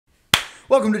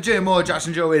Welcome to JMO, Josh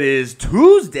and Joe. It is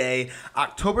Tuesday,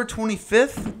 October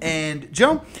 25th. And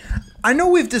Joe, I know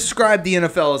we've described the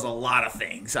NFL as a lot of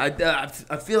things. I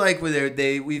feel like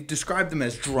we've described them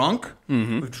as drunk.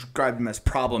 Mm-hmm. We've described them as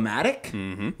problematic.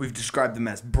 Mm-hmm. We've described them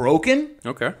as broken.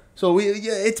 Okay. So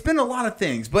it's been a lot of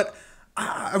things. But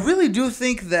I really do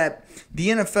think that the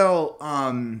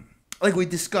NFL, like we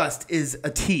discussed, is a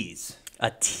tease.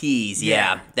 A tease,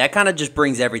 yeah. That kind of just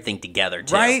brings everything together,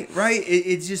 too. Right.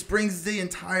 It just brings the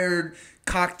entire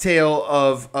cocktail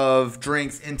of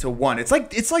drinks into one. It's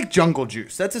like jungle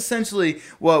juice. That's essentially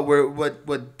what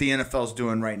the NFL's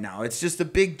doing right now. It's just a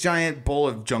big giant bowl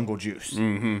of jungle juice.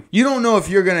 Mm-hmm. You don't know if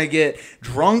you're gonna get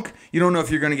drunk. You don't know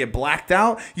if you're gonna get blacked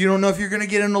out. You don't know if you're gonna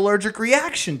get an allergic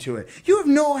reaction to it. You have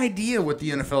no idea what the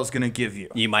NFL is gonna give you.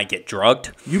 You might get drugged.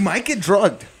 You might get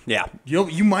drugged. Yeah.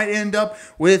 You might end up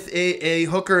with a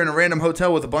hooker in a random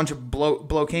hotel with a bunch of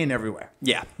blocaine everywhere.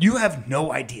 Yeah. You have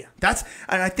no idea.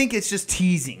 And I think it's just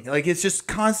teasing. Like, it's just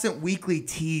constant weekly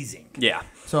teasing. Yeah.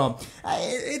 So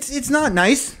it's not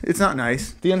nice. It's not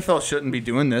nice. The NFL shouldn't be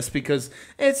doing this because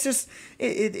it's just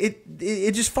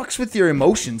it just fucks with your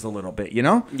emotions a little bit, you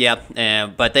know?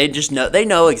 Yeah, but they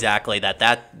know exactly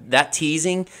that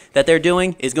teasing that they're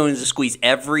doing is going to squeeze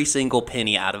every single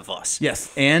penny out of us.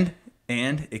 Yes, and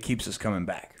it keeps us coming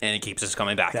back. And it keeps us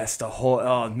coming back. That's the whole,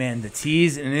 oh man, the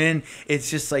tease. And then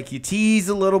it's just like you tease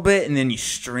a little bit and then you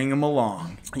string them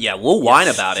along. Yeah, we'll whine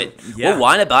about it. Yeah. We'll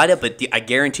whine about it, but I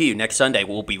guarantee you next Sunday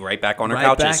we'll be right back on our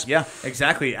couches. Back. Yeah,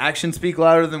 exactly. Actions speak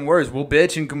louder than words. We'll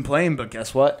bitch and complain, but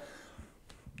guess what?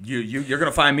 You're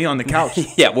going to find me on the couch.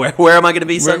 Yeah, where am I going to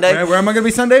be Sunday? Where am I going to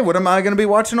be Sunday? What am I going to be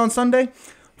watching on Sunday?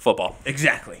 Football.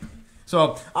 Exactly.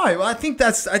 So, all right, well, I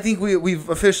think we've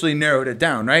officially narrowed it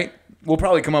down, right? We'll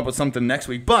probably come up with something next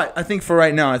week, but I think for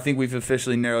right now, I think we've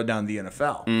officially narrowed down the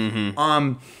NFL.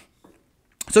 Mm-hmm.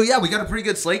 So yeah, we got a pretty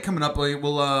good slate coming up.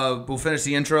 We'll finish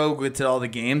the intro, get to all the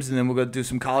games, and then we'll go do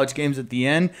some college games at the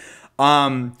end.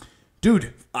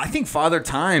 Dude, I think Father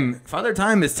Time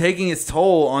is taking its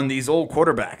toll on these old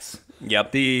quarterbacks.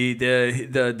 Yep.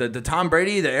 The Tom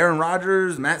Brady, the Aaron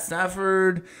Rodgers, Matt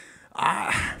Stafford.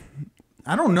 I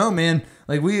don't know, man.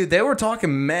 Like they were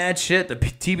talking mad shit. The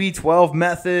TB12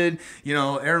 method. You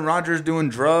know, Aaron Rodgers doing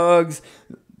drugs.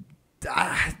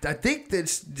 I think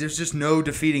there's just no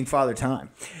defeating Father Time.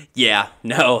 Yeah,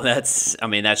 no, that's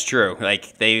true.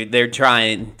 Like they're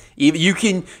trying. You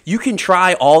can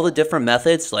try all the different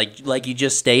methods, like you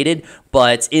just stated,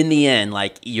 but in the end,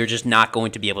 like you're just not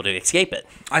going to be able to escape it.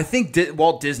 I think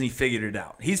Walt Disney figured it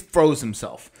out. He's froze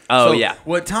himself. Oh, so yeah.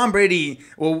 What Tom Brady,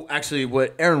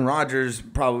 what Aaron Rodgers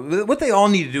what they all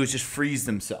need to do is just freeze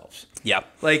themselves. Yeah.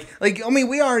 Like I mean,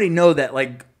 we already know that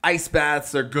like ice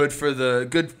baths are good for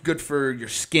good for your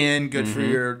skin, good for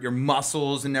your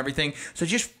muscles and everything. So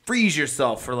just freeze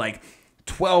yourself for like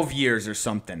 12 years or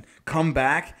something. Come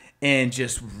back and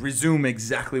just resume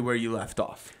exactly where you left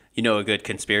off. You know a good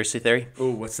conspiracy theory?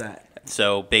 Oh, what's that?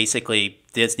 So basically,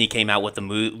 Disney came out with the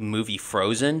movie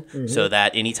Frozen, so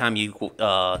that anytime you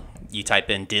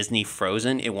type in Disney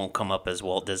Frozen, it won't come up as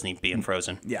Walt Disney being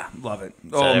frozen. Yeah, love it.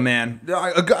 So, man,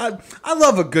 I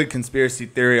love a good conspiracy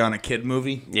theory on a kid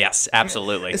movie. Yes,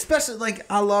 absolutely. Especially like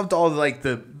I loved all like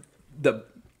the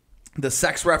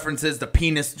sex references, the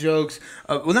penis jokes.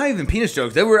 Well, not even penis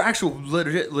jokes. They were actual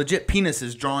legit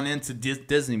penises drawn into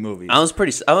Disney movies. I was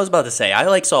about to say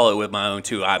I saw it with my own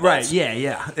two eyeballs. Right?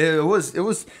 Yeah. It was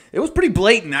pretty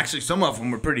blatant. Actually, some of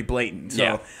them were pretty blatant. So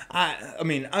yeah. I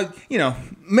mean,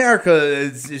 America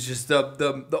is just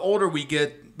the older we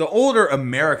get, the older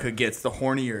America gets, the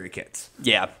hornier it gets.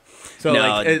 Yeah. So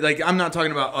like I'm not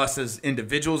talking about us as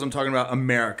individuals. I'm talking about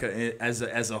America as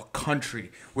a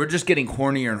country. We're just getting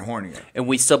hornier and hornier. And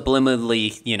we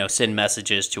subliminally, send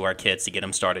messages to our kids to get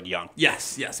them started young.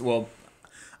 Yes. Well,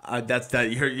 that's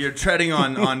that. You're treading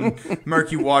on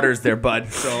murky waters there,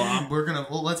 bud. So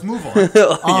let's move on.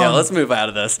 Yeah, let's move out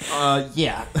of this.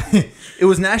 Yeah, it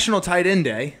was National Tight End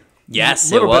Day.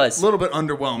 Yes, it was a little bit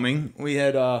underwhelming. We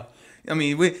had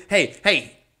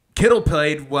hey, Kittle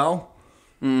played well.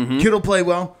 Mm-hmm. Kittle played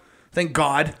well. Thank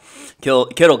God.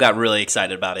 Kittle got really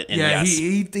excited about it. And yeah,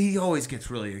 yes. he always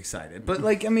gets really excited. But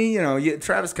like, I mean,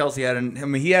 Travis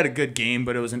Kelce he had a good game,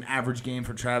 but it was an average game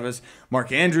for Travis.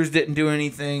 Mark Andrews didn't do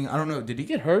anything. I don't know. Did he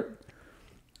get hurt?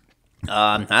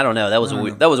 I don't know. That was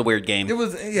a weird game. It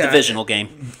was divisional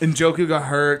game. And Njoku got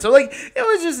hurt. So like, it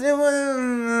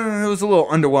was a little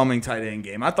underwhelming tight end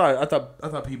game. I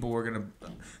thought people were gonna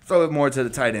throw it more to the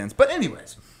tight ends. But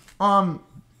anyways,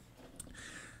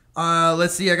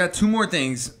 let's see. I got two more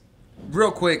things, real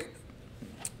quick.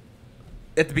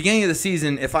 At the beginning of the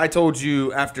season, if I told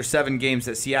you after 7 games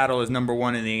that Seattle is number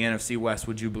 1 in the NFC West,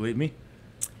 would you believe me?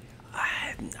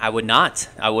 I would not.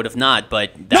 I would have not.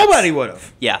 But nobody would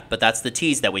have. Yeah, but that's the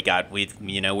tease that we got. We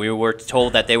were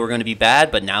told that they were going to be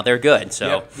bad, but now they're good.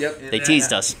 So they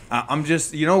teased us. I'm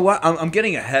just, you know what? I'm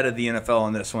getting ahead of the NFL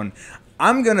on this one.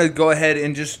 I'm gonna go ahead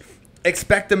and just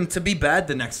expect them to be bad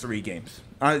the next 3 games.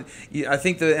 I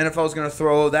think the NFL is gonna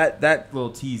throw that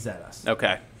little tease at us.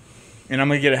 Okay. And I'm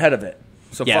gonna get ahead of it.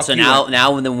 So yeah. So now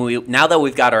that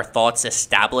we've got our thoughts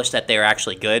established that they're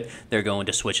actually good, they're going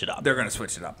to switch it up. They're going to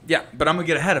switch it up. Yeah, but I'm gonna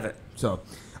get ahead of it. So,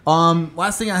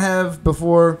 last thing I have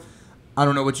before, I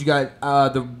don't know what you got.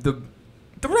 The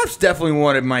refs definitely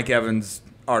wanted Mike Evans'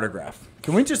 autograph.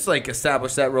 Can we just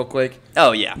establish that real quick?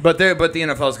 Oh yeah. But the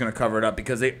NFL is going to cover it up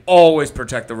because they always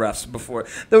protect the refs before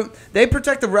they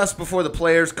protect the refs before the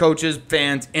players, coaches,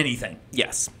 fans, anything.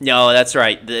 Yes. No, that's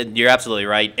right. You're absolutely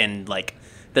right. And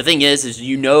the thing is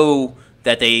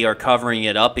that they are covering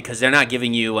it up because they're not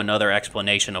giving you another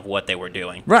explanation of what they were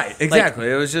doing. Right. Exactly.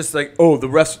 It was just the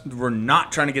refs were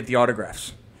not trying to get the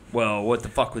autographs. Well, what the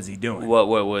fuck was he doing? What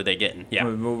were they getting? Yeah.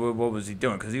 What was he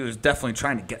doing? Because he was definitely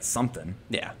trying to get something.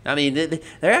 Yeah. I mean, they're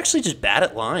actually just bad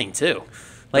at lying, too.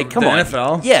 Come on.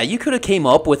 NFL? Yeah, you could have came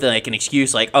up with an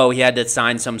excuse he had to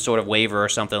sign some sort of waiver or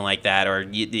something like that, or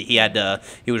he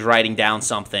was writing down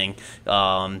something.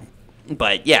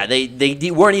 But, yeah,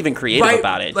 they weren't even creative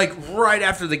about it. Right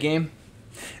after the game.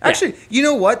 Actually, you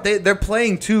know what? They're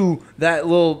playing too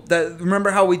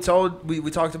remember how we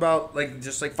talked about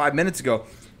just 5 minutes ago.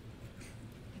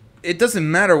 It doesn't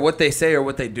matter what they say or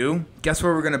what they do. Guess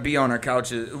where we're going to be on our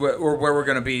couches, or where we're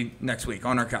going to be next week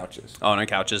on our couches. On our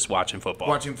couches, watching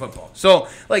football. So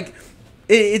they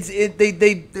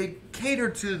cater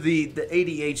to the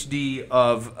ADHD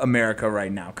of America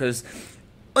right now. Because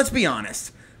let's be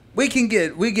honest, we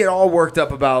get all worked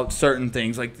up about certain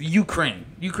things like Ukraine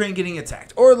getting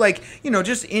attacked, or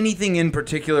just anything in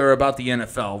particular about the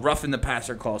NFL, roughing the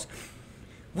passer calls.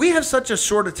 We have such a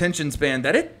short attention span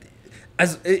that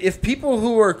if people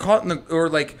who are caught on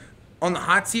the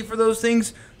hot seat for those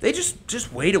things, they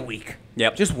just wait a week.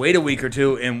 Yep. Just wait a week or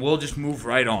two, and we'll just move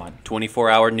right on.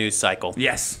 24-hour news cycle.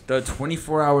 Yes, the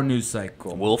 24-hour news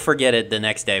cycle. We'll forget it the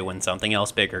next day when something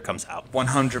else bigger comes out.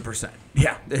 100%.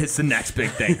 Yeah, it's the next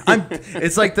big thing.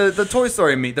 It's like the Toy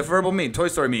Story meme, the verbal meme, Toy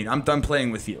Story meme. I'm done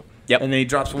playing with you. Yep. And then he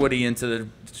drops Woody into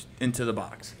the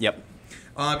box. Yep.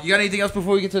 You got anything else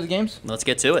before we get to the games? Let's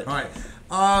get to it. All right.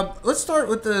 Let's start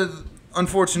with the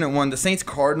unfortunate one, the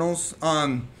Saints-Cardinals.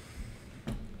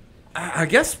 I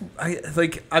guess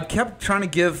I've kept trying to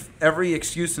give every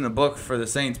excuse in the book for the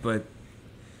Saints, but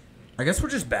I guess we're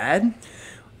just bad.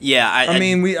 Yeah, I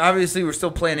mean, we're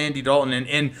still playing Andy Dalton,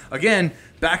 and again,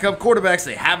 backup quarterbacks,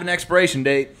 they have an expiration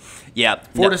date. Yeah,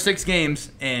 4 to 6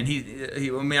 games, and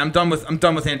I'm done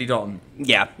with Andy Dalton.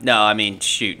 Yeah, no, I mean,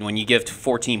 shoot, when you give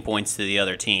 14 points to the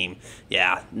other team,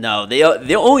 yeah, no, the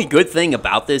only good thing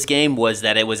about this game was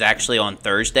that it was actually on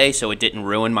Thursday, so it didn't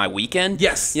ruin my weekend.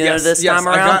 Yes, this time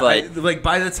around. But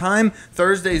by the time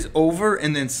Thursday's over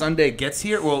and then Sunday gets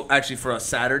here, well, actually for us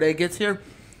Saturday gets here,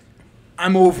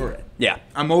 I'm over it. Yeah.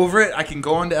 I'm over it. I can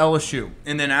go on to LSU.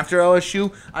 And then after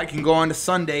LSU, I can go on to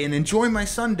Sunday and enjoy my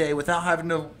Sunday without having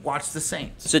to watch the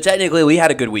Saints. So technically, we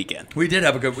had a good weekend. We did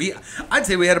have a good weekend. I'd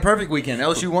say we had a perfect weekend.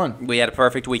 LSU won. We had a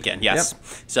perfect weekend, yes. Yep.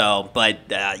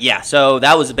 So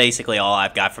that was basically all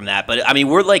I've got from that. But, I mean,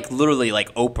 we're really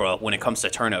like Oprah when it comes to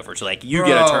turnovers. You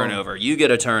get a turnover, you get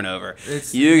a turnover,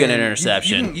 you get an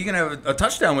interception. You can have a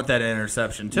touchdown with that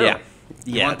interception, too. Yeah.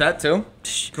 You want that, too?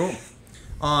 Cool.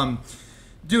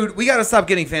 Dude, we got to stop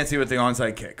getting fancy with the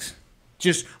onside kicks.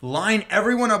 Just line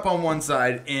everyone up on one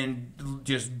side and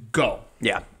just go.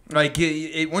 Yeah.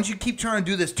 Once you keep trying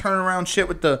to do this turnaround shit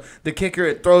with the kicker,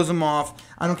 it throws them off.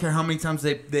 I don't care how many times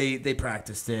they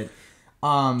practiced it.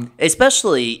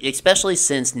 Especially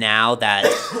since now that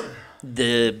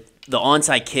the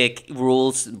onside kick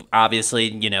rules, obviously,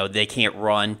 they can't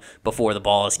run before the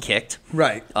ball is kicked.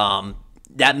 Right.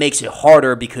 That makes it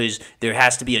harder because there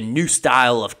has to be a new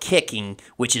style of kicking,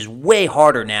 which is way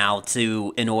harder now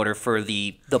in order for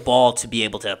the ball to be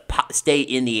able to stay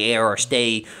in the air or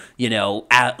stay,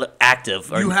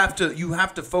 active. You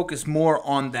have to focus more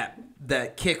on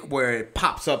that kick where it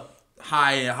pops up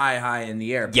high in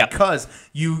the air. Yep. Because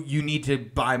you need to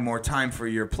buy more time for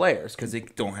your players because they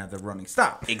don't have the running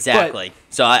stop. Exactly.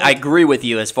 So I agree with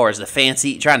you as far as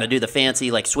trying to do the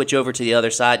fancy, switch over to the other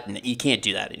side, and you can't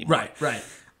do that anymore. Right.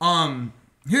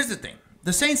 Here's the thing.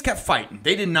 The Saints kept fighting.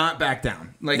 They did not back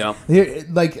down. No.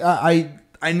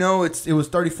 I know it was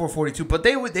 34-42, but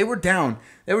they were down.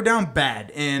 They were down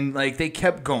bad, and they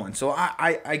kept going. So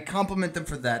I compliment them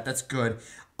for that. That's good.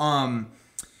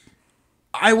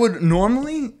 I would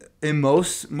normally in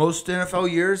most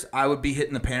NFL years, I would be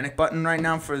hitting the panic button right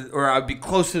now or I'd be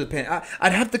close to the panic.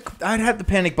 I'd have the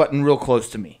panic button real close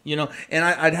to me, and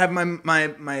I'd have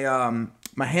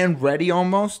my hand ready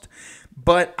almost,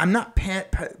 but I'm not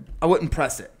I wouldn't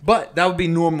press it. But that would be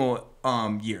normal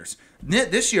years.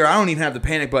 This year, I don't even have the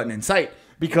panic button in sight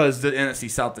because the NFC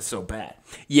South is so bad.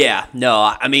 Yeah,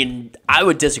 no, I mean, I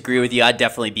would disagree with you. I'd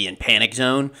definitely be in panic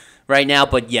zone right now.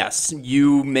 But yes,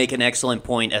 you make an excellent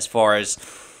point as far as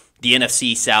the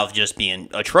NFC South just being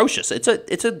atrocious. It's a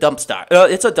dumpster.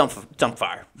 It's a dump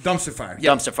fire. Dumpster fire.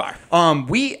 Yep. Dumpster fire.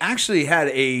 We actually had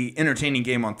a entertaining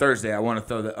game on Thursday. I want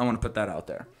to put that out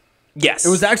there. Yes, it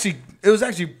was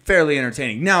actually fairly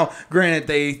entertaining. Now, granted,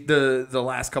 the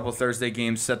last couple of Thursday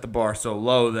games set the bar so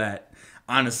low that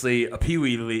honestly, a Pee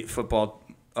Wee Elite football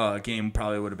game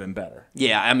probably would have been better.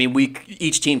 Yeah, I mean,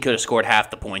 each team could have scored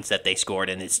half the points that they scored,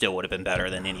 and it still would have been better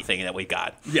than anything that we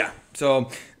got. Yeah, so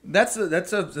that's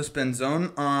a spin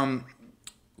zone.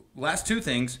 Last two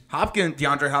things,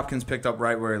 DeAndre Hopkins picked up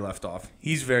right where he left off.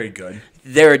 He's very good.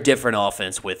 They're a different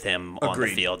offense with him on the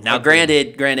Agreed. field. Now,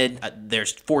 granted,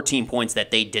 there's 14 points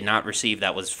that they did not receive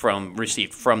that was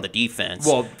received from the defense.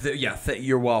 Well,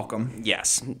 you're welcome.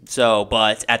 Yes. So,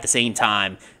 but at the same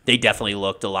time, they definitely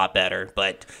looked a lot better.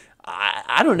 But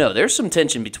I don't know. There's some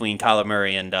tension between Kyler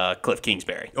Murray and Cliff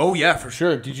Kingsbury. Oh, yeah, for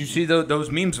sure. Did you see those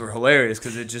memes were hilarious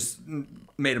because it just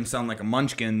made him sound like a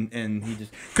munchkin, and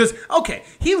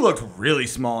he looked really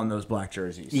small in those black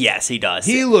jerseys. Yes, he does.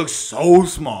 He looks so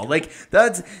small. Like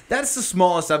that's the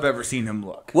smallest I've ever seen him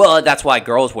look. Well, that's why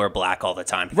girls wear black all the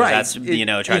time. Right. That's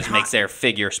tries to make their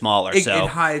figure smaller. It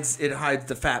hides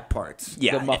the fat parts.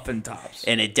 Yeah, the muffin tops.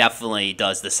 And it definitely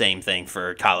does the same thing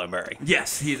for Kyler Murray.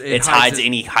 Yes, it hides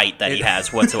any height that he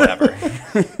has whatsoever.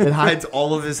 It hides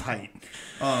all of his height,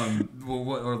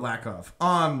 or lack of.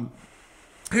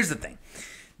 Here's the thing.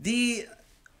 I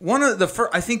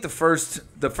think the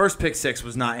first pick six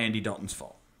was not Andy Dalton's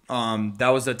fault. That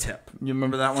was a tip. You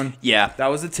remember that one? Yeah, that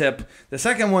was a tip. The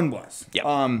second one was.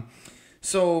 Yeah.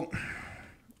 So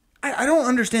I don't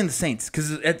understand the Saints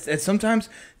because at sometimes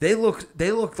they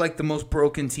look like the most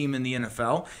broken team in the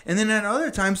NFL, and then at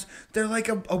other times they're like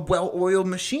a well-oiled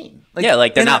machine.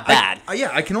 Like they're not bad.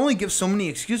 I can only give so many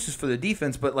excuses for the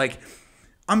defense, but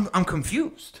I'm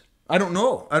confused. I don't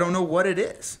know what it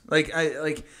is.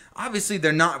 Obviously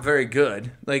they're not very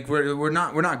good. We're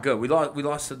not good. We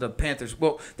lost to the Panthers.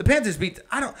 Well, the Panthers beat.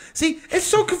 It's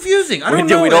so confusing. I don't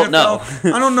know. We don't know.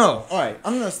 I don't know. All right,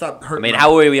 I'm gonna stop hurting. I mean,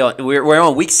 how are we on? We're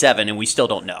on week 7 and we still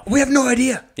don't know. We have no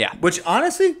idea. Yeah. Which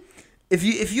honestly, if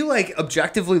you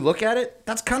objectively look at it,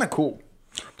 that's kind of cool.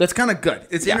 That's kind of good.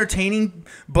 It's entertaining,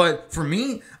 but for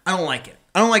me, I don't like it.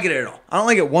 I don't like it at all. I don't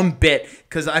like it one bit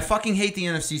because I fucking hate the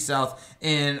NFC South,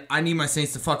 and I need my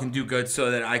Saints to fucking do good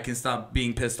so that I can stop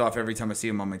being pissed off every time I see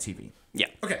them on my TV. Yeah.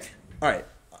 Okay. All right.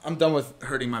 I'm done with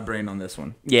hurting my brain on this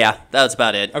one. Yeah, that's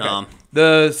about it. Okay.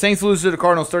 The Saints lose to the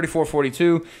Cardinals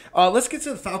 34-42. Let's get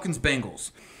to the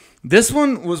Falcons-Bengals. This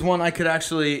one was one I could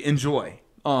actually enjoy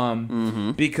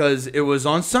because it was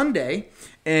on Sunday,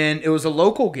 and it was a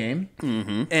local game,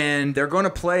 and they're going to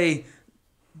play...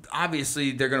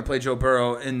 Obviously, they're going to play Joe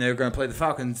Burrow, and they're going to play the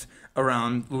Falcons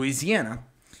around Louisiana.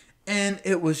 And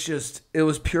it was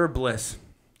pure bliss.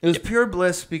 It was pure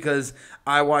bliss because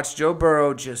I watched Joe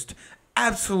Burrow just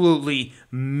absolutely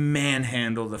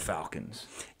manhandle the Falcons.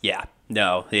 Yeah.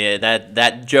 No. Yeah,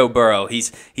 that Joe Burrow,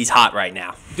 he's hot right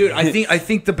now. Dude, I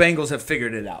think the Bengals have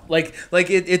figured it out.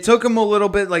 It took them a little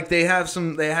bit. They had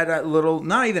that little,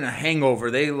 not even a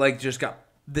hangover. They just got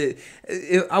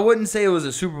I wouldn't say it was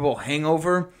a Super Bowl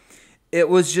hangover. It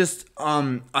was just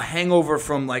a hangover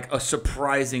from a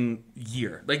surprising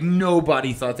year.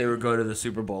 Nobody thought they would go to the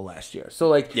Super Bowl last year.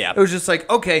 So it was just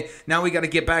okay, now we got to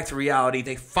get back to reality.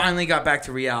 They finally got back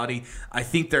to reality. I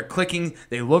think they're clicking.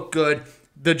 They look good.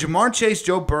 The Jamar Chase,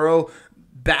 Joe Burrow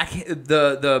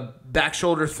the back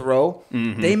shoulder throw,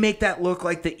 they make that look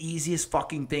like the easiest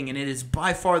fucking thing, and it is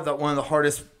by far one of the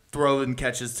hardest throw and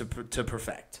catches to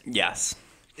perfect. Yes.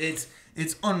 It's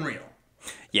unreal.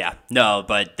 Yeah, no,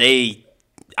 but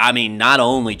not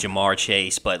only Jamar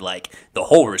Chase, but the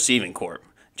whole receiving corps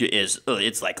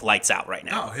it's lights out right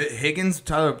now. Oh, Higgins,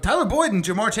 Tyler Boyd, and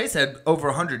Jamar Chase had over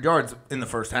 100 yards in the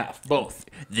first half, both.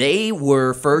 They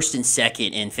were first and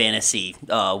second in fantasy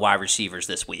wide receivers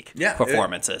this week. Yeah,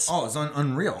 performances. It's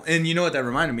unreal. And you know what that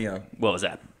reminded me of? What was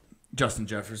that? Justin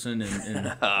Jefferson and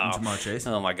Jamar Chase.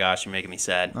 Oh my gosh, you're making me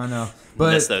sad. I know.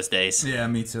 But miss those days. Yeah,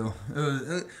 me too.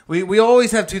 We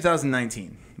always have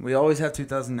 2019. We always have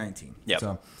 2019. Yeah.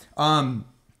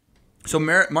 So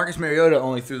Marcus Mariota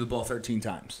only threw the ball 13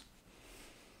 times.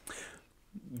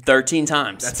 13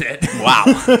 times. That's it. Wow.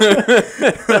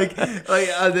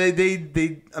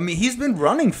 I mean, he's been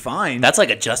running fine. That's like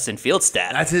a Justin Fields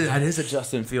stat. That is a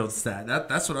Justin Fields stat.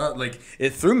 That's what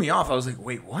it threw me off. I was like,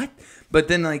 wait, what? But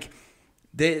then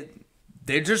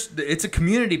it's a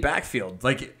community backfield,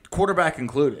 like quarterback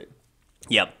included.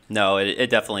 Yep. No, it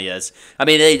definitely is. I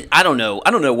mean, I don't know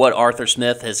what Arthur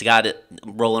Smith has got it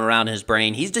rolling around in his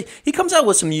brain. He comes out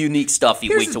with some unique stuff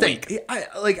week to week.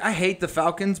 I hate the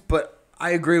Falcons, but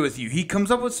I agree with you. He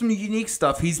comes up with some unique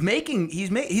stuff. He's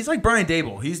like Brian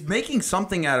Dable. He's making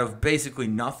something out of basically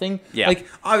nothing. Yeah. Like,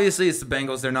 obviously it's the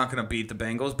Bengals. They're not going to beat the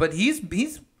Bengals, but he's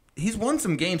won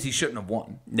some games he shouldn't have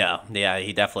won. No, yeah,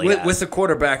 he definitely has. With a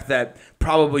quarterback that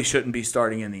probably shouldn't be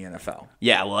starting in the NFL.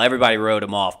 Yeah, well, everybody wrote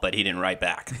him off, but he didn't write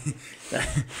back.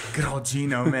 Good old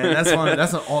Geno, man.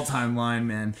 That's an all-time line,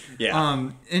 man. Yeah.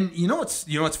 And you know what's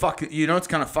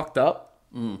kind of fucked up?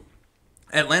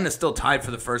 Atlanta's still tied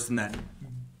for the first in that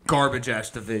garbage ass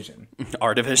division.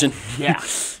 Our division. Yeah.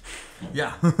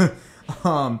 Yeah.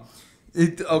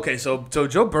 Okay, so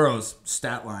Joe Burrow's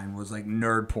stat line was like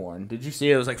nerd porn. Did you see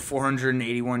it? It was like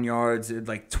 481 yards,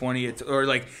 like 20, or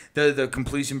like the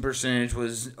completion percentage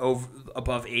was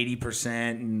above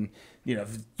 80%, and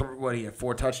what he had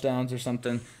 4 touchdowns or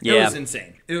something. Yeah, it was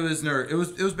insane. It was nerd. It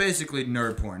was basically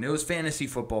nerd porn. It was fantasy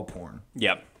football porn.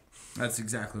 Yep. That's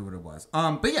exactly what it was.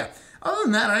 But yeah, other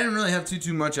than that, I didn't really have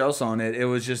too much else on it. It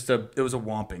was just a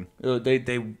whomping.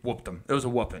 They whooped them. It was a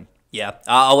whooping. Yeah,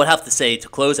 I would have to say to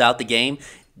close out the game,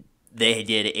 they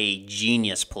did a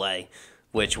genius play,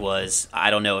 which was, I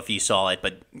don't know if you saw it,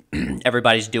 but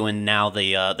everybody's doing now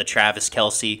the Travis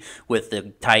Kelce with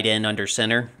the tight end under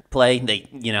center play. They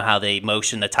how they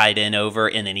motion the tight end over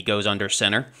and then he goes under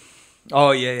center.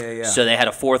 Oh yeah. So they had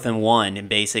a 4th and 1, and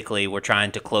basically were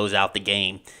trying to close out the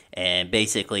game, and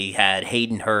basically had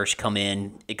Hayden Hurst come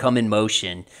in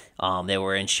motion. They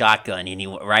were in shotgun,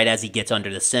 and right as he gets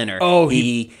under the center,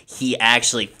 he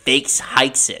actually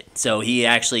hikes it. So he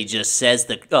actually just says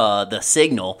the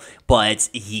signal, but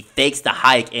he fakes the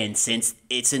hike. And since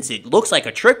it looks like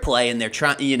a trick play, and they're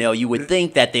trying, you would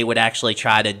think that they would actually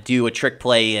try to do a trick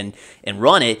play and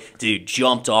run it. Dude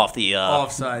jumped off the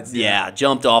offsides. Yeah,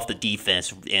 jumped off the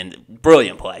defense, and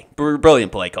brilliant play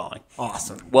calling.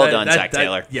 Awesome. Well done, Zach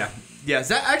Taylor. Yeah.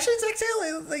 Zach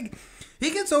Taylor, like, he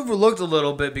gets overlooked a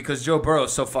little bit because Joe Burrow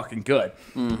is so fucking good.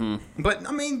 Mm-hmm. But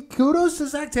I mean, kudos to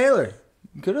Zach Taylor.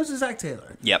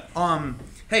 Yep.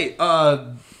 Hey,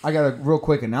 I got a real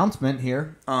quick announcement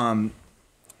here.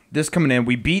 This coming in,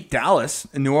 we beat Dallas.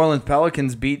 The New Orleans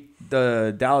Pelicans beat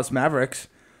the Dallas Mavericks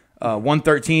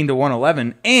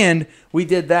 113-111, and we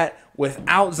did that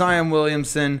without Zion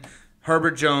Williamson,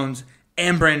 Herbert Jones,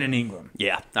 and Brandon Ingram.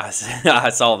 Yeah, I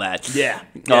saw that. Yeah.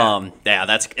 Yeah,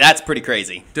 that's pretty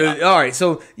crazy. Dude, all right,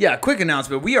 so yeah, quick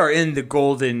announcement. We are in the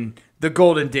golden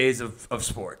days of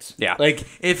sports. Yeah. Like,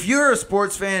 if you're a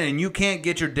sports fan and you can't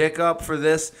get your dick up for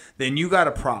this, then you got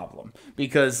a problem.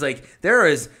 Because, like, there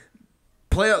is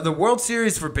the World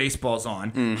Series for baseball's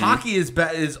on. Mm-hmm. Hockey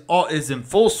is in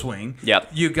full swing. Yep.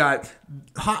 You got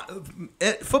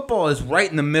football is right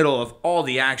in the middle of all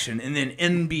the action, and then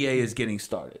NBA is getting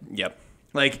started. Yep.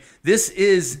 Like, this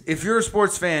is, if you're a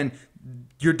sports fan,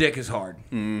 your dick is hard.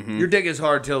 Mm-hmm. Your dick is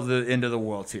hard till the end of the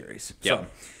World Series. Yep.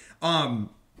 So,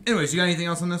 anyways, you got anything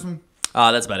else on this one?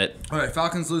 That's about it. All right,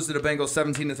 Falcons lose to the Bengals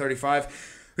 17-35.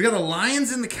 We got the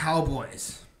Lions and the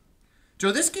Cowboys.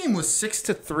 Joe, this game was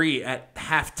 6-3 at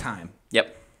halftime.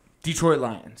 Yep. Detroit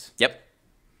Lions. Yep.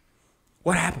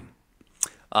 What happened?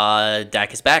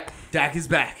 Dak is back. Dak is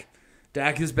back.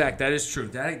 That is true.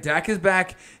 Dak is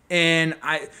back, and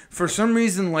for some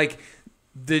reason, like,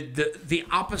 the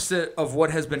opposite of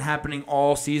what has been happening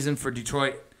all season for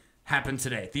Detroit happened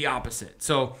today. The opposite.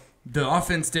 So the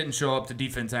offense didn't show up. The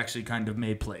defense actually kind of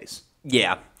made plays.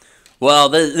 Yeah. Well,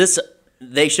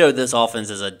 they showed this offense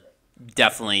as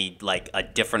definitely like a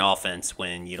different offense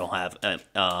when you don't have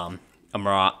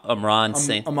Amon-Ra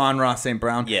St.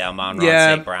 Brown. Yeah,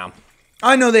 Amon-Ra St. Brown.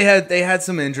 I know they had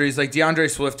some injuries, like DeAndre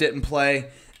Swift didn't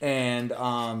play, and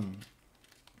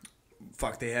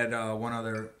they had one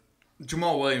other.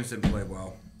 Jamal Williams didn't play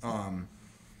well.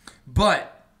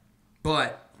 But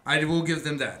I will give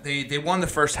them that. They won the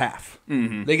first half.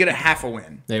 Mm-hmm. They get a half a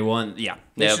win. They won, yeah.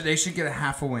 They should get a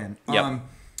half a win. Yep.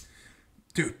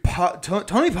 Dude,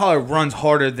 Tony Pollard runs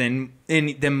harder than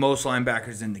most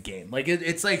linebackers in the game. Like,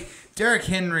 it's like Derrick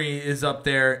Henry is up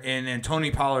there, and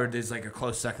Tony Pollard is like a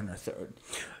close second or third.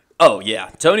 Oh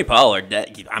yeah, Tony Pollard.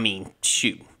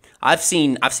 Shoot, we've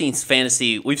seen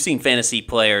fantasy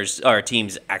players or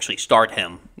teams actually start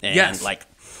him, and yes. like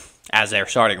as their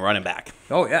starting running back.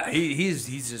 Oh yeah, he's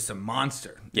just a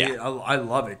monster. Yeah, I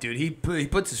love it, dude. He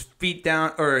puts his feet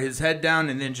down or his head down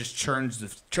and then just churns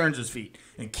his feet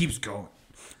and keeps going.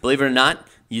 Believe it or not,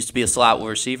 used to be a slot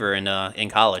receiver in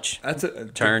college. That's a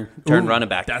turn running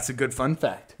back. That's a good fun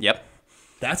fact. Yep.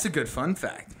 That's a good fun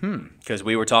fact. Because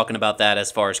we were talking about that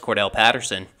as far as Cordell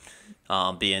Patterson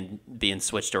being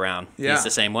switched around. Yeah. He's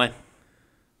the same way.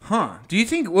 Huh? Do you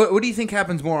think what do you think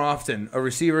happens more often? A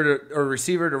receiver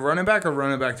to running back or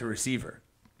running back to receiver?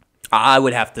 I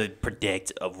would have to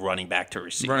predict a running back to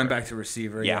receiver. Running back to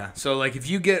receiver, Yeah. yeah. So like if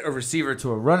you get a receiver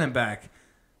to a running back,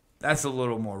 that's a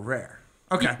little more rare.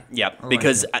 Okay. Yeah, I like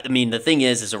because that. I mean the thing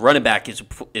is a running back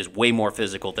is way more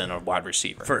physical than a wide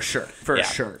receiver. For sure. For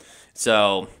sure.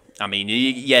 So I mean,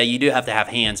 you do have to have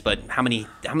hands, but how many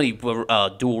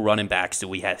dual running backs do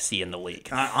we see in the league?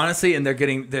 Honestly, and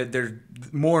they're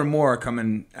more and more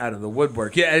coming out of the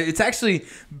woodwork. Yeah, it's actually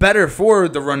better for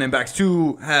the running backs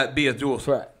to be a dual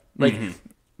threat. Like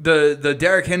the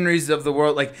Derrick Henrys of the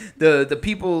world, like the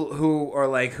people who are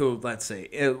like let's say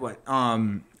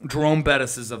Jerome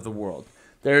Bettises of the world.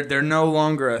 They're no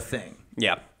longer a thing.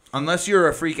 Yeah, unless you're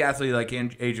a freak athlete like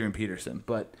Adrian Peterson,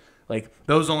 but. Like,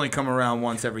 those only come around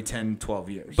once every 10, 12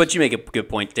 years. But you make a good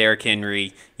point. Derrick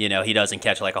Henry, he doesn't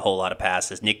catch like a whole lot of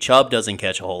passes. Nick Chubb doesn't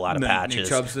catch a whole lot of patches.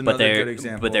 Nick Chubb's another good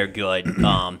example. But they're good.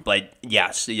 But,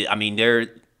 yes, I mean, they're...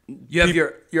 You have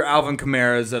your Alvin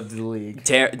Kamaras of the league.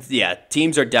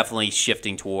 Teams are definitely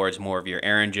shifting towards more of your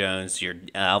Aaron Jones, your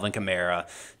Alvin Kamara.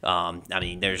 I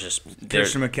mean, there's just...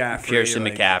 Christian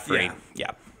McCaffrey.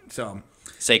 Yeah. So...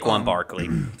 Saquon Barkley.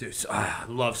 Dude, I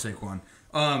love Saquon.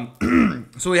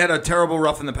 So we had a terrible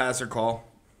roughing the passer call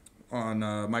on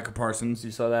Micah Parsons.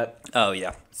 You saw that? Oh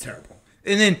yeah, it's terrible.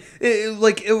 And then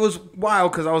it was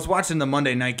wild because I was watching the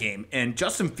Monday night game and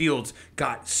Justin Fields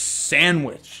got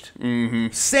sandwiched.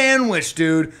 Sandwiched,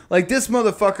 dude. Like this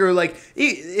motherfucker. Like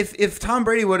if Tom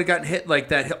Brady would have gotten hit like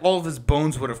that, all of his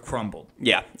bones would have crumbled.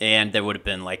 Yeah, and there would have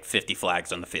been like 50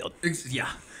 flags on the field. Yeah.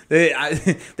 They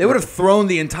would have thrown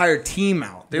the entire team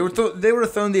out. They would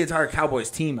have thrown the entire Cowboys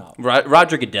team out.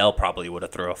 Roger Goodell probably would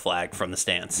have thrown a flag from the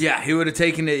stands. Yeah, he would have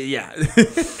taken it. Yeah,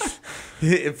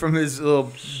 from his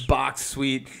little box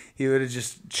suite, he would have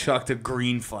just chucked a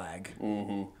green flag.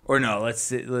 Or no, let's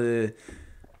see.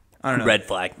 I don't know. Red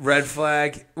flag. Red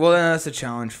flag. Well, that's a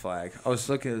challenge flag. I was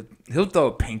looking. He'll throw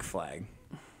a pink flag.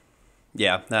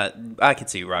 Yeah, I could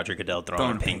see Roger Goodell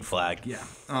throwing a pink flag. Yeah.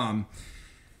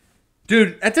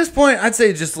 Dude, at this point, I'd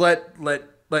say just let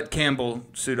Campbell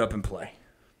suit up and play.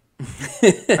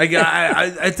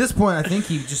 At this point, I think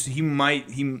he might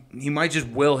just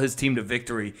will his team to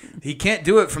victory. He can't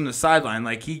do it from the sideline.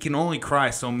 Like he can only cry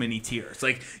so many tears.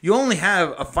 Like you only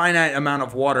have a finite amount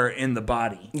of water in the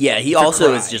body. Yeah, he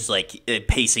also is just like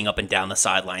pacing up and down the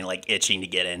sideline, like itching to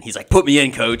get in. He's like, "Put me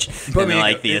in, coach." And then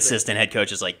like the assistant head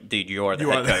coach is like, "Dude, you're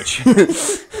the head coach."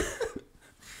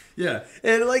 Yeah,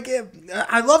 and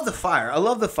I love the fire.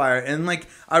 And like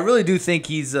I really do think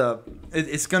he's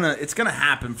it's gonna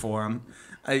happen for him.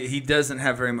 He doesn't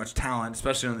have very much talent,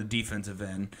 especially on the defensive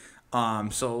end.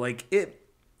 So like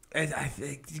I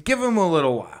think give him a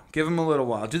little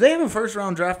while. Do they have a first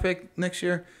round draft pick next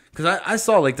year? Because I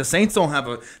saw like the Saints don't have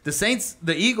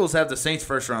the Eagles have the Saints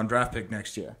first round draft pick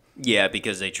next year. Yeah,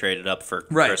 because they traded up for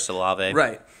Chris Olave.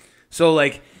 Right. So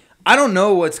like I don't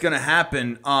know what's gonna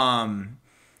happen.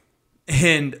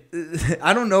 And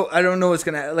I don't know what's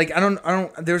gonna like. I don't.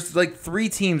 There's like 3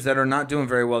 teams that are not doing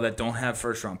very well that don't have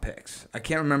first round picks. I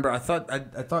can't remember. I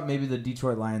thought maybe the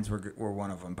Detroit Lions were one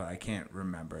of them, but I can't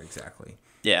remember exactly.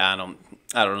 Yeah, I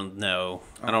don't know.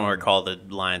 I don't recall the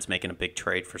Lions making a big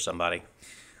trade for somebody.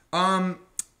 Last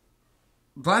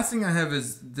thing I have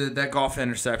is that golf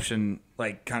interception.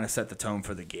 Like, kind of set the tone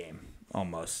for the game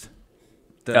almost.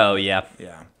 Yeah.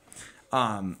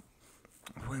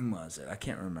 When was it? I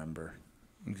can't remember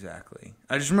exactly.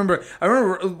 I remember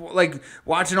like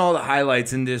watching all the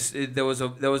highlights and there was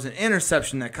an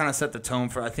interception that kind of set the tone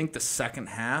for I think the second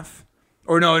half.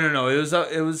 Or no.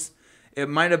 It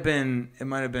might have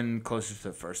been closer to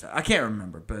the first half. I can't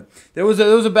remember, but there was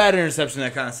a bad interception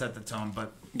that kind of set the tone.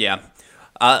 But yeah,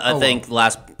 I think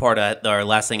last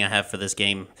thing I have for this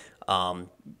game,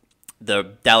 the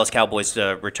Dallas Cowboys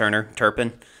returner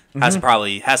Turpin. Has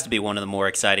to be one of the more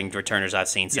exciting returners I've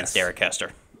seen since Derek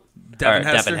Hester. Devin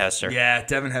Hester. Yeah,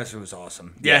 Devin Hester was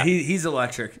awesome. Yeah, he's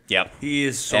electric. Yep. He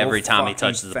is so every time he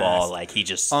touches fast. the ball, like he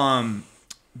just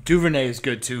Duvernay is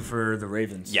good too for the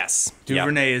Ravens. Yes.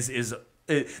 Duvernay is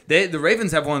the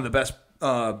Ravens have one of the best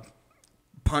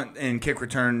punt and kick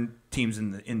return teams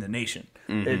in the nation.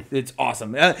 It's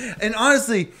awesome. And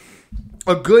honestly,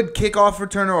 a good kickoff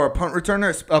returner or a punt returner,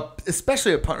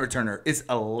 especially a punt returner, is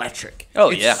electric.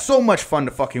 Oh, it's yeah. so much fun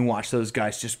to fucking watch those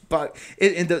guys just. But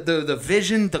the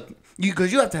vision,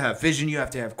 because you have to have vision, you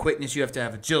have to have quickness, you have to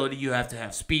have agility, you have to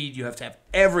have speed, you have to have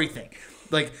everything.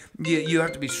 Like you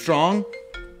have to be strong.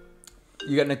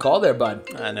 You getting a call there, bud?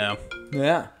 I know.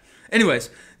 Yeah.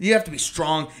 Anyways, you have to be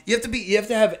strong. You have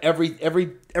to have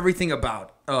everything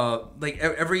about like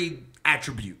every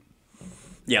attribute.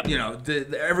 Yep. You know,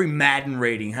 every Madden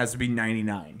rating has to be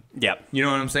 99. Yep. You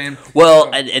know what I'm saying? Well,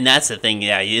 and that's the thing.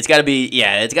 Yeah, it's got to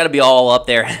be all up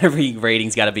there. Every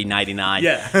rating's got to be 99.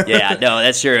 Yeah. Yeah. No,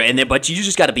 that's true. But you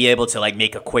just got to be able to like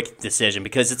make a quick decision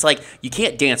because it's like you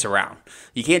can't dance around.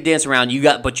 You can't dance around.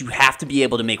 But you have to be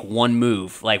able to make one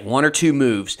move, like one or two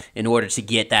moves, in order to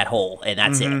get that hole, and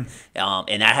that's it.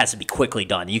 And that has to be quickly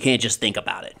done. You can't just think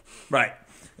about it. Right.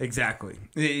 Exactly.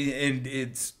 And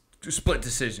it's split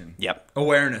decision. Yep.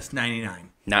 Awareness 99.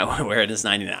 Now where it is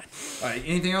 99. All right.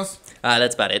 Anything else?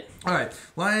 That's about it. All right.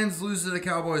 Lions lose to the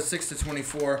Cowboys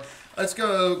 6-24. Let's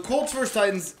go. Colts versus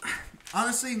Titans.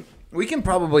 Honestly, we can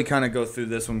probably kind of go through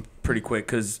this one pretty quick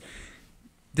because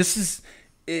this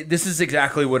is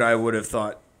exactly what I would have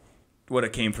thought would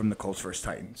have came from the Colts versus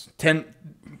Titans.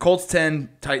 Colts 10,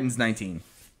 Titans 19.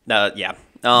 Yeah.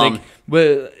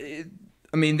 But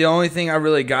I mean, the only thing I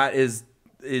really got is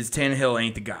Tannehill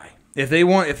ain't the guy. If they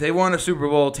want a Super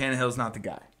Bowl, Tannehill's not the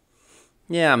guy.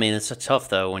 Yeah, I mean, it's tough,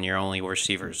 though, when your only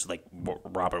receivers like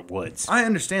Robert Woods. I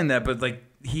understand that, but, like,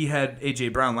 he had A.J.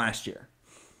 Brown last year.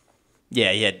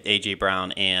 Yeah, he had A.J.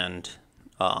 Brown and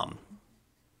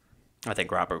I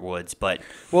think Robert Woods. But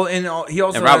well, and he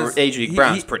also has A.J.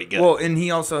 Brown's pretty good. Well, and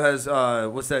he also has,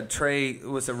 what's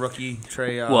the rookie?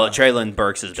 Traylon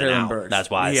Burks has been out. Burks. That's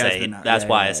why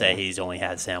I say he's only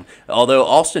had Sam. Although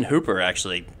Austin Hooper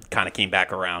actually kind of came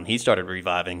back around. He started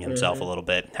reviving himself a little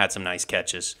bit, had some nice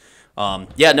catches.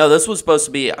 This was supposed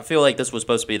to be – I feel like this was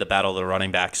supposed to be the battle of the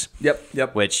running backs.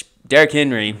 Yep. Which Derrick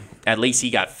Henry, at least he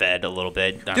got fed a little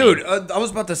bit. I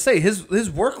was about to say, his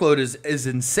workload is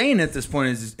insane at this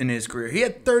point in his career. He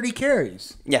had 30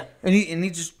 carries. Yeah. And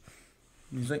he's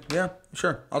like, yeah,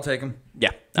 sure, I'll take him.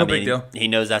 Yeah. No big deal. He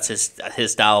knows that's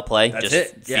his style of play. That's just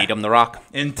it. feed him the rock.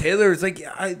 And Taylor is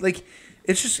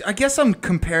it's just, I guess I'm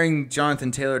comparing Jonathan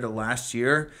Taylor to last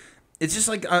year. It's just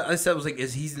like I said,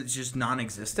 is he just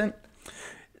non-existent?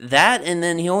 That, and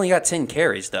then he only got 10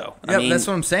 carries though. Yeah, that's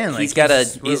what I'm saying. Like,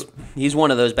 he's one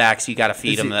of those backs you got to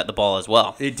feed him at the ball as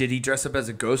well. Did he dress up as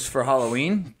a ghost for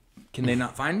Halloween? Can they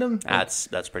not find him? That's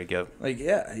pretty good. Like,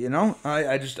 yeah,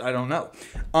 I don't know.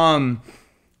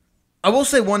 I will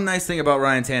say one nice thing about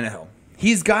Ryan Tannehill.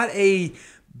 He's got a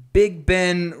Big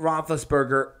Ben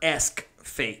Roethlisberger-esque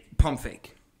pump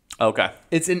fake. Okay.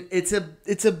 It's a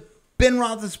Ben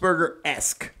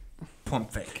Roethlisberger-esque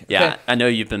pump fake. Yeah, okay? I know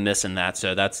you've been missing that,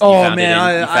 so that's you found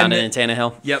it in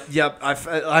Tannehill. Yep.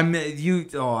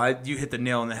 You hit the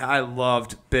nail on the head. I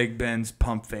loved Big Ben's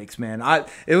pump fakes, man.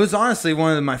 It was honestly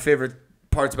one of my favorite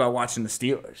parts about watching the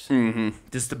Steelers. Mm-hmm.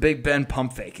 Just the Big Ben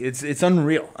pump fake. It's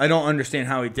unreal. I don't understand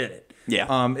how he did it.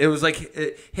 Yeah. It was like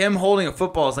him holding a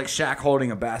football is like Shaq holding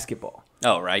a basketball.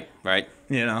 Oh, right.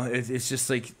 It's just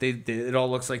like it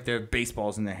all looks like they're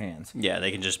baseballs in their hands. Yeah,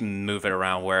 they can just move it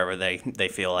around wherever they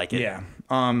feel like it. Yeah.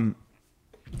 I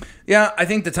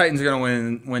think the Titans are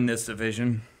gonna win this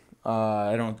division.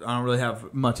 I don't really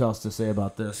have much else to say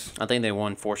about this. I think they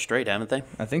won 4 straight, haven't they?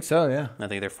 I think so. Yeah. I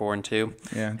think they're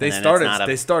 4-2. Yeah. They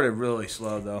started really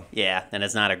slow though. Yeah, and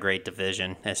it's not a great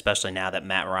division, especially now that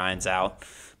Matt Ryan's out.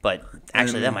 But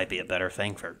actually, that might be a better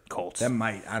thing for Colts. That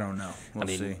might. I don't know. We'll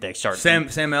see. They start Sam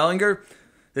Ehlinger.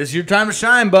 This is your time to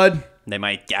shine, bud. They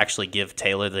might actually give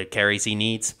Taylor the carries he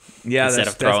needs. Yeah, instead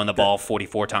of throwing the ball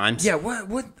 44 times. Yeah.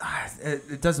 What?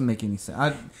 It doesn't make any sense.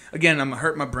 I'm gonna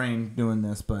hurt my brain doing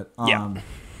this, but yeah.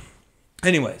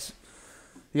 Anyways,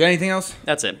 you got anything else?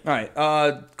 That's it. All right.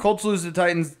 Colts lose to the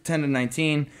Titans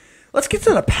 10-19. Let's get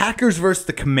to the Packers versus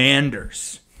the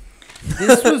Commanders.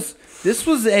 This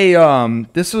was a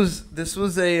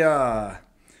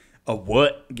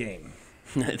what game?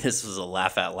 This was a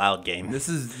laugh out loud game.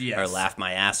 Or laugh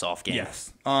my ass off game.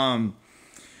 Yes.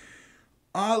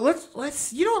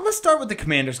 Let's start with the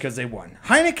Commanders because they won.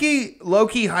 Heineke, low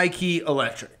key, high key,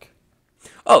 electric.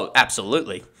 Oh,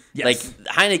 absolutely. Yes. Like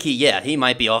Heineke, he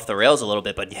might be off the rails a little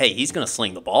bit, but hey, he's gonna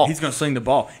sling the ball. He's gonna sling the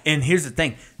ball. And here's the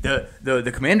thing: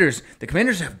 the Commanders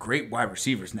have great wide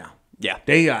receivers now. Yeah,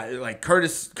 they got like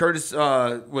Curtis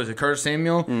was it Curtis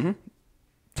Samuel? Mm-hmm.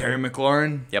 Terry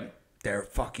McLaurin. Yep, they're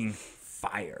fucking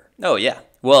fire. Oh yeah,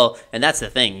 well, and that's the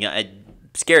thing.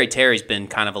 Scary Terry's been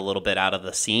kind of a little bit out of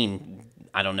the scene.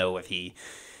 I don't know if he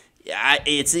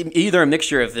It's either a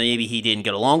mixture of maybe he didn't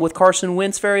get along with Carson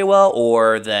Wentz very well,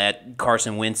 or that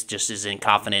Carson Wentz just isn't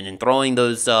confident in throwing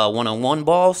those one-on-one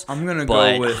balls. I'm gonna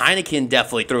go with Heineken.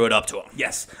 Definitely threw it up to him.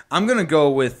 Yes, I'm gonna go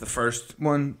with the first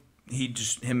one.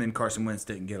 Him and Carson Wentz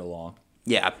didn't get along.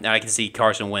 Yeah, I can see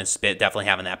Carson Wentz definitely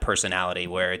having that personality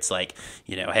where it's like,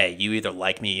 hey, you either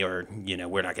like me or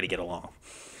we're not going to get along.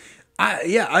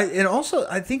 And also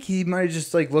I think he might have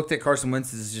just like looked at Carson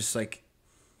Wentz as just like,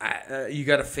 you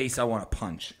got a face I want to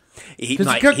punch. He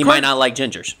might not like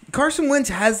gingers. Carson Wentz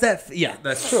has that. Yeah,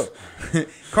 that's true.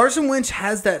 Carson Wentz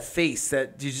has that face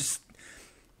that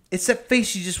it's that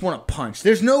face you just want to punch.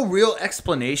 There's no real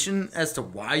explanation as to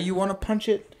why you want to punch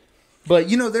it. But,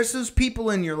 there's those people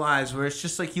in your lives where it's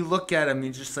just like you look at them and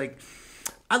you're just like,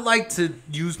 I'd like to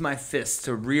use my fists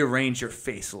to rearrange your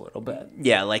face a little bit.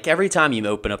 Yeah, like every time you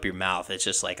open up your mouth, it's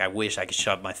just like I wish I could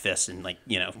shove my fist and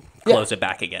close it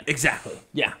back again. Exactly.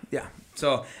 Yeah.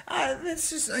 So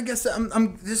it's just, I guess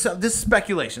this is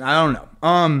speculation. I don't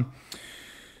know.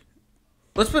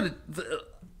 Let's put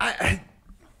it.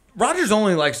 Rodgers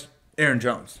only likes Aaron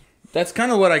Jones. That's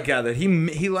kind of what I gathered. He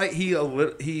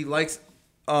likes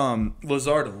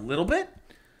Lazard a little bit,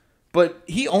 but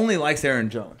he only likes Aaron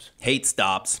Jones. Hate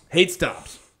stops.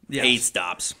 Yes. Hate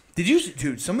stops.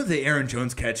 Dude, some of the Aaron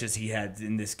Jones catches he had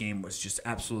in this game was just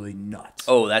absolutely nuts.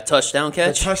 Oh, that touchdown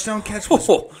catch? The touchdown catch was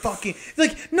fucking...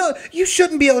 Like, no, you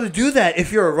shouldn't be able to do that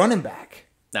if you're a running back.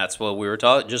 That's what we were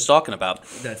just talking about.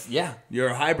 You're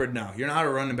a hybrid now. You're not a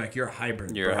running back. You're a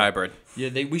hybrid. You're a hybrid.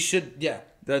 Yeah, we should... Yeah,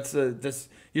 that's... You're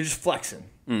just flexing.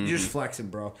 Mm-hmm. You're just flexing,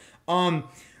 bro.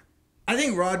 I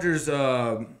think Rodgers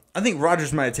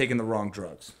might have taken the wrong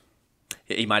drugs.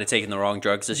 He might have taken the wrong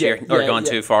drugs this year or gone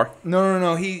too far.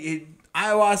 No. He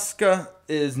ayahuasca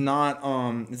is not.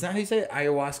 Is that how you say it?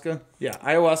 Ayahuasca? Yeah,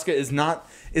 ayahuasca is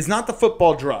not the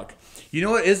football drug. You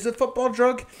know what is the football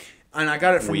drug? And I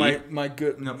got it from my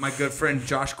good friend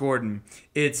Josh Gordon.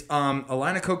 It's a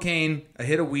line of cocaine, a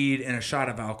hit of weed, and a shot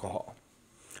of alcohol.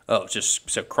 Oh, just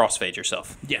so crossfade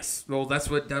yourself. Yes. Well, that's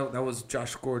what that was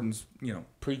Josh Gordon's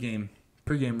pregame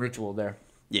ritual there.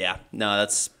 Yeah. No,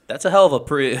 that's a hell of a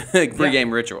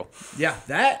pregame ritual. Yeah,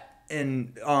 that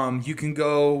and you can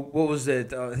go. What was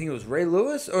it? I think it was Ray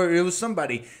Lewis or it was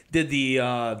somebody did the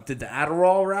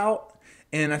Adderall route,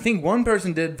 and I think one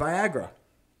person did Viagra.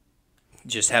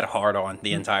 Just had a hard on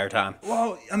the entire time.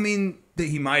 Well, I mean,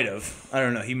 he might have. I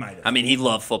don't know. He might have. I mean, he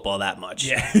loved football that much.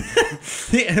 Yeah.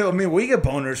 I mean, we get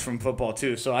boners from football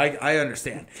too, so I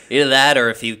understand. Either that,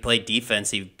 or if he played defense,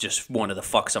 he just wanted to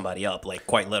fuck somebody up, like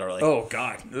quite literally. Oh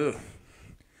God. Ugh.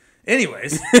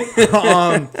 Anyways,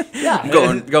 yeah,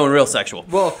 going real sexual.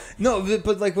 Well, no,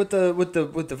 but like what the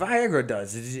Viagra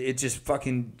does, it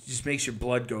just makes your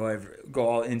blood go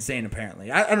all insane.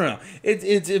 Apparently, I don't know.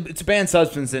 It's a banned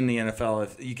substance in the NFL.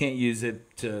 If you can't use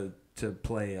it to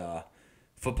play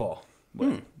football.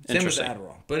 Same with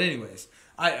Adderall. But anyways,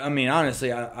 I mean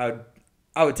honestly, I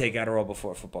would take Adderall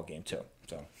before a football game too.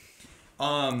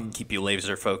 So, keep you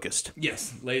laser focused.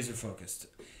 Yes, laser focused.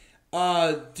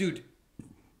 Dude.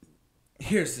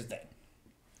 Here's the thing.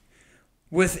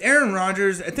 With Aaron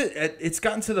Rodgers, it's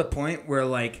gotten to the point where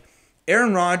like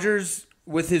Aaron Rodgers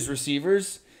with his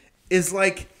receivers is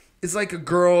like a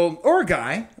girl or a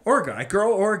guy,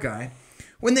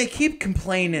 when they keep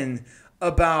complaining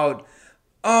about,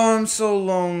 oh, I'm so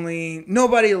lonely,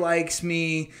 nobody likes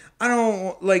me, I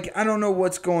don't know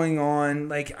what's going on,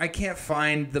 like I can't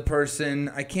find the person,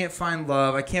 I can't find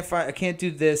love, I can't do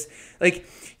this. Like,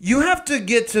 you have to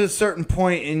get to a certain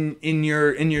point in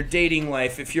your dating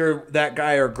life, if you're that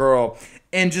guy or girl,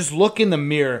 and just look in the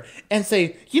mirror and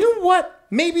say, you know what?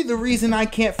 Maybe the reason I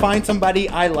can't find somebody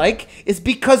I like is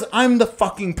because I'm the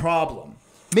fucking problem.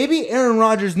 Maybe Aaron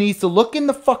Rodgers needs to look in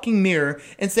the fucking mirror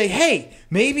and say, hey,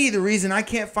 maybe the reason I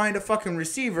can't find a fucking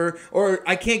receiver or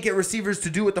I can't get receivers to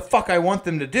do what the fuck I want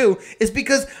them to do is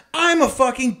because I'm a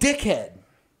fucking dickhead.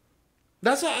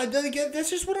 That's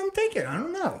just what I'm thinking. I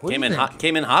don't know. Came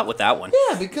in hot with that one.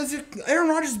 Yeah, because Aaron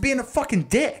Rodgers is being a fucking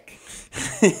dick.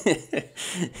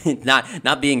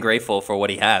 not being grateful for what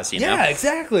he has, Yeah,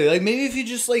 exactly. Like maybe if you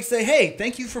just like say, "Hey,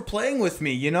 thank you for playing with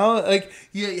me," like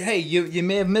you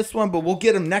may have missed one, but we'll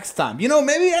get him next time.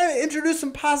 Maybe introduce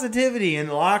some positivity in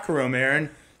the locker room,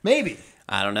 Aaron. Maybe.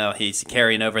 I don't know. He's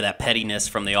carrying over that pettiness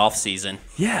from the off season.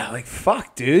 Yeah, like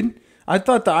fuck, dude. I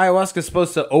thought the ayahuasca was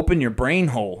supposed to open your brain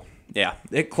hole. Yeah.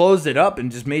 It closed it up and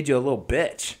just made you a little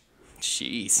bitch.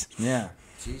 Jeez. Yeah.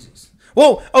 Jesus.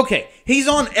 Well, okay, he's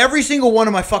on every single one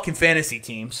of my fucking fantasy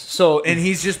teams. So, and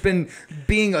he's just been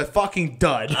being a fucking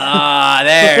dud. Ah,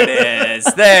 there it is.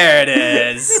 There it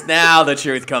is. Now the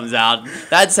truth comes out.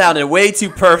 That sounded way too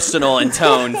personal in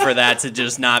tone for that to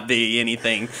just not be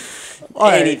anything,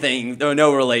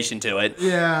 no relation to it.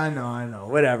 Yeah, I know.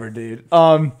 Whatever, dude.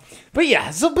 But yeah,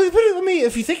 so but let me,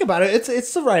 if you think about it,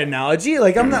 it's the right analogy.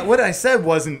 Like, I'm not, what I said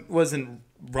wasn't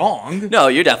wrong. No,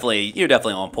 you're definitely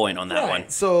on point on that one.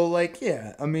 So, like,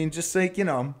 yeah, I mean, just like,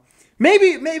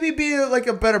 maybe be like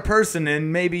a better person,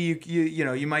 and maybe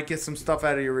you might get some stuff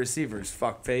out of your receivers.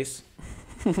 Fuck face.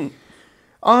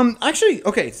 Actually,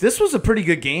 okay, this was a pretty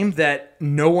good game that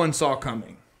no one saw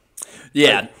coming.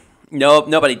 Yeah, no,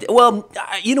 nobody did. Well,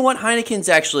 you know what? Heineken's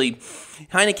actually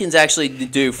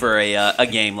due for a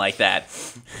game like that.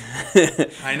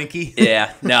 Heineke?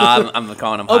 Yeah, no, I'm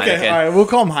calling him Heineken. Okay, all right, we'll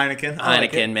call him Heineken.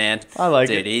 Heineken, man. I like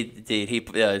it. He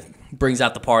brings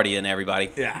out the party in everybody.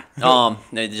 Yeah.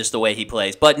 Just the way he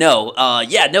plays. But no,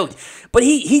 but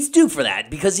he's due for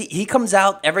that because he comes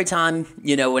out every time,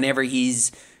 whenever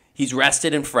he's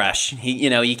rested and fresh.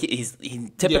 He's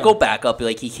typical backup.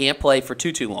 Like, he can't play for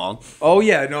too long. Oh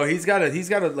yeah, no, he's got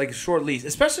a like a short leash.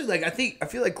 Especially like I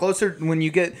feel like when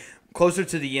you get closer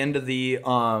to the end of the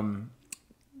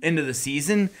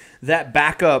season, that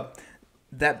backup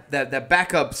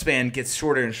span gets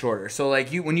shorter and shorter. So like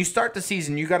when you start the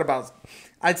season, you got about,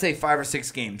 I'd say, 5 or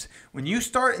 6 games. When you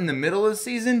start in the middle of the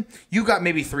season, you got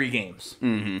maybe 3 games.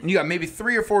 Mm-hmm. You got maybe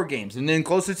 3 or 4 games, and then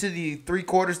closer to the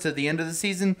 3/4 to the end of the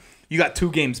season, you got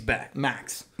 2 games back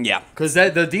max. Yeah, because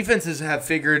the defenses have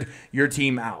figured your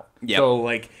team out. Yep. So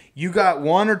like you got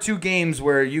 1 or 2 games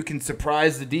where you can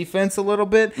surprise the defense a little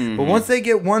bit, but once they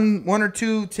get one or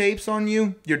 2 tapes on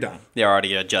you, you're done. They're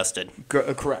already adjusted.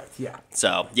 Correct. Yeah.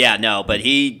 So yeah, no, but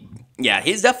he's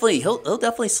definitely he'll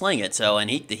definitely sling it. So, and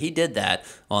he did that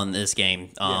on this game.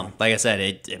 Like I said,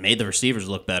 it made the receivers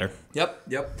look better. Yep.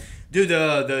 Dude,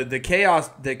 the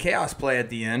chaos play at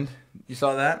the end. You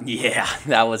saw that? Yeah,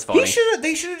 that was funny.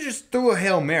 They should have just threw a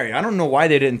Hail Mary. I don't know why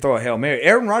they didn't throw a Hail Mary.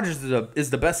 Aaron Rodgers is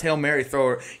the best Hail Mary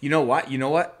thrower. You know what?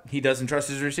 He doesn't trust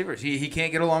his receivers. He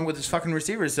can't get along with his fucking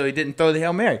receivers, so he didn't throw the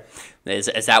Hail Mary.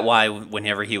 Is that why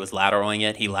whenever he was lateraling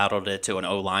it, he lateraled it to an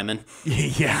O lineman?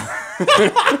 Yeah.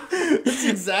 That's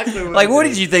exactly what what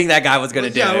did you think that guy was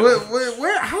going to do?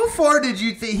 How far did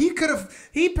you think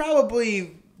he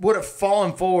probably would have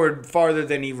fallen forward farther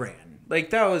than he ran?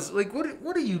 Like, that was, like,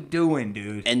 what are you doing,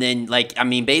 dude? And then,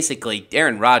 basically,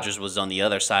 Aaron Rodgers was on the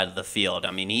other side of the field.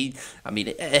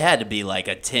 It had to be like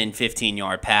a 10,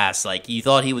 15-yard pass. Like, you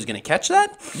thought he was going to catch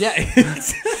that? Yeah.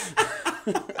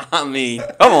 Come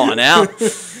on now.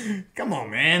 Come on,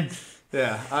 man.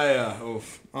 Yeah,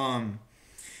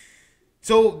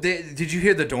 So, did you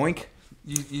hear the doink?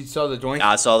 You saw the doink?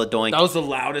 I saw the doink. That was the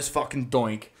loudest fucking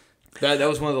doink. That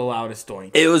was one of the loudest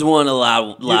doinks. It was one of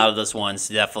the loudest ones,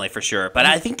 definitely, for sure. But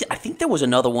I think there was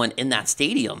another one in that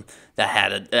stadium that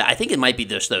had I think it might be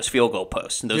just those field goal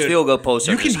posts. Those field goal posts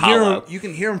are just hollow. You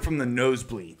can hear them from the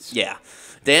nosebleeds. Yeah.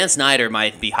 Dan Snyder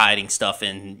might be hiding stuff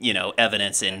in,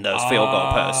 evidence in those field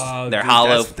goal posts. They're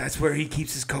hollow. That's where he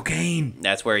keeps his cocaine.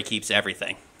 That's where he keeps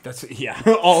everything.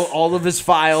 All of his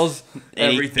files,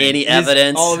 everything. Any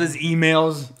evidence. All of his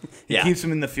emails. He keeps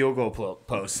them in the field goal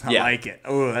posts. I like it.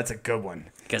 Oh, that's a good one.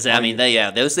 Because,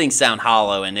 those things sound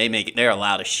hollow, and they're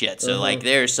loud as shit. So,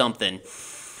 there's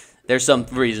some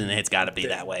reason it's got to be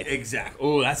that way. Exactly.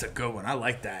 Oh, that's a good one. I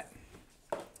like that.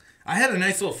 I had a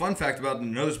nice little fun fact about the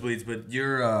nosebleeds, but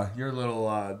your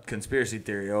little conspiracy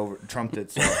theory trumped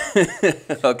it. So.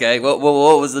 Okay. What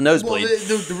was the nosebleed? Well,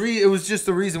 it was just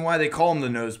the reason why they call them the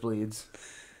nosebleeds.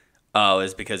 Oh,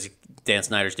 it's because Dan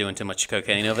Snyder's doing too much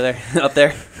cocaine up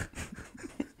there.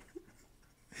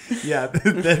 Yeah,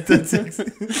 that's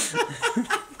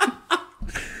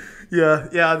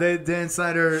yeah. Dan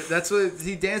Snyder. That's what.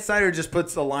 Dan Snyder just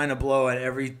puts a line of blow at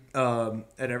every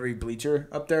bleacher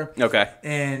up there. Okay.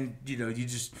 And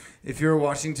if you're a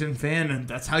Washington fan, and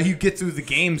that's how you get through the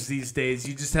games these days.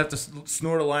 You just have to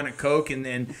snort a line of coke and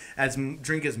then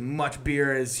drink as much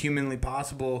beer as humanly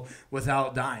possible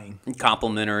without dying.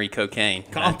 Complimentary cocaine.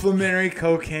 Complimentary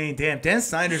cocaine. Damn, Dan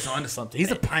Snyder's onto something.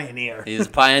 He's a pioneer. He's a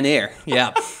pioneer.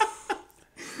 Yeah.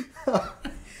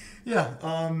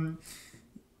 Yeah.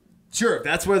 Sure,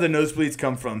 that's where the nosebleeds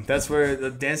come from. That's where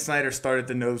Dan Snyder started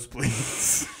the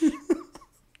nosebleeds.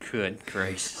 Good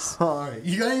gracious. All right.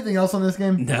 You got anything else on this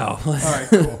game? No. All right,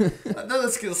 cool.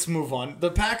 Let's move on. The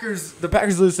Packers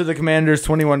lose to the Commanders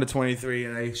 21-23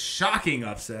 in a shocking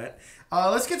upset.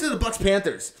 Let's get to the Bucks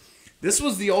Panthers. This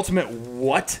was the ultimate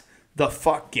what the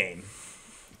fuck game.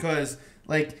 Because,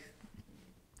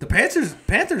 the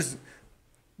Panthers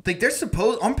like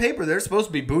on paper they're supposed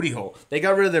to be booty hole. They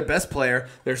got rid of their best player.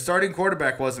 Their starting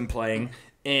quarterback wasn't playing,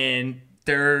 and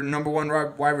their number one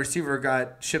wide receiver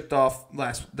got shipped off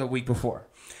the week before.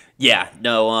 Yeah,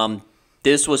 no.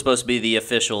 This was supposed to be the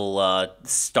official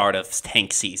start of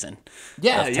tank season.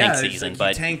 Yeah, season.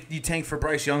 Like but you tank for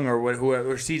Bryce Young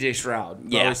or C.J.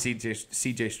 Stroud. Yeah,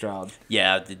 C.J. Stroud.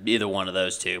 Yeah, either one of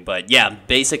those two. But yeah,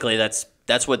 basically that's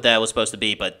what that was supposed to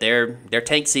be. But their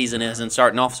tank season isn't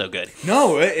starting off so good.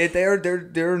 No,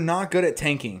 they're not good at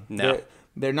tanking. No,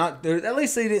 they're not. At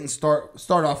least they didn't start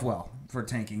off well for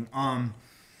tanking.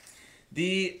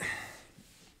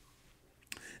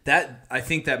 I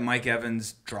think that Mike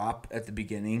Evans drop at the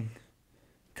beginning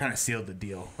kind of sealed the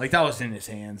deal. Like, that was in his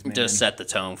hands, man. Just set the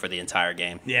tone for the entire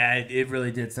game. Yeah, it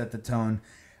really did set the tone.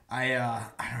 I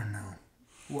don't know.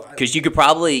 Because you could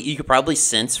probably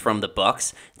sense from the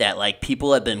Bucs that like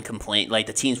people have been like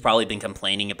the team's probably been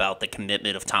complaining about the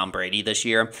commitment of Tom Brady this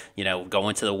year. You know,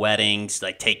 going to the weddings,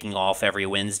 like taking off every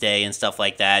Wednesday and stuff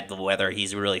like that. Whether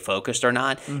he's really focused or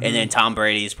not, and then Tom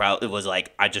Brady's probably was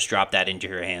like, "I just dropped that into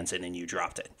your hands, and then you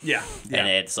dropped it." Yeah. And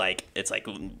it's like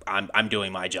I'm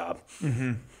doing my job.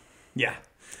 Yeah.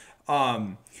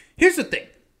 Here's the thing.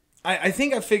 I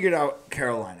think I figured out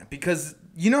Carolina because.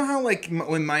 You know how, like,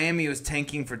 when Miami was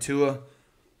tanking for Tua?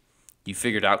 You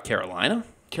figured out Carolina?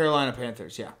 Carolina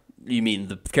Panthers, yeah. You mean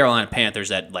the Carolina Panthers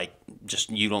that, like, just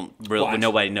you don't really,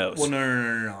 nobody knows? Well,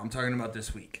 no. I'm talking about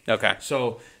this week. Okay.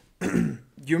 So, you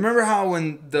remember how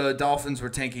when the Dolphins were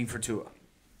tanking for Tua?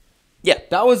 Yeah.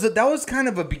 That was kind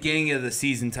of a beginning of the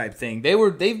season type thing. They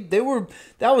were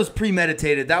that was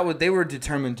premeditated. They were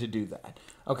determined to do that.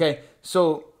 Okay?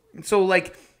 So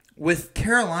like with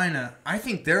Carolina, I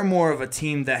think they're more of a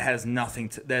team that has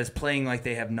that is playing like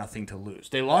they have nothing to lose.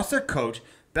 They lost their coach,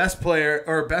 best player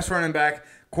or best running back,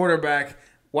 quarterback,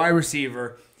 wide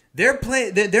receiver.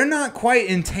 They're not quite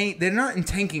in tank. They're not in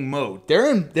tanking mode.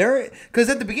 They're because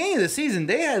at the beginning of the season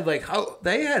they had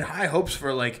high hopes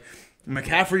for like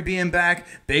McCaffrey being back,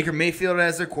 Baker Mayfield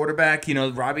as their quarterback. You know,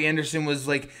 Robbie Anderson was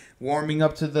like warming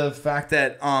up to the fact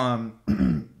that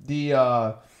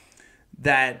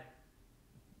that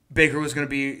Baker was going to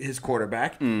be his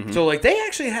quarterback. So, like, they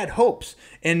actually had hopes.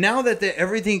 And now that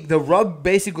the rug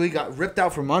basically got ripped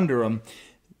out from under them,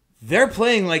 they're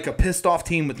playing like a pissed-off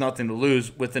team with nothing to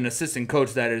lose with an assistant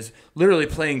coach that is literally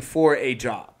playing for a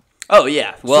job. Oh,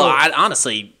 yeah. Well,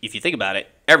 honestly, if you think about it,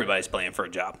 everybody's playing for a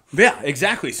job. Yeah,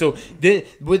 exactly. So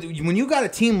when you got a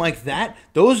team like that,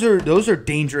 those are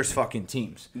dangerous fucking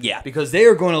teams. Yeah. Because they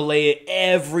are going to lay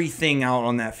everything out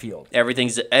on that field. Every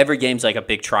game's like a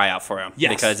big tryout for them.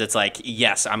 Yes. Because it's like,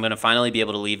 yes, I'm going to finally be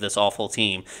able to leave this awful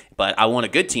team, but I want a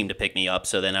good team to pick me up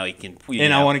so then I can...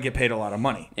 I want to get paid a lot of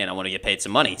money. And I want to get paid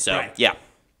some money. So, right. Yeah.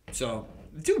 So,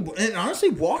 dude, and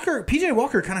honestly, PJ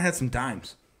Walker kind of had some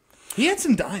dimes. He had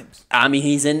some dimes. I mean,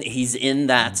 he's in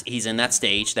that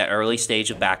stage, that early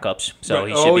stage of backups, so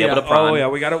he should be able to prime. Oh yeah,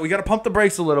 we got to pump the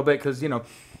brakes a little bit because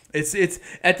it's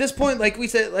at this point, like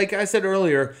I said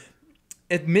earlier,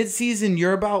 at midseason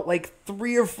you're about like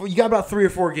 3 or 4. You got about 3 or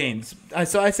 4 games.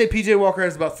 So I say PJ Walker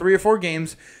has about 3 or 4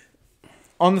 games.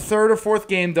 On the 3rd or 4th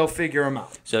game, they'll figure him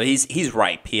out. So he's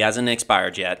ripe. He hasn't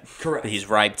expired yet. Correct. But he's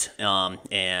ripe,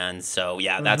 and so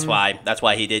yeah, that's why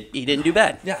he didn't do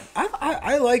bad. Yeah,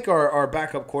 I like our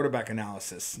backup quarterback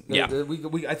analysis. Yeah,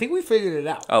 I think we figured it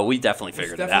out. Oh, we definitely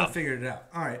figured it out. Figured it out.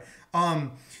 All right.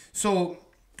 So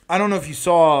I don't know if you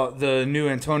saw the new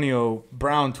Antonio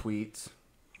Brown tweets.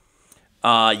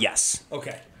 Yes.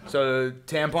 Okay. So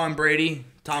Tampon Brady,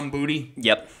 Tom Booty.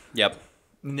 Yep.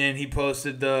 And then he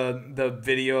posted the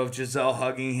video of Giselle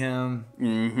hugging him.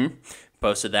 Mm-hmm.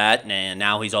 Posted that, and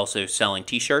now he's also selling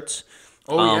T-shirts.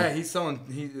 Oh yeah, he's selling.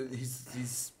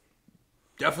 He's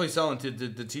definitely selling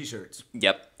the T-shirts.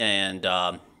 Yep, and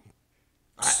I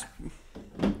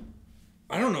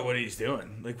don't know what he's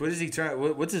doing. Like, what is he trying?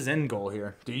 What's his end goal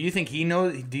here? Do you think he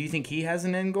knows? Do you think he has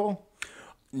an end goal?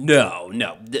 No.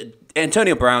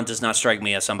 Antonio Brown does not strike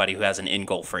me as somebody who has an end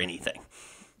goal for anything.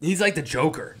 He's like the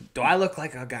Joker. Do I look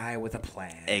like a guy with a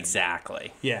plan?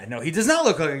 Exactly. Yeah, no, he does not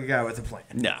look like a guy with a plan.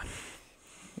 No.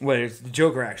 Well, the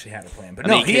Joker actually had a plan, but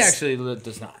he actually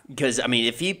does not. Because, I mean,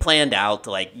 if he planned out,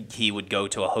 like, he would go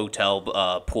to a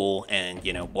hotel pool and,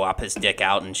 whop his dick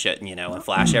out and shit, and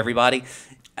flash everybody,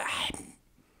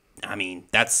 I mean,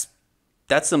 that's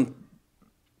some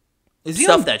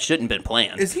stuff that shouldn't have been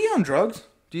planned. Is he on drugs?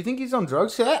 Do you think he's on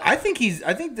drugs? I think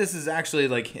this is actually,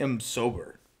 like, him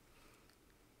sober.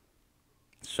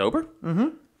 Sober? Mm-hmm.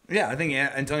 Yeah, I think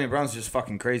Antonio Brown's just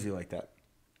fucking crazy like that.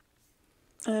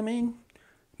 I mean,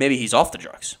 maybe he's off the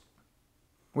drugs.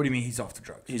 What do you mean he's off the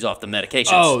drugs? He's off the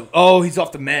medications. Oh, he's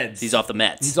off the meds. He's off the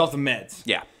meds. He's off the meds.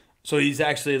 Yeah. So he's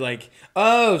actually like,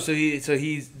 this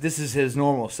is his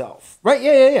normal self, right?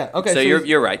 Yeah. Okay, So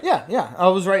you're right. Yeah. I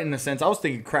was right in a sense. I was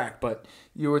thinking crack, but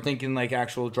you were thinking like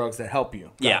actual drugs that help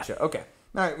you. Gotcha. Yeah. Okay.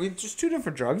 All right. We just two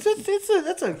different drugs.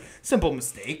 That's a simple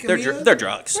mistake. They're drugs.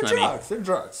 They're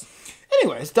drugs.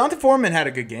 Anyways, Dante Foreman had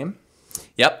a good game.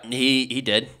 Yep, he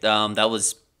did. That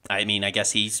was. I mean, I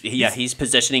guess he's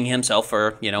positioning himself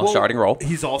for starting role.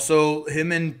 He's also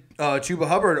him and Chuba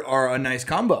Hubbard are a nice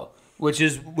combo, which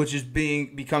is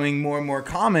becoming more and more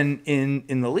common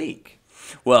in the league.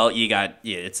 Well,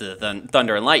 it's a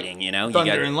thunder and lightning,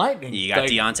 Thunder and lightning. You got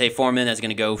Deontay Foreman that's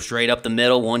going to go straight up the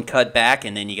middle, one cut back,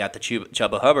 and then you got the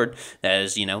Chuba Hubbard that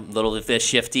is, little bit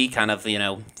shifty, kind of,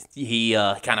 he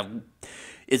kind of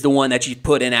is the one that you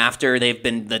put in after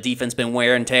the defense been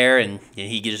wear and tear, and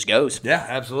he just goes. Yeah,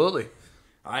 absolutely.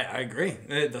 I agree.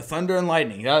 The thunder and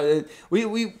lightning.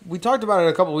 We talked about it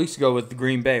a couple weeks ago with the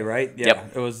Green Bay, right? Yeah.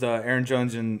 Yep. It was Aaron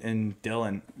Jones and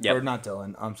Dillon. Yep. Or not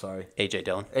Dillon. I'm sorry. AJ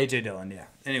Dillon. AJ Dillon. Yeah.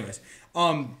 Anyways,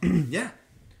 yeah,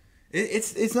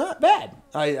 it's not bad.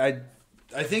 I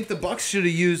think the Bucs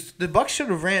should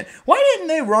have ran. Why didn't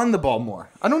they run the ball more?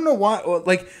 I don't know why.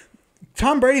 Like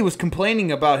Tom Brady was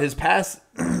complaining about his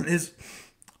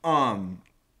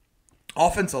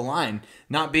offensive line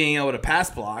not being able to pass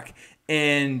block.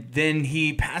 And then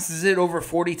he passes it over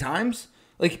 40 times.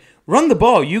 Like, run the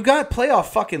ball. You got playoff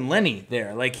fucking Lenny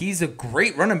there. Like, he's a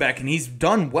great running back, and he's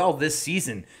done well this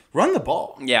season. Run the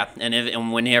ball. Yeah,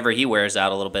 and whenever he wears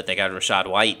out a little bit, they got Rashad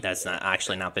White. That's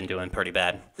not been doing pretty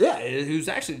bad. Yeah, who's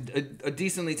actually a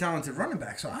decently talented running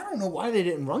back. So I don't know why they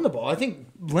didn't run the ball. I think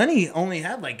Lenny only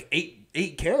had like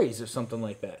eight carries or something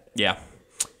like that. Yeah,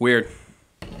 weird.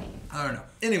 I don't know.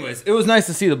 Anyways, it was nice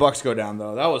to see the Bucs go down,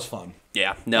 though. That was fun.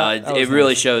 Yeah, no, it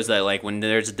really shows that like when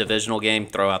there's a divisional game,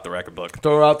 throw out the record book.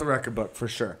 Throw out the record book for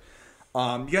sure. You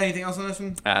got anything else on this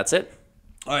one? That's it.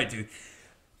 All right, dude.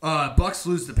 Bucs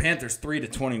lose the Panthers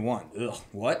 3-21. Ugh,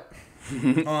 what?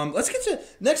 Let's get to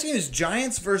next game is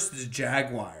Giants versus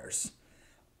Jaguars.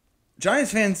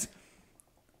 Giants fans,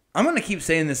 I'm gonna keep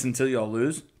saying this until y'all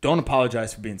lose. Don't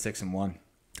apologize for being 6-1.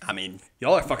 I mean,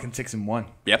 y'all are fucking 6-1.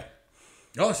 Yep.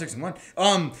 Y'all are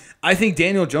 6-1. I think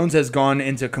Daniel Jones has gone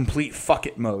into complete fuck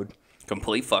it mode.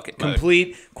 Complete fuck it mode.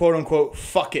 Complete quote unquote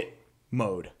fuck it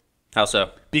mode. How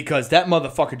so? Because that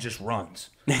motherfucker just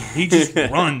runs. He just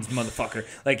runs, motherfucker.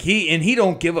 Like he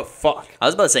don't give a fuck. I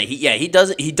was about to say he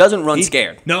doesn't run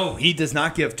scared. No, he does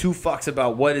not give two fucks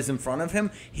about what is in front of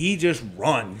him. He just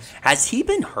runs. Has he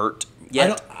been hurt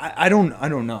yet? I don't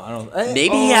know.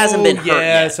 Maybe he hasn't been hurt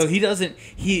yet. So he doesn't.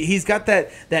 He's got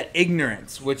that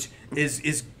ignorance, which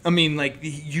is I mean, like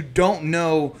you don't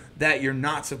know that you're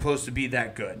not supposed to be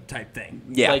that good type thing.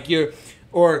 Yeah. Like you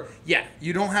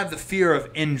don't have the fear of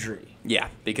injury. Yeah,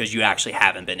 because you actually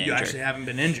haven't been injured. You actually haven't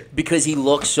been injured. Because he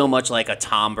looks so much like a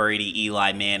Tom Brady,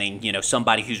 Eli Manning,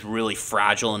 somebody who's really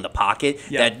fragile in the pocket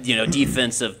that,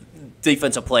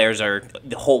 defensive players are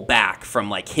hold back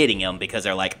from like hitting him because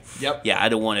they're like, I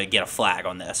don't want to get a flag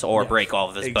on this or break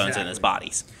all of his bones in his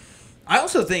bodies. I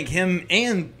also think him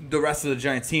and the rest of the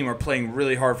Giants team are playing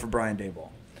really hard for Brian Daboll.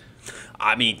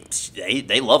 I mean,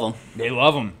 they love him. They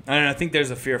love him, and I think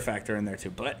there's a fear factor in there too.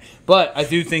 But I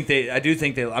do think they.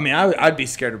 I mean, I'd be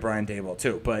scared of Brian Daboll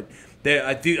too. But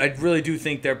I really do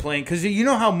think they're playing because you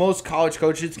know how most college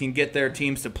coaches can get their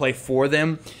teams to play for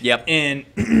them. Yep.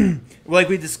 And like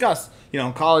we discussed,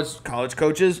 college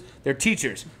coaches, they're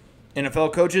teachers.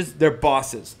 NFL coaches, they're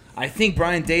bosses. I think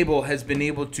Brian Daboll has been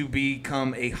able to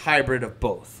become a hybrid of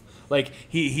both. Like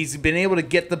he's been able to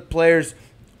get the players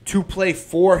to play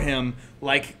for him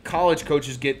like college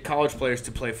coaches get college players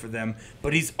to play for them,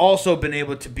 but he's also been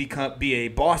able to be a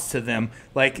boss to them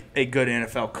like a good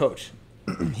NFL coach.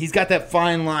 He's got that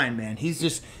fine line, man. He's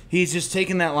just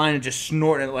taking that line and just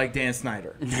snorting it like Dan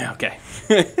Snyder. Okay.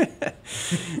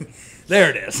 There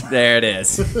it is. There it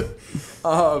is.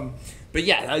 But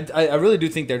yeah, I really do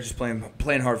think they're just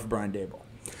playing hard for Brian Daboll.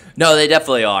 No, they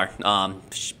definitely are. I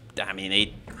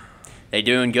mean, they're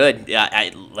doing good.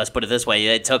 Let's put it this way: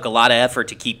 it took a lot of effort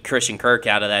to keep Christian Kirk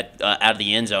out of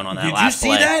the end zone on that last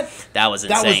play. Did you see that? That was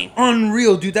insane. That was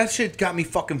unreal, dude. That shit got me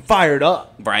fucking fired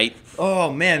up. Right?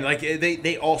 Oh man, like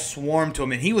they all swarmed to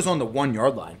him, and he was on the 1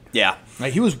 yard line. Yeah.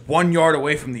 Like he was 1 yard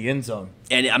away from the end zone.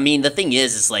 And I mean, the thing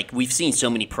is like we've seen so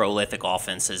many prolific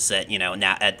offenses that now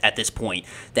at this point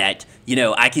that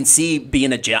I can see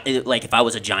being like if I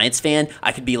was a Giants fan,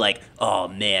 I could be like, oh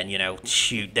man,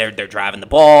 shoot, they're driving the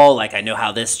ball. Like I know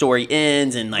how this story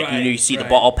ends, and like you see the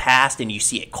ball passed and you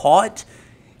see it caught,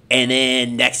 and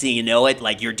then next thing you know it,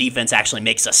 like your defense actually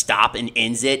makes a stop and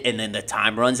ends it, and then the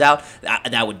time runs out.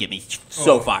 That would get me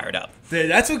so fired up.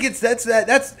 That's what gets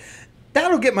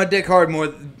That'll get my dick hard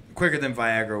more quicker than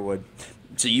Viagra would.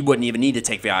 So you wouldn't even need to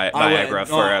take Viagra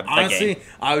for a honestly, game.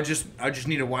 I just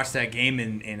need to watch that game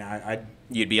and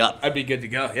You'd be up. I'd be good to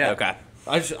go. Yeah. Okay.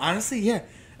 Honestly, yeah.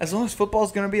 As long as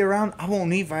football's gonna be around, I won't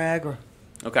need Viagra.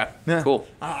 Okay. Yeah. Cool.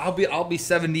 I'll be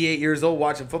 78 years old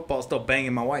watching football, still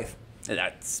banging my wife.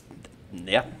 That's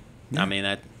yeah. I mean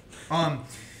that.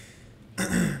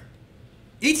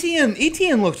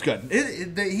 ETN looks good.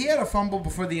 He had a fumble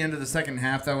before the end of the second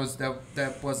half.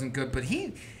 That wasn't good. But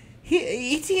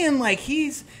ETN, like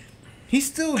he's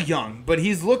still young, but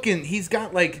he's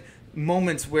got like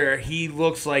moments where he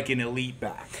looks like an elite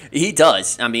back. He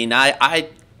does. I mean, I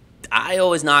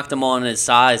always knocked him on his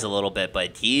size a little bit,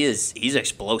 but he's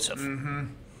explosive. Mm-hmm.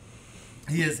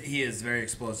 He is very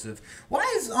explosive. Why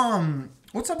is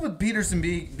what's up with Peterson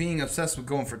being obsessed with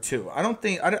going for 2? I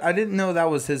didn't know that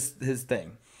was his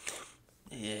thing.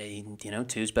 Yeah,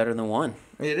 2's better than 1.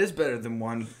 It is better than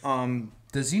 1.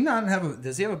 Does he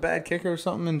have a bad kicker or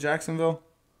something in Jacksonville?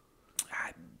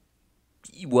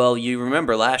 Well, you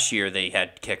remember last year they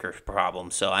had kicker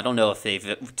problems, so I don't know if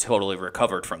they've totally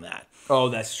recovered from that. Oh,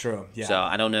 that's true. Yeah. So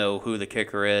I don't know who the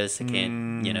kicker is. I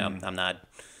can't, I'm not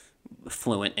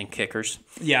fluent in kickers.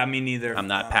 Yeah, me neither. I'm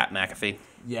not Pat McAfee.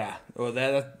 Yeah. Well,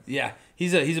 yeah.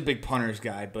 He's a big punters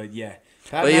guy, but yeah.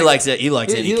 Well, he likes it. He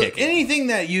likes any kicking. Anything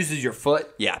that uses your foot.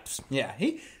 Yeah. Yeah.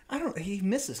 He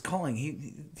misses calling. He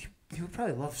would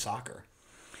probably love soccer.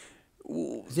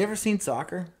 Has he ever seen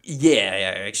soccer?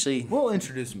 Yeah, actually. We'll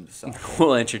introduce him to soccer.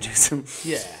 We'll introduce him.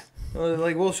 Yeah.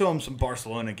 Like, we'll show him some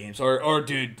Barcelona games. Or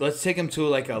dude, let's take him to,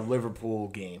 like, a Liverpool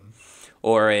game.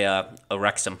 Or a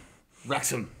Wrexham.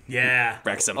 Wrexham. Yeah.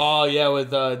 Wrexham. Oh, yeah, with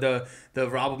the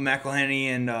Rob McElhenney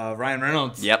and Ryan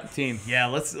Reynolds team. Yeah,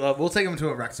 we'll take him to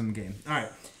a Wrexham game. All right.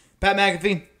 Pat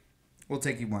McAfee, we'll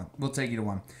take you to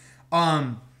one.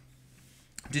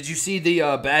 Did you see the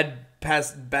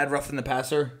bad roughing the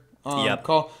passer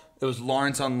call? It was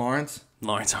Lawrence on Lawrence.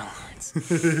 Lawrence on Lawrence.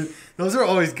 Those are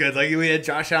always good. Like, we had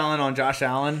Josh Allen on Josh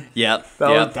Allen. Yep.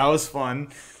 That was fun.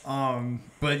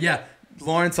 But yeah,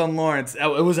 Lawrence on Lawrence. It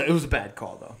was a bad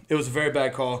call though. It was a very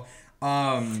bad call.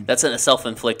 That's a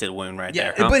self-inflicted wound right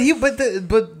there. Huh? But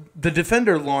the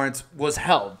defender Lawrence was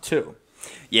held too.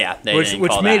 Yeah,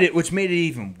 which made it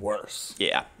even worse.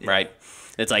 Yeah, right.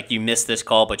 It's like you missed this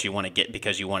call, but you want to get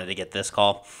because you wanted to get this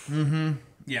call. Mm-hmm.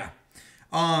 Yeah.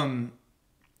 I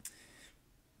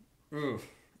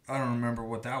don't remember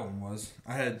what that one was.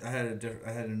 I had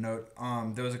a note.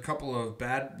 There was a couple of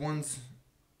bad ones,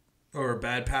 or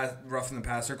bad roughing the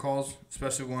passer calls,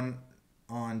 especially one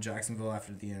on Jacksonville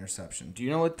after the interception. Do you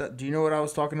know what I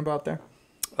was talking about there?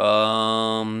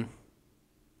 No.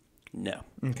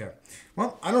 Okay.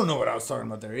 Well, I don't know what I was talking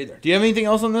about there either. Do you have anything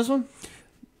else on this one?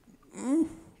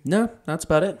 No, that's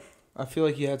about it. I feel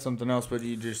like you had something else, but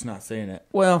you're just not saying it.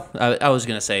 Well, I was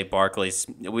gonna say Barkley's.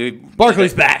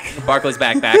 Barkley's back. Barkley's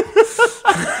back.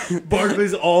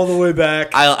 Barkley's all the way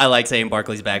back. I like saying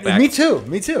Barkley's back. Me too.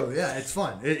 Yeah, it's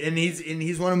fun, and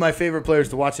he's one of my favorite players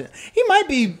to watch. It. He might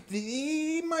be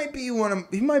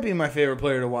my favorite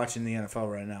player to watch in the NFL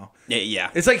right now.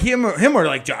 Yeah. It's like him or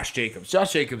like Josh Jacobs.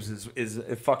 Josh Jacobs is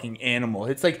a fucking animal.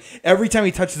 It's like every time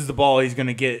he touches the ball, he's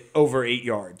gonna get over 8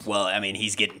 yards. Well, I mean,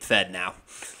 he's getting fed now.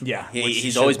 Yeah,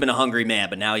 he's always been a hungry man,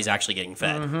 but now he's actually getting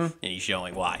fed, and he's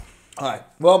showing why. All right,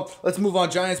 well, let's move on.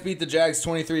 Giants beat the Jags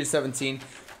 23-17.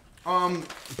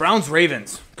 Browns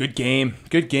Ravens, good game.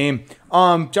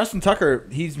 Justin Tucker,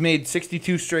 he's made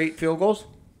 62 straight field goals.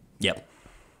 Yep,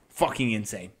 fucking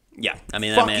insane. Yeah, I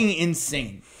mean,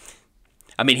 insane.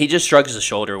 I mean, he just shrugs his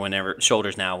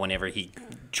shoulders now whenever he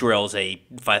drills a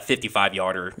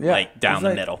 55-yarder down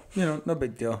the middle. No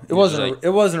big deal. It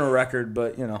wasn't a record,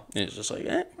 but it's just like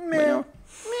meh.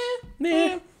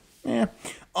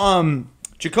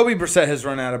 Jacoby Brissett has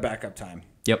run out of backup time.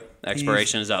 Yep,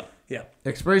 expiration is up. Yeah,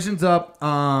 expiration's up.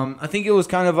 I think it was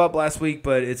kind of up last week,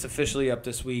 but it's officially up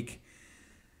this week.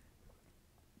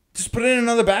 Just put in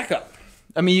another backup.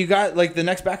 I mean, you got the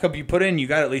next backup you put in, you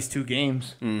got at least 2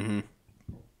 games. Mm-hmm.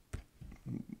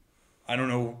 I don't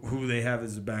know who they have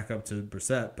as a backup to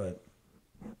Brissett, but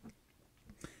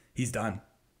he's done.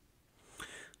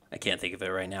 I can't think of it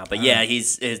right now, but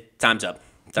time's up.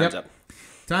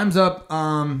 Time's up.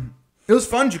 It was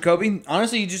fun, Jacoby.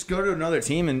 Honestly, you just go to another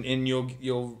team and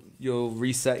you'll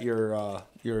reset your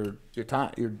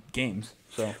games.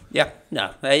 So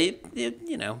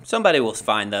somebody will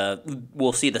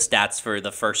we'll see the stats for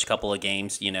the first couple of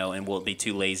games, and we'll be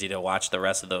too lazy to watch the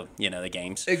rest of the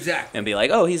games. Exactly. And be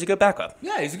like, oh, he's a good backup.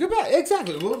 Yeah, he's a good backup.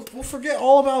 Exactly. We'll forget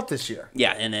all about this year.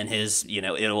 Yeah, and then his,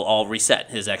 it'll all reset.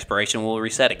 His expiration will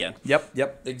reset again.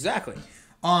 Yep. Exactly.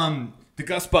 The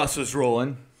Gus bus was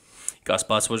rolling. Gus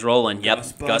Bus was rolling.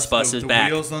 Yep, Gus Bus is back.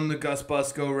 The wheels on the Gus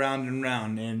Bus go round and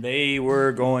round, and they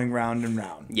were going round and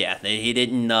round. Yeah, he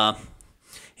didn't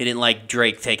like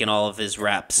Drake taking all of his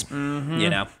reps. You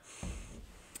know.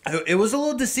 It was a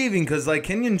little deceiving because like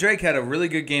Kenyon Drake had a really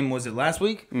good game. Was it last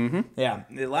week? Mm-hmm. Yeah,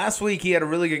 last week he had a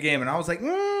really good game, and I was like,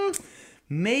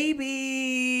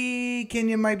 maybe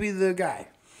Kenyon might be the guy.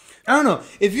 I don't know.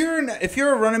 If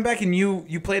you're a running back and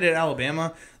you played at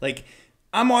Alabama, like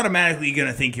I'm automatically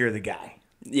gonna think you're the guy.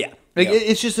 Yeah. Like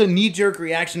it's just a knee jerk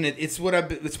reaction. It's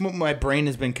what my brain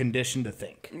has been conditioned to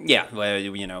think. Yeah. Well,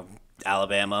 you know,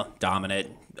 Alabama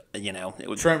dominant. You know,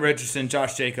 Trent Richardson,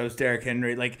 Josh Jacobs, Derrick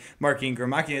Henry, like Mark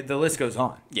Ingram. The list goes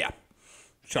on. Yeah.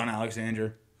 Shaun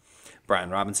Alexander, Brian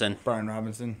Robinson,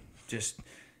 just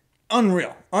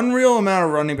unreal amount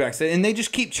of running backs, and they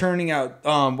just keep churning out.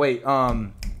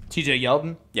 T.J.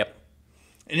 Yeldon. Yep.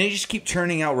 And they just keep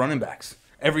churning out running backs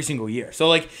every single year. So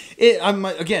like,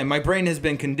 my brain has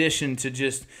been conditioned to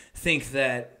just think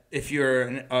that if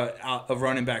you're a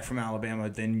running back from Alabama,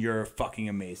 then you're fucking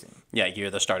amazing. Yeah, you're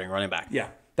the starting running back. Yeah,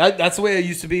 that's the way it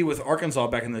used to be with Arkansas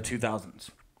back in the 2000s.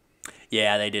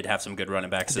 Yeah, they did have some good running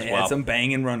backs as well. They had some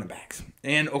banging running backs.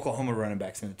 And Oklahoma running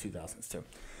backs in the 2000s, too.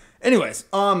 Anyways,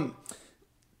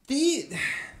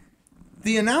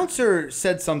 the announcer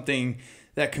said something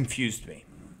that confused me.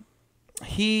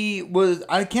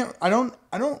 I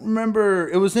don't remember.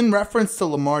 It was in reference to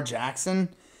Lamar Jackson.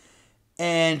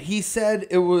 And he said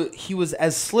he was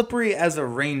as slippery as a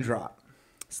raindrop.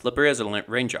 Slippery as a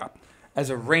raindrop. As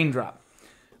a raindrop.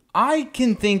 I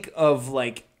can think of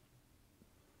like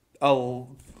a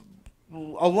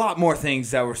lot more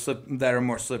things that are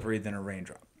more slippery than a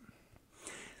raindrop.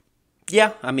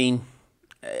 Yeah, I mean,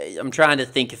 I'm trying to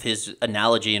think of his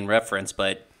analogy and reference,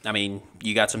 but I mean,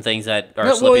 you got some things that are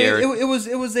slippier. It was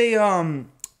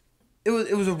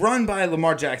a run by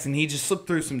Lamar Jackson. He just slipped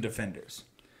through some defenders,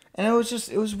 and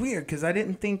it was weird because I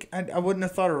didn't think I wouldn't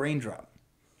have thought a raindrop.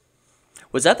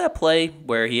 Was that play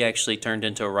where he actually turned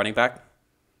into a running back?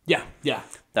 Yeah.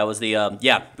 That was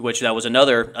that was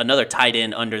another tight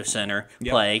end under center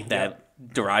play that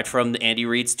derived from Andy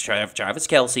Reid's Travis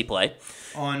Kelce play.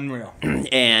 Unreal.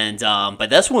 And but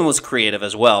this one was creative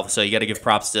as well. So you got to give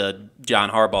props to John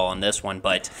Harbaugh on this one.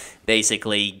 But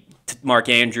basically, Mark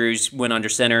Andrews went under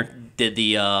center, did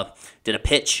a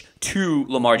pitch to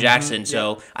Lamar Jackson.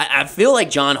 So I feel like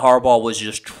John Harbaugh was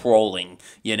just trolling,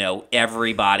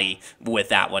 everybody with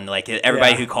that one. Like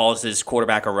everybody who calls his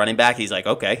quarterback a running back, he's like,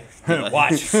 okay,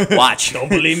 watch. Don't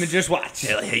believe me, just watch.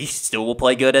 He still will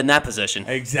play good in that position.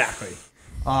 Exactly.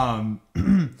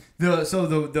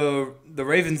 The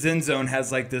Ravens end zone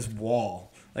has like this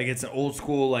wall. Like it's an old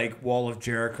school like wall of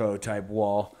Jericho type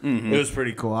wall. Mm-hmm. It was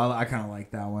pretty cool. I kind of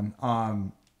like that one.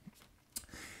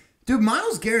 Dude,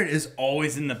 Myles Garrett is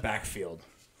always in the backfield.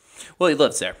 Well, he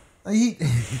lives there.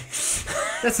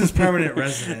 That's his permanent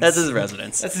residence. That's his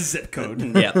residence. That's his zip code.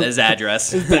 Yeah, his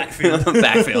address. His backfield.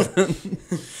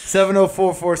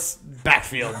 7044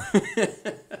 backfield.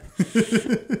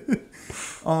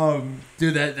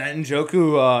 Dude, that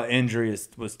Njoku injury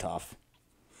was tough.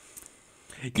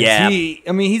 Yeah.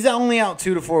 He's only out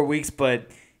 2 to 4 weeks, but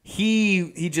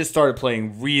he just started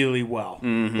playing really well.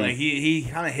 Mm-hmm. Like he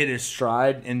kind of hit his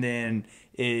stride, and then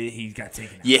he got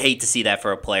taken out. You hate to see that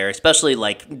for a player, especially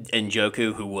like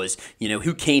Njoku, who was,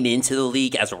 who came into the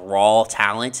league as a raw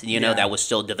talent, that was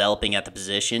still developing at the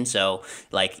position. So,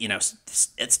 like,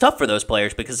 it's tough for those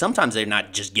players because sometimes they're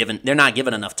not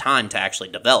given enough time to actually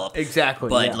develop. Exactly.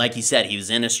 But like you said, he was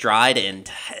in his stride, and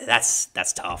that's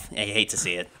tough. I hate to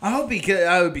see it. I hope he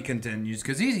continues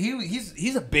because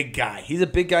he's a big guy. He's a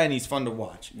big guy, and he's fun to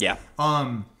watch. Yeah.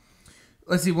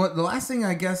 Let's see. The last thing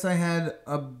I guess I had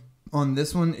on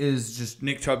this one is just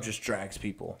Nick Chubb just drags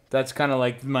people. That's kind of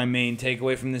like my main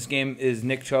takeaway from this game is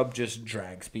Nick Chubb just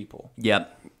drags people.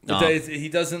 Yep. He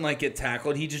doesn't like get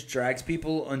tackled. He just drags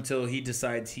people until he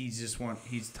decides he's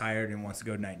tired and wants to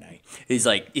go night-night. He's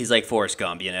like Forrest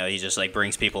Gump, He just like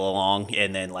brings people along,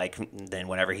 and then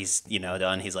whenever he's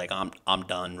done, he's like, I'm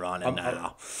done running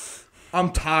now.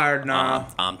 I'm tired now.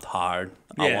 I'm tired.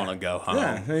 Yeah. I want to go home.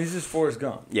 Yeah, he's just Forrest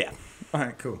Gump. Yeah. All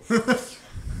right, cool.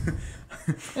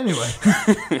 Anyway,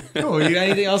 cool. You got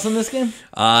anything else on this game?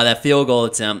 That field goal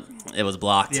attempt, it was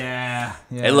blocked. Yeah.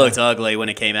 It looked ugly when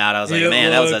it came out. I was like, man,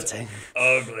 that was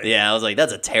ugly. Yeah, I was like,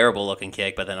 that's a terrible looking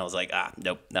kick. But then I was like,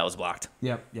 nope, that was blocked.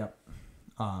 Yep. It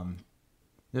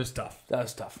was tough. That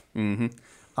was tough. Mm-hmm.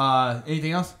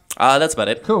 Anything else? That's about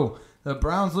it. Cool. The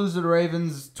Browns lose to the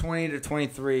Ravens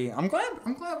 20-23. I'm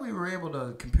glad we were able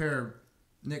to compare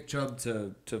Nick Chubb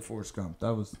to Forrest Gump.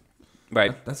 That was.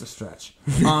 That's a stretch.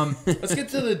 Let's get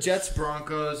to the Jets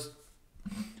Broncos.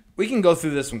 we can go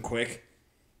through this one quick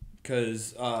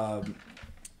because the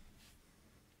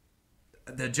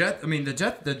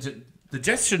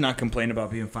Jets should not complain about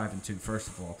being 5-2. First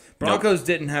of all, Broncos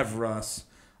didn't have Russ.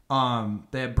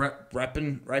 They had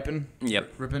Ripon.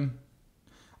 Yep. Ripon.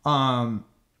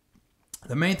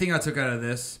 The main thing I took out of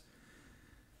this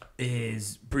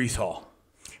is Breece Hall.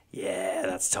 Yeah,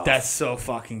 that's tough. That's so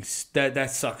fucking that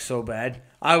sucks so bad.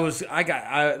 Last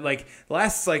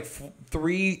like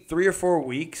 3 or 4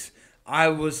 weeks, I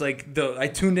was like I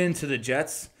tuned into the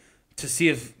Jets to see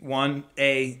if one,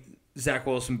 A, Zach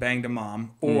Wilson banged a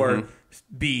mom, or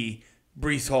B,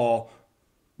 Breece Hall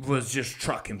was just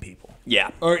trucking people.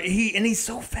 Yeah. He's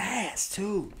so fast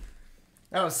too.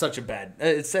 That was such a bad.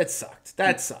 That sucked.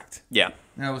 That sucked. Yeah.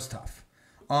 That was tough.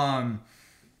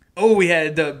 We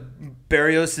had the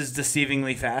Barrios is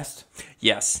deceivingly fast.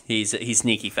 Yes, he's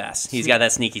sneaky fast. He's got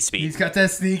that sneaky speed. He's got that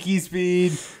sneaky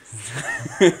speed.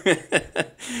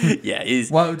 Yeah, he's.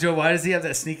 Well, Joe, why does he have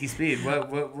that sneaky speed? What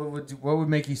would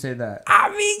make you say that? I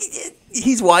mean,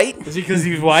 he's white. Is it because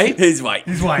he's white? He's white.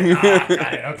 He's white.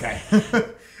 Got it. Okay.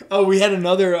 We had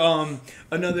another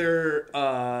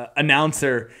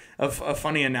announcer, a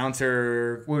funny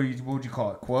announcer. What would you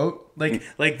call it? Quote?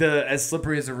 Like the as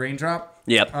slippery as a raindrop.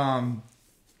 Yep.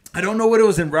 I don't know what it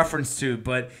was in reference to,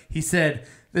 but he said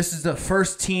this is the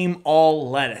first team all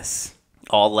lettuce.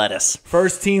 All lettuce.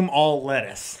 First team all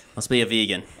lettuce. Must be a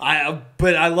vegan.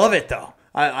 But I love it though.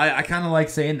 I kind of like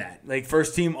saying that. Like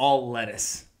first team all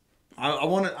lettuce. I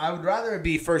would rather it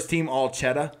be first team all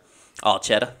cheddar. All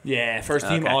cheddar? Yeah, first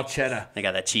team all cheddar. They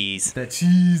got that cheese. That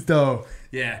cheese though.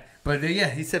 Yeah. But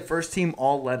he said first team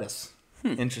all lettuce.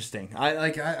 Interesting.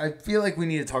 I feel like we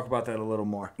need to talk about that a little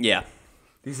more. Yeah.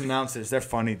 These announcers, they're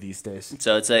funny these days.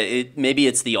 So maybe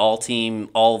it's the all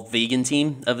vegan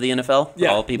team of the NFL. Yeah,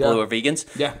 all people who are vegans.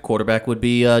 Yeah. Quarterback would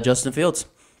be Justin Fields.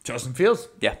 Justin Fields.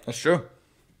 Yeah, that's true.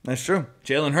 That's true.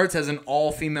 Jalen Hurts has an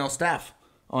all female staff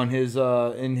on his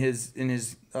in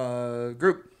his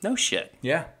group. No shit.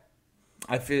 Yeah,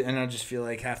 I just feel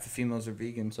like half the females are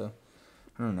vegan. So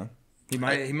I don't know. He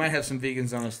might have some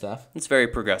vegans on his staff. It's very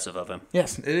progressive of him.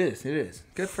 Yes, it is. It is.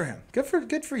 Good for him. Good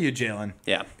for you, Jalen.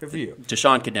 Yeah. Good for you.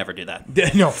 Deshaun could never do that.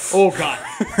 No. Oh God.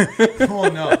 Oh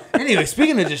no. Anyway,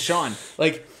 speaking of Deshaun,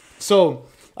 so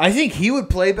I think he would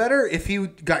play better if he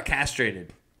got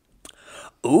castrated.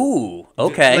 Ooh.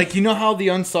 Okay. Like you know how the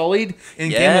Unsullied in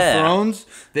Game of Thrones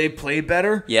they played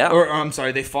better. Yeah. Or I'm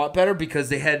sorry, they fought better because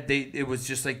it was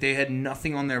just like they had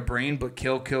nothing on their brain but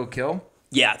kill, kill, kill.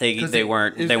 Yeah, they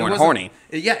weren't horny.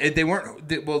 Yeah, they weren't.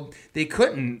 They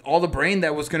couldn't. All the brain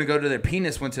that was going to go to their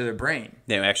penis went to their brain.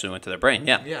 They actually went to their brain.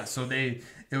 Yeah. Yeah. So it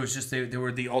was just they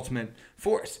were the ultimate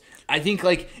force. I think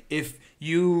like if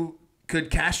you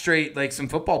could castrate like some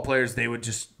football players, they would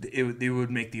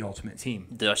make the ultimate team.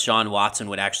 Deshaun Watson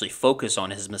would actually focus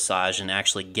on his massage and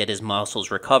actually get his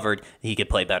muscles recovered. He could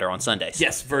play better on Sundays.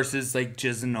 Yes, versus like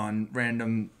jizzing on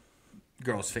random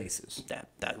girls' faces.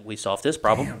 That we solved this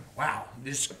problem. Damn, wow.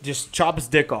 Just chop his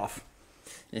dick off.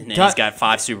 And then he's got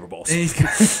 5 Super Bowls. And he's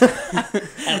got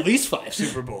at least 5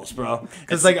 Super Bowls, bro.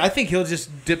 Because I think he'll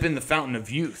just dip in the fountain of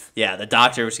youth. Yeah, the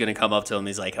doctor was going to come up to him.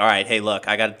 He's like, all right, hey, look,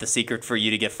 I got the secret for you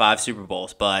to get 5 Super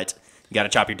Bowls, but you got to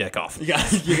chop your dick off. You got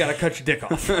to cut your dick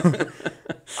off.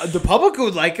 The public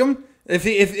would like him. If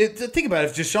think about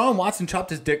it. If Deshaun Watson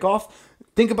chopped his dick off,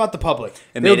 think about the public.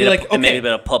 It made it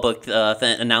a public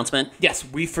announcement. Yes,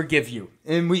 we forgive you.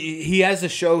 And he has to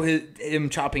show him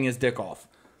chopping his dick off.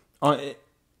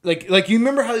 Like you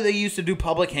remember how they used to do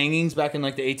public hangings back in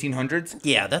like the 1800s?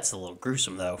 Yeah, that's a little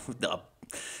gruesome though.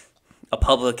 A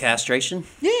public castration?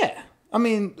 Yeah. I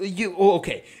mean,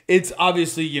 okay. It's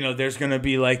obviously, there's going to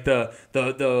be like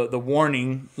the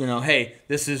warning, hey,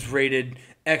 this is rated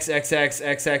XXX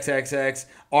XXXX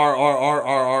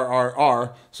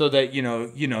RRRRRR, so that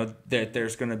that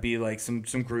there's going to be like some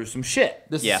gruesome shit.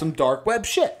 This is some dark web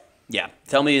shit. Yeah.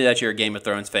 Tell me that you're a Game of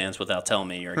Thrones fan without telling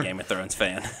me you're a Game of Thrones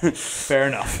fan. Fair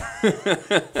enough.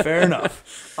 Fair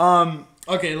enough.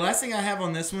 Okay, last thing I have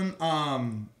on this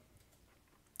one,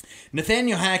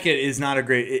 Nathaniel Hackett is not a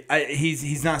great.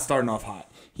 He's not starting off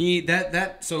hot.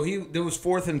 There was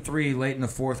 4th and 3 late in the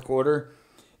fourth quarter,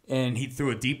 and he threw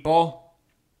a deep ball.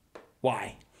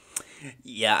 Why?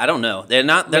 Yeah, I don't know. They're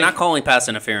not calling pass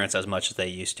interference as much as they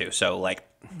used to. So like,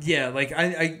 yeah, like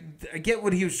I get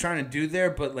what he was trying to do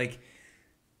there, but like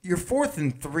you're 4th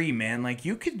and 3, man. Like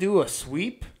you could do a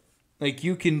sweep. Like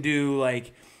you can do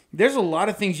like there's a lot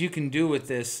of things you can do with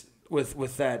this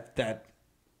with that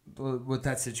with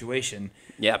that situation.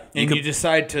 Yeah. And you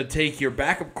decide to take your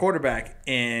backup quarterback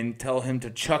and tell him to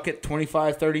chuck it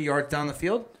 25, 30 yards down the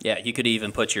field. Yeah, you could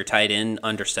even put your tight end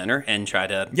under center and try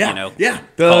to,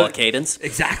 call a cadence.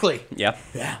 Exactly. Yeah.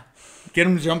 Yeah. Get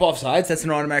him to jump off sides. That's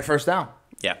an automatic first down.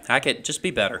 Yeah, Hackett, just be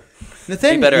better.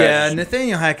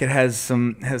 Nathaniel Hackett has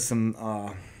some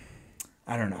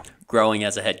I don't know. Growing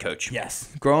as a head coach.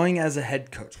 Yes, growing as a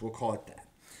head coach. We'll call it that.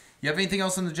 You have anything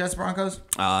else on the Jets Broncos?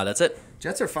 That's it.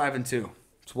 Jets are 5-2.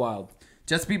 It's wild.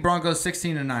 Jets beat Broncos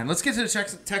 16-9. Let's get to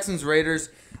the Texans Raiders.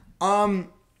 I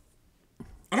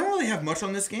don't really have much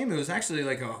on this game. It was actually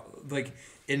like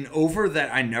an over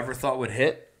that I never thought would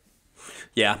hit.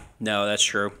 Yeah, no, that's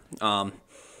true.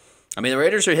 The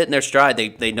Raiders are hitting their stride.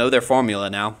 They know their formula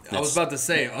now. I was about to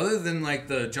say, other than like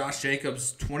the Josh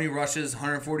Jacobs 20 rushes,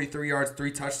 143 yards,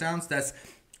 3 touchdowns, that's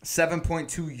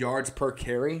 7.2 yards per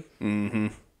carry. Mm-hmm.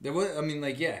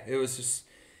 It was just,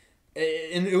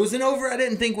 and it was an over I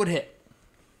didn't think would hit.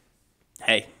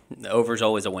 Hey, the over's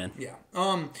always a win. Yeah.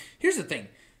 Here's the thing.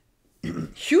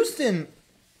 Houston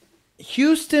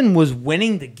was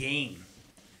winning the game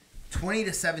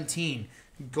 20-17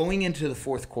 going into the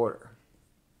fourth quarter.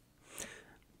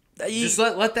 Just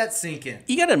let that sink in.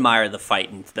 You gotta admire the fight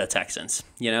in the Texans.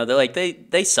 They're like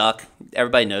they suck.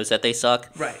 Everybody knows that they suck.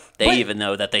 Right. They even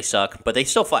know that they suck, but they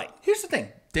still fight. Here's the thing.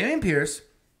 Dameon Pierce,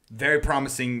 very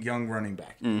promising young running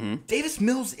back. Mm-hmm. Davis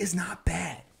Mills is not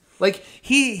bad. Like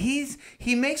he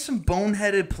makes some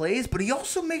boneheaded plays, but he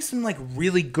also makes some like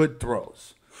really good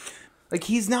throws. Like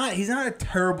he's not a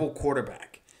terrible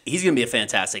quarterback. He's gonna be a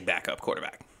fantastic backup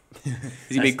quarterback. He's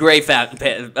gonna be a great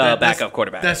backup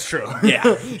quarterback. That's true.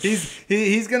 Yeah,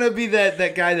 he's gonna be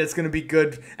that guy that's gonna be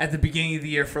good at the beginning of the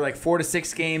year for like 4 to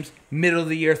 6 games, middle of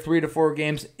the year 3 to 4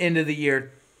 games, end of the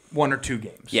year 1 or 2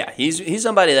 games. Yeah, he's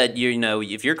somebody that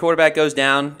if your quarterback goes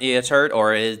down, he gets hurt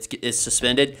or is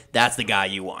suspended, that's the guy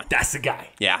you want. That's the guy.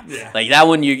 Yeah. Like that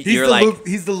one. He's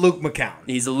the Luke McCown.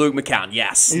 He's the Luke McCown.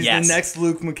 Yes, he's the next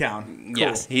Luke McCown. Cool.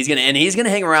 Yes, he's gonna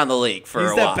hang around the league for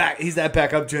a while. He's that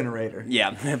backup generator.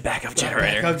 Yeah, backup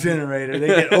generator. Backup generator. They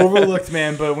get overlooked,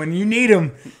 man. But when you need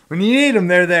them,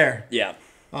 they're there. Yeah.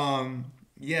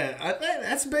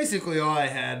 That's basically all I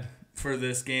had for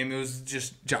this game. It was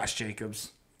just Josh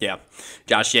Jacobs. Yeah,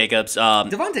 Josh Jacobs.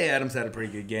 Devontae Adams had a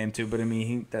pretty good game too, but I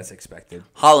mean that's expected.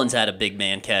 Hollins had a big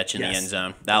man catch in the end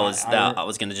zone. I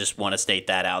was gonna just want to state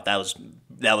that out. That was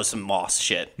some Moss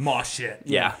shit. Moss shit.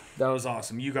 Yeah, that was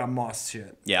awesome. You got Moss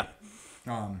shit. Yeah.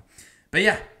 But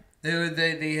yeah,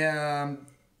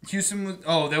 Houston was.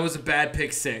 Oh, that was a bad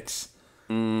pick 6.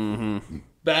 Mm-hmm.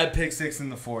 Bad pick 6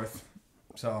 in the 4th.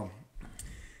 So,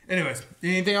 anyways,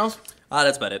 anything else?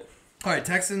 That's about it. All right,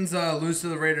 Texans lose to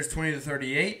the Raiders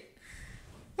 20-38.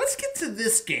 Let's get to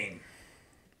this game.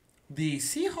 The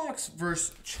Seahawks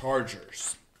versus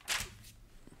Chargers.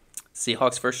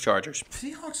 Seahawks versus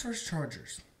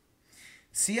Chargers.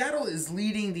 Seattle is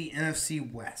leading the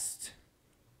NFC West.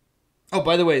 Oh,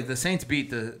 by the way, the Saints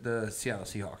beat the Seattle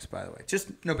Seahawks, by the way.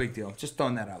 Just no big deal. Just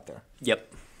throwing that out there.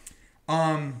 Yep.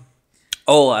 I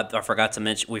forgot to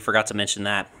mention. We forgot to mention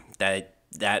that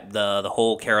the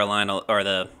whole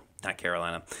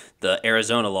the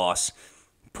Arizona loss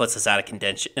puts us out of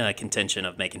contention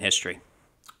of making history.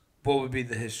 What would be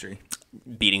the history?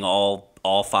 Beating all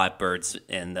 5 birds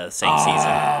in the same season.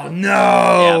 Oh no!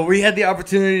 Yeah. We had the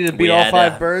opportunity to beat all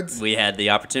 5 birds. We had the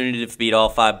opportunity to beat all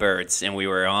 5 birds, and we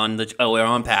were on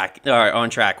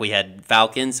track. We had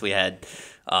Falcons. We had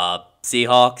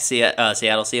Seattle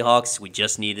Seahawks. We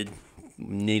just needed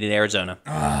Arizona.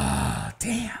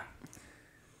 Damn.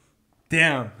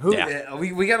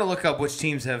 We got to look up which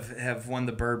teams have won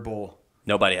the Bird Bowl.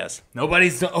 Nobody has.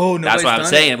 Nobody's done. Oh, nobody's That's what I'm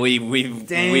saying. We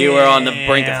were on the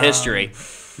brink of history.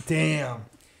 Damn.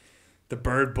 The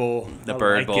Bird Bowl. I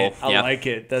like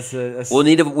it. That's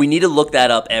we need to look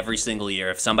that up every single year.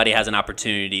 If somebody has an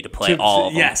opportunity to play all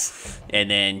of them, yes, and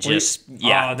then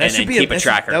keep a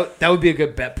tracker. That would be a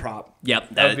good bet prop. Yep,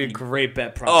 that would be a great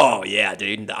bet prop. Oh yeah,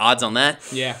 dude, the odds on that.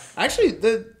 Yeah, actually,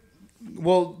 the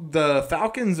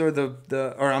Falcons or not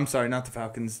the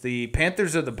Falcons. The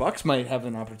Panthers or the Bucks might have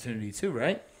an opportunity too,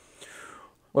 right?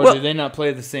 Or do they not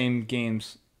play the same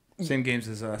games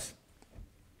as us?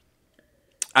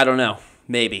 I don't know.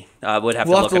 Maybe. I would have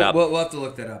to look it up. We'll have to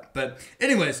look that up. But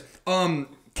anyways,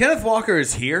 Kenneth Walker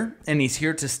is here, and he's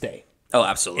here to stay. Oh,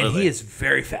 absolutely. And he is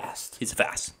very fast. He's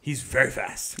fast. He's very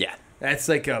fast. Yeah. That's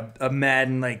like a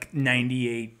Madden, like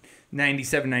 98,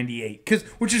 97, 98.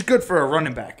 Which is good for a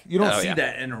running back. You don't see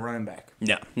that in a running back.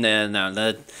 No.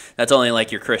 That's only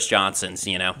like your Chris Johnsons,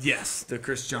 Yes, the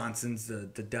Chris Johnsons,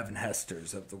 the Devin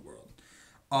Hesters of the world.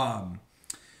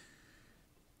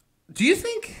 Do you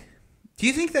think Do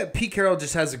you think that Pete Carroll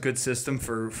just has a good system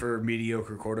for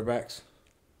mediocre quarterbacks?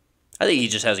 I think he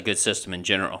just has a good system in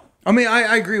general. I mean,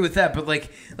 I agree with that, but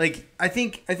like I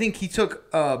think he took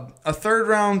a third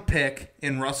round pick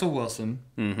in Russell Wilson,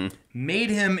 made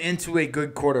him into a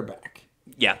good quarterback.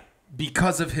 Yeah,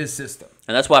 because of his system,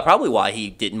 and that's probably why he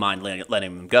didn't mind letting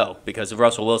him go, because if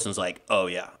Russell Wilson's like, oh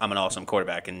yeah, I'm an awesome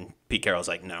quarterback, and Pete Carroll's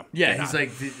like, no, yeah, he's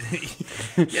like,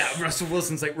 yeah, Russell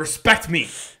Wilson's like, respect me,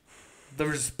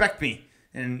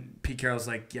 and Pete Carroll's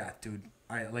like, yeah, dude,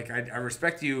 I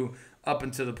respect you up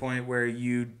until the point where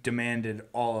you demanded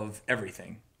all of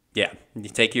everything. Yeah, you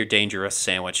take your dangerous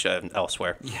sandwich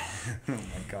elsewhere. Yeah. Oh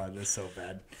my God, that's so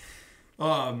bad.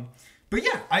 But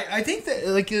yeah, I think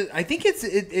that I think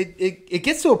it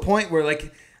gets to a point where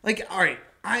like all right,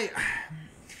 I've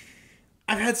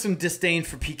had some disdain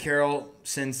for Pete Carroll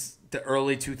since the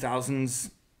early 2000s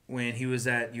when he was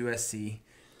at USC.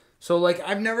 So like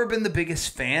I've never been the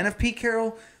biggest fan of Pete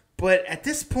Carroll, but at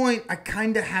this point I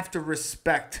kind of have to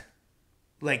respect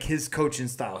like his coaching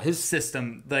style, his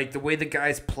system, like the way the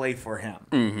guys play for him.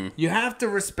 Mm-hmm. You have to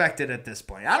respect it at this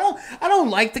point. I don't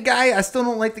like the guy. I still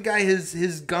don't like the guy.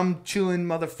 His gum chewing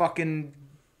motherfucking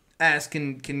ass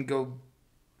can go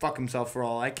fuck himself for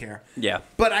all I care. Yeah.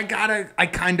 But I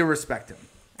kind of respect him.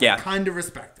 Yeah. I kind of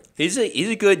respect him. He's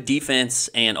a good defense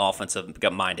and offensive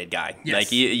minded guy. Yes.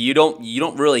 Like you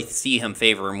don't really see him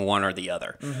favoring one or the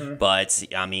other. Mm-hmm. But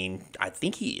I mean, I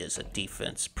think he is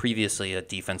previously a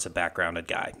defensive backgrounded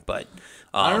guy. But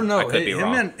I don't know. I could be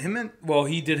wrong. Well,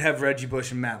 he did have Reggie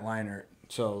Bush and Matt Leinart.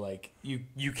 So like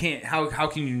you can't how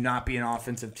can you not be an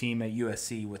offensive team at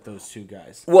USC with those two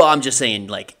guys? Well, I'm just saying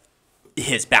like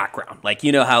his background, like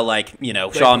how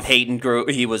Sean Payton grew.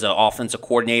 He was an offensive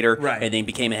coordinator, right, and then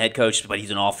became a head coach. But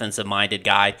he's an offensive-minded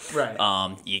guy,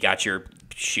 right? You got your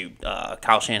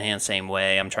Kyle Shanahan, same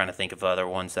way. I'm trying to think of other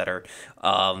ones that are.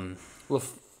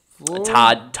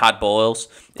 Todd Bowles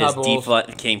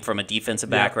came from a defensive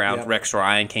background. Yep. Rex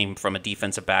Ryan came from a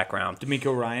defensive background.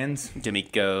 D'Amico Ryans.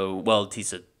 Well,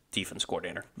 he's a defense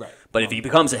coordinator, right? But if he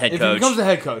becomes a head coach,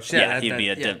 he'd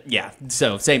be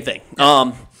So same thing.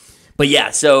 But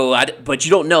yeah, but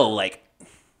you don't know,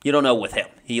 with him.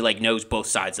 He knows both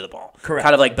sides of the ball. Correct.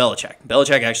 Kind of like Belichick.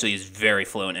 Belichick actually is very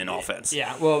fluent in offense.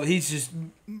 Yeah, well,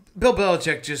 Bill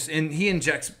Belichick he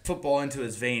injects football into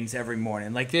his veins every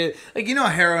morning. A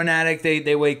heroin addict,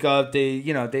 they wake up,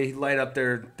 they light up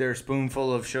their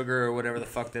spoonful of sugar or whatever the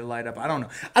fuck they light up. I don't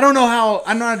know how.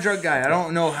 I'm not a drug guy. I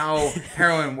don't know how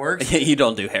heroin works. You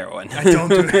don't do heroin. I don't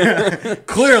do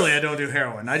clearly I don't do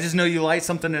heroin. I just know you light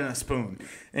something in a spoon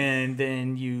and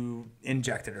then you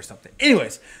inject it or something.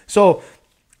 Anyways, so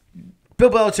Bill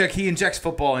Belichick, he injects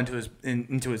football into his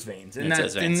veins, and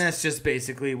that's just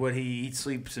basically what he eats,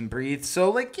 sleeps, and breathes.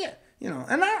 So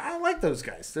and I like those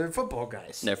guys. They're football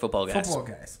guys.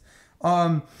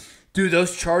 Dude,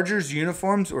 those Chargers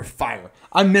uniforms were fire.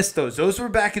 I missed those. Those were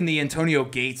back in the Antonio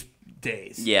Gates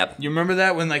days. Yeah. You remember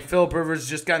that when Philip Rivers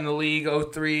just got in the league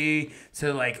 03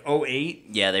 to 08?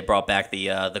 Yeah, they brought back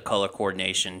the color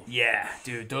coordination. Yeah,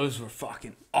 dude, those were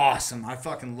fucking awesome. I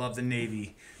fucking love the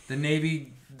Navy. The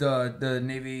Navy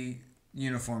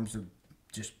uniforms are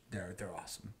just they're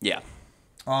awesome. Yeah.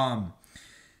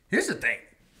 Here's the thing.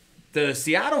 The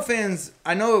Seattle fans,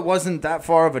 I know it wasn't that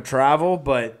far of a travel,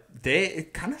 but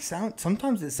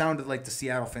sometimes it sounded like the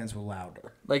Seattle fans were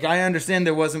louder. I understand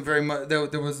there wasn't very much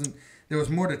there was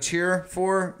more to cheer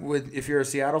for if you're a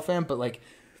Seattle fan, but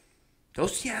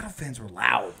those Seattle fans were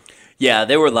loud. Yeah,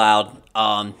 they were loud.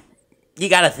 You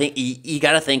gotta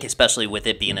think, especially with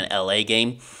it being an LA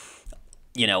game.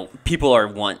 People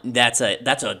are that's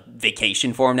a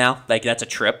vacation for them now. That's a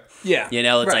trip. Yeah.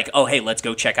 It's right. Oh, hey, let's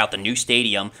go check out the new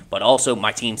stadium, but also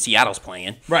my team Seattle's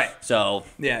playing. Right. So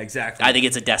yeah, exactly. I think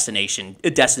it's a destination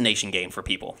game for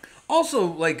people.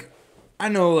 Also, I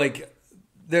know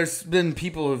there's been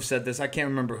people who've said this. I can't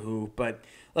remember who, but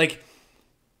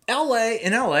LA,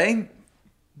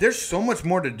 there's so much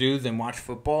more to do than watch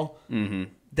football. Mm-hmm.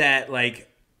 That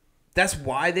that's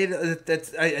why I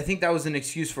think that was an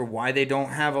excuse for why they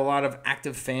don't have a lot of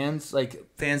active fans,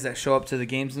 fans that show up to the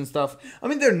games and stuff. I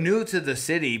mean, they're new to the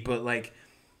city, but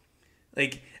I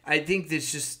think it's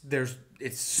just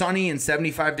it's sunny and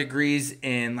 75 degrees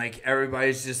and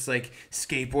everybody's just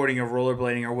skateboarding or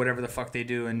rollerblading or whatever the fuck they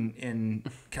do in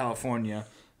California,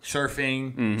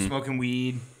 surfing, mm-hmm. smoking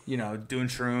weed, doing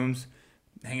shrooms,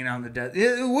 hanging out in the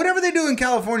desert, whatever they do in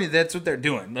California. That's what they're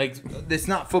doing. It's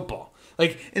not football.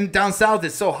 And down south,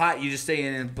 it's so hot, you just stay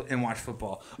in and watch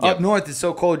football. Yep. Up north, it's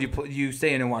so cold, you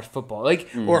stay in and watch football.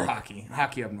 Mm-hmm. Or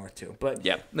hockey up north too. But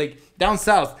yep. Down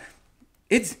south,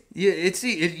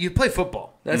 You play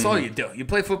football. That's all you do. You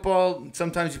play football.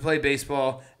 Sometimes you play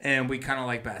baseball, and we kind of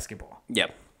like basketball.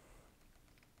 Yep.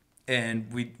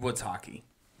 And what's hockey?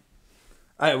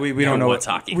 We don't know what's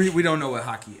hockey. We don't know what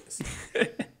hockey is.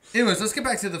 Anyways, let's get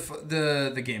back to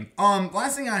the game.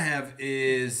 Last thing I have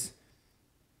is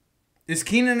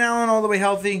Keenan Allen all the way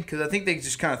healthy? Because I think they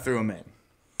just kind of threw him in.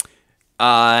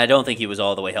 I don't think he was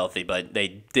all the way healthy, but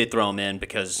they did throw him in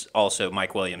because also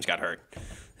Mike Williams got hurt.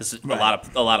 This is a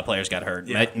lot of players got hurt.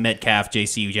 Yeah. Metcalf,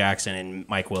 J.C. Jackson, and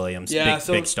Mike Williams,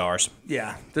 big stars.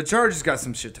 Yeah, the Chargers got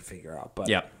some shit to figure out. But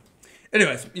yeah.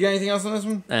 Anyways, you got anything else on this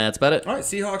one? That's about it. All right,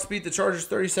 Seahawks beat the Chargers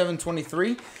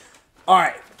 37-23. All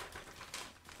right,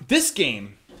 this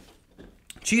game,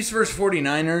 Chiefs versus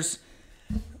 49ers.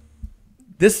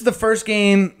 This is the first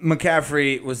game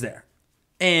McCaffrey was there.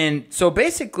 And so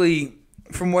basically,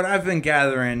 from what I've been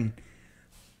gathering,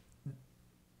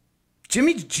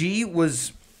 Jimmy G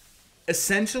was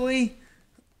essentially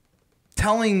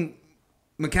telling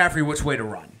McCaffrey which way to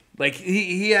run. Like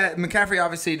McCaffrey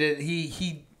obviously did.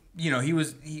 He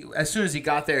was as soon as he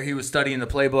got there, he was studying the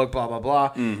playbook. Blah blah blah.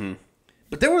 Mm-hmm.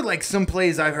 But there were like some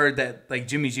plays I've heard that like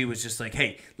Jimmy G was just like,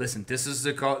 "Hey, listen, this is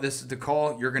the call. This is the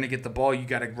call. You're gonna get the ball. You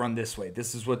got to run this way.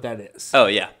 This is what that is." Oh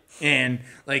yeah. And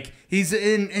like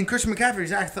and Christian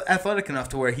McCaffrey's athletic enough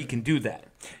to where he can do that.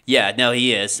 Yeah, no,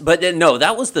 he is. But no,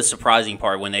 that was the surprising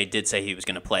part when they did say he was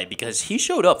going to play because he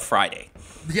showed up Friday.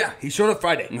 Yeah, he showed up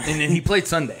Friday, and then he played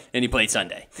Sunday.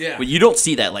 Yeah, but you don't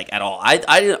see that like at all.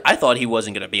 I thought he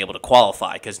wasn't going to be able to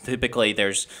qualify because typically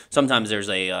sometimes there's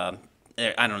a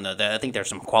I don't know. I think there's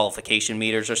some qualification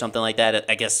meters or something like that.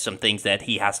 I guess some things that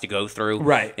he has to go through.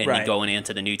 Right. Going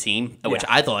into the new team, which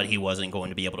I thought he wasn't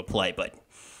going to be able to play, but.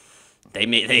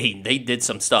 They did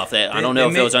some stuff that I don't know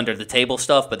if it was under the table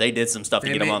stuff, but they did some stuff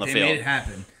to get him on the field. They made it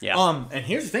happen. Yeah. And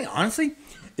here's the thing, honestly,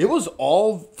 it was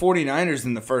all 49ers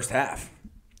in the first half.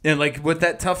 And like with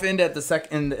that tough end at the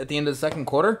end of the second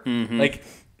quarter, like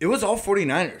it was all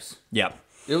 49ers. Yeah.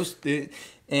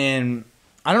 And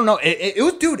I don't know. It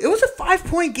was a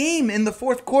 5-point game in the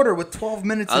fourth quarter with 12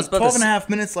 and a half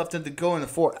minutes left to go in the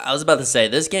fourth. I was about to say,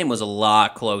 this game was a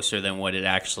lot closer than what it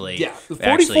actually,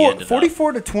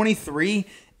 44-23,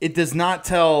 it does not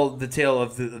tell the tale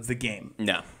of the game.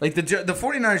 No. Like the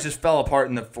 49ers just fell apart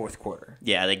in the fourth quarter.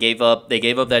 Yeah, they gave up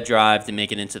that drive to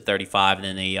make it into 35, and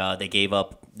then they gave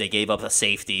up a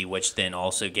safety, which then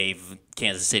also gave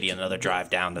Kansas City another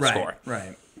drive down to score.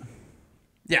 Right.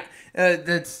 Yeah, it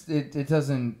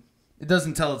doesn't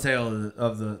tell the tale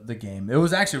of the game. It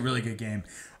was actually a really good game.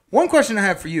 One question I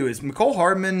have for you is Mecole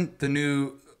Hardman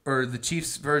the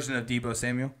Chiefs version of Deebo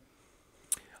Samuel?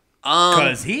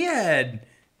 Because he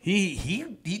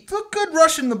looked good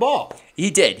rushing the ball. He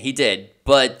did.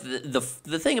 But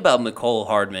the thing about Mecole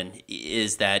Hardman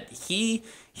is that he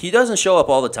doesn't show up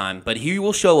all the time, but he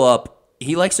will show up.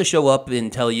 He likes to show up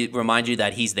and remind you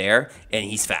that he's there, and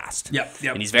he's fast. Yep.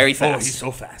 And he's very fast. Oh, he's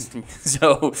so fast.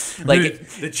 So, like...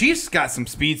 The Chiefs got some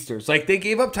speedsters. Like, they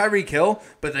gave up Tyreek Hill,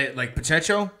 but they, like,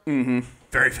 Pacheco,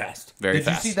 very fast. Very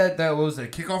fast. Did you see that was a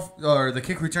kickoff, or the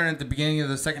kick return at the beginning of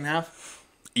the second half?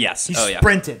 Yes. He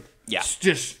sprinted. Yeah.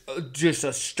 Just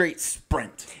a straight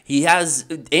sprint.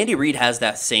 Andy Reid has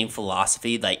that same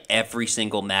philosophy like every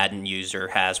single Madden user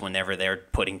has whenever they're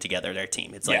putting together their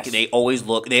team. It's like they always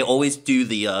do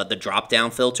the drop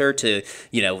down filter to,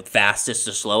 fastest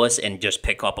to slowest and just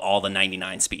pick up all the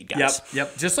 99 speed guys.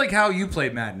 Yep. Just like how you play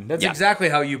Madden. That's exactly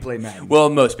how you play Madden. Well,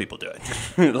 most people do it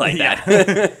like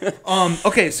that.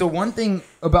 Okay, so one thing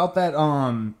about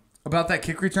that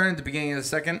kick return at the beginning of the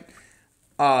second,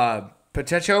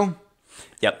 Pacheco,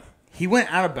 he went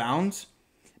out of bounds,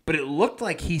 but it looked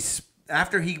like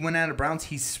after he went out of bounds,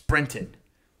 he sprinted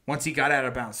once he got out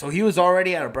of bounds. So he was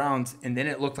already out of bounds, and then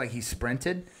it looked like he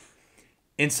sprinted,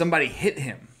 and somebody hit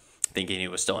him. Thinking he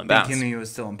was still in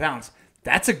bounds.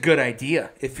 That's a good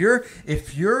idea. If you're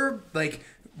like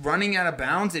running out of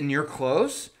bounds and you're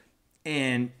close,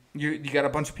 and you got a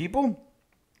bunch of people,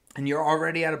 and you're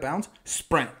already out of bounds,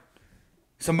 sprint.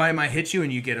 Somebody might hit you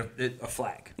and you get a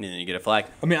flag. And then you get a flag.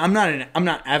 I mean, I'm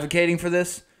not advocating for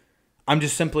this. I'm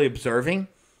just simply observing.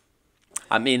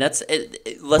 I mean, let's put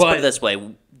it this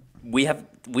way: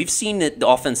 we've seen the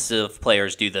offensive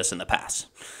players do this in the past,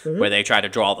 where they try to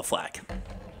draw the flag.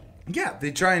 Yeah,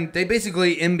 they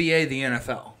basically NBA the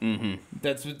NFL. Mm-hmm.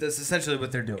 That's essentially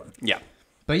what they're doing. Yeah.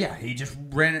 But yeah, he just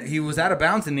ran. He was out of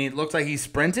bounds and it looked like he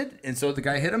sprinted, and so the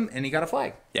guy hit him and he got a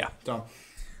flag. Yeah. So.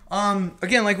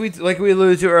 Again, like we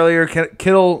alluded to earlier,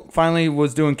 Kittle finally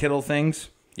was doing Kittle things.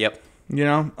 Yep.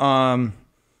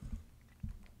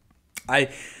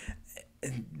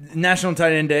 National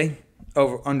Tight End Day,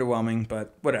 underwhelming,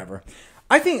 but whatever.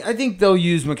 I think they'll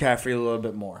use McCaffrey a little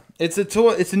bit more. It's a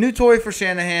toy. It's a new toy for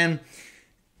Shanahan.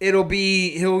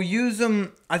 He'll use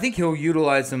them. I think he'll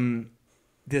utilize them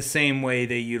the same way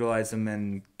they utilize them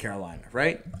in Carolina,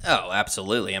 right? Oh,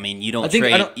 absolutely. I mean, you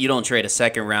don't trade a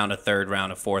second round, a third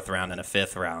round, a fourth round, and a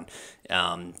fifth round,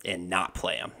 and not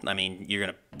play them. I mean,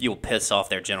 you'll piss off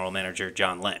their general manager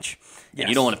John Lynch, and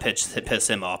you don't want to piss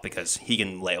him off because he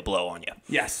can lay a blow on you.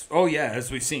 Yes. Oh yeah, as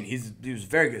we've seen, he was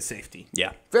very good safety.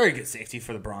 Yeah. Very good safety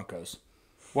for the Broncos.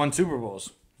 Won Super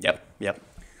Bowls. Yep.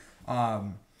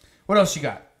 What else you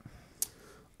got?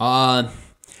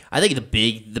 I think the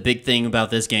big thing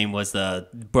about this game was the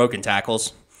broken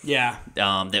tackles. Yeah.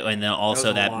 And then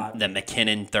also that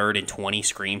McKinnon 3rd and 20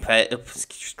 screen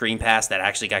pass that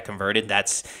actually got converted.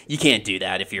 You can't do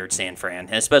that if you're San Fran,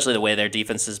 especially the way their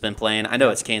defense has been playing. I know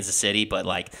it's Kansas City, but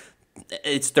like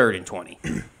it's 3rd and 20.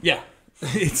 Yeah.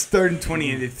 It's 3rd and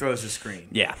 20 and it throws a screen.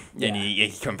 Yeah. And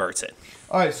he converts it.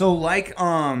 All right, so like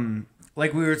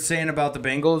we were saying about the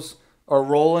Bengals are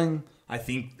rolling, I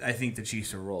think the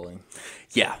Chiefs are rolling.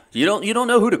 Yeah, you don't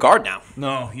know who to guard now.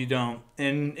 No, you don't.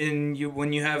 And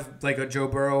when you have like a Joe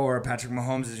Burrow or a Patrick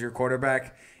Mahomes as your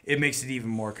quarterback, it makes it even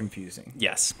more confusing.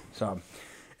 Yes. So,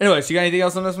 anyways, you got anything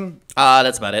else on this one?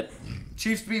 That's about it.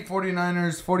 Chiefs beat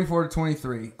 49ers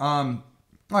 44-23. All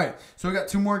right, so we got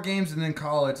 2 more games and then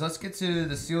college. Let's get to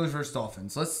the Steelers versus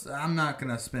Dolphins. I'm not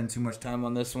gonna spend too much time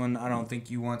on this one. I don't think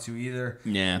you want to either.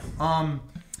 Yeah.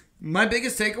 My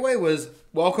biggest takeaway was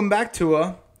welcome back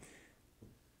Tua,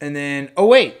 and then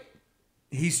wait,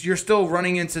 you're still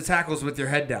running into tackles with your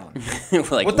head down.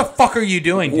 Like, what the fuck are you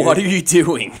doing, dude? What are you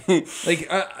doing?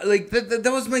 That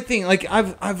was my thing. Like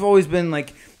I've always been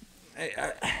like,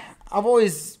 I've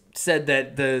always said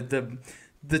that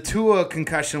the Tua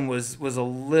concussion was a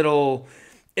little.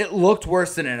 It looked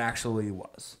worse than it actually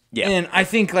was. Yeah. And I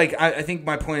think I think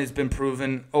my point has been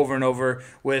proven over and over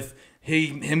with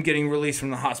him getting released from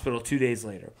the hospital 2 days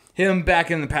later, him back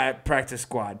in the practice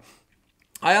squad.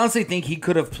 I honestly think he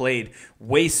could have played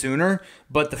way sooner,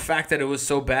 but the fact that it was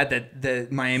so bad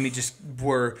that Miami just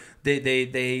were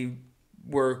they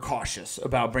were cautious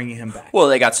about bringing him back. Well,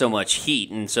 they got so much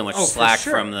heat and so much slack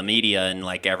sure. from the media and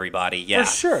like everybody. Yeah,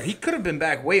 for sure, he could have been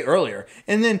back way earlier.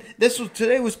 And then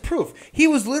today was proof. He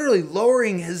was literally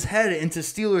lowering his head into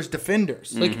Steelers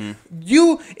defenders. Like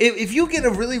if you get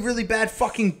a really really bad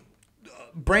fucking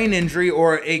brain injury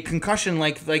or a concussion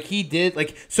like he did,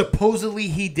 like supposedly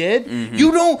he did, you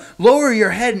don't lower your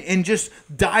head and just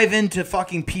dive into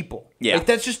fucking people. Yeah, like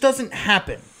that just doesn't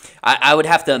happen. I would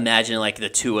have to imagine like the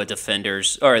Tua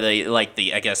defenders or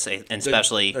I guess and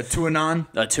especially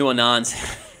Tuanons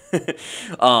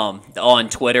on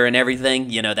Twitter and everything,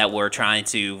 that were trying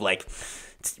to like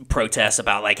protest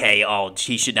about like, hey,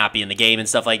 he should not be in the game and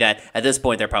stuff like that. At this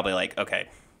point, they're probably like, okay,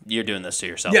 you're doing this to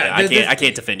yourself. Yeah, I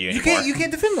can't defend you anymore. You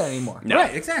can't defend that anymore. No.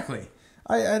 Right? Exactly.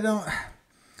 I don't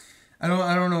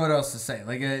know what else to say.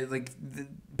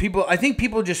 People. I think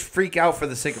people just freak out for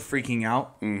the sake of freaking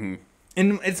out. Mm-hmm.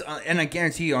 And I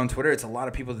guarantee you on Twitter, it's a lot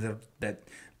of people that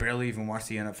barely even watch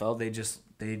the NFL. They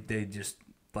just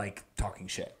like talking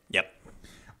shit. Yep.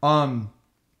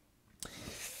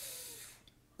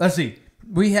 Let's see.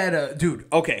 We had a dude.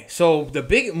 Okay, so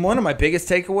one of my biggest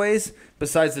takeaways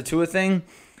besides the Tua thing,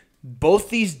 both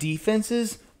these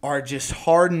defenses are just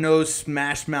hard-nosed,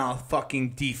 smash-mouth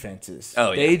fucking defenses.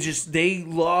 Oh yeah. They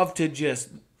love to just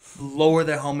lower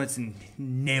their helmets and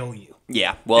nail you.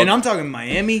 Yeah. Well, and I'm talking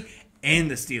Miami and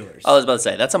the Steelers. I was about to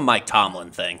say that's a Mike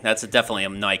Tomlin thing. That's definitely a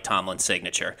Mike Tomlin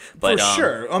signature. But for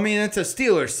sure. I mean, it's a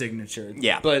Steelers signature.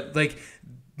 Yeah. But like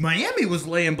Miami was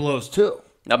laying blows too.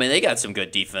 I mean, they got some good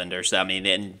defenders. I mean,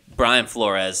 and Brian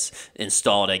Flores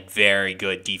installed a very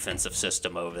good defensive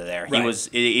system over there. Right.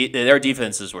 Their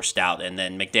defenses were stout, and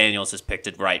then McDaniels has picked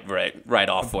it right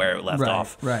off where it left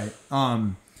off. Right.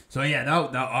 So yeah,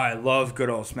 I love good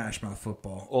old smash mouth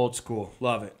football, old school,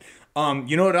 love it.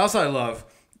 You know what else I love?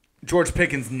 George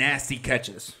Pickens' nasty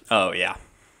catches. Oh yeah.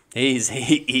 He's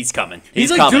coming.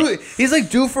 He's coming. He's like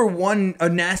due for a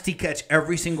nasty catch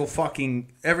every single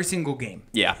game.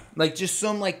 Yeah. Like just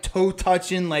some like toe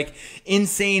touching, like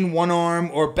insane one arm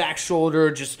or back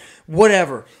shoulder, just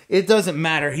whatever. It doesn't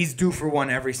matter. He's due for one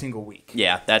every single week.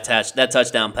 Yeah, that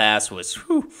touchdown pass was.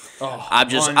 I'm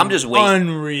just waiting.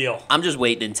 Unreal. I'm just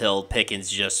waiting until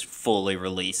Pickens just fully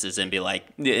releases and be like,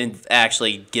 and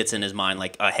actually gets in his mind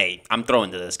like, hey, I'm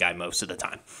throwing to this guy most of the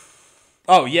time.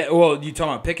 Oh, yeah. Well, you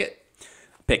talking about Pickett?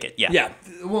 Pickett, yeah. Yeah.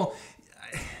 Well,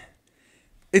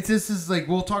 this is like,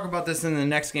 we'll talk about this in the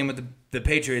next game with the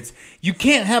Patriots. You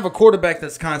can't have a quarterback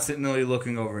that's constantly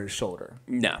looking over his shoulder.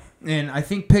 No. And I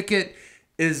think Pickett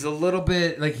is a little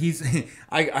bit like he's.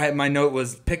 My note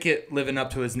was Pickett living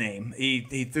up to his name.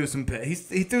 He threw some he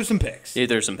threw some picks. He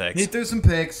threw some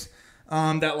picks.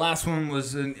 That last one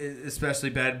was especially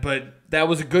bad, but that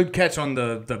was a good catch on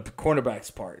the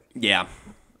cornerback's part. Yeah, it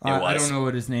was. I don't know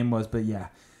what his name was, but yeah.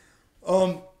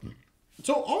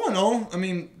 So all in all, I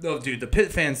mean, dude, the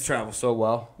Pitt fans travel so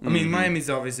well. I mean, Miami's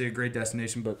obviously a great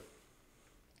destination, but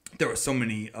there were so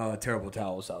many terrible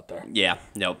towels out there. Yeah,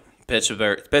 no.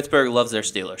 Pittsburgh loves their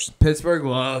Steelers. Pittsburgh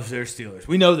loves their Steelers.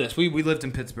 We know this. We lived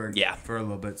in Pittsburgh for a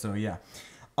little bit, so yeah.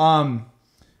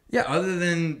 Yeah, other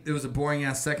than it was a boring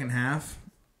ass second half,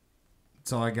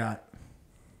 that's all I got.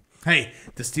 Hey,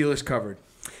 the Steelers covered.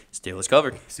 Steelers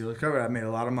covered. I made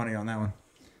a lot of money on that one.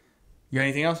 You got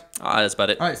anything else? That's about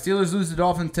it. All right, Steelers lose the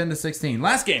Dolphins 10-16.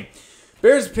 Last game,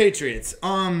 Bears Patriots.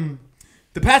 The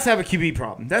Pats have a QB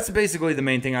problem. That's basically the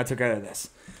main thing I took out of this.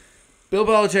 Bill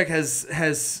Belichick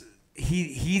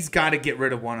he's got to get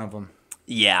rid of one of them.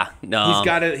 Yeah, no.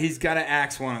 He's got to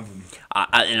axe one of them.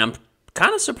 And I'm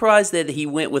kind of surprised that he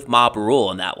went with Mob Rule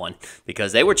on that one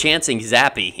because they were chanting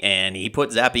Zappy and he put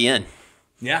Zappy in.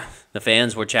 Yeah. The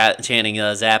fans were chanting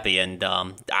Zappy, and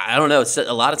I don't know.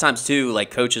 A lot of times, too, like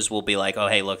coaches will be like, oh,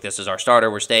 hey, look, this is our starter.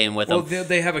 We're staying with him. Well,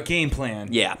 they have a game plan.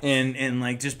 Yeah. And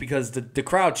like, just because the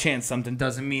crowd chants something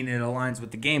doesn't mean it aligns with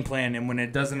the game plan. And when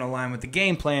it doesn't align with the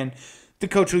game plan, the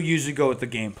coach will usually go with the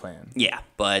game plan. Yeah,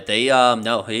 but they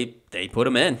they put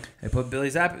him in. They put Bailey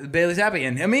Zappi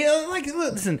in. I mean,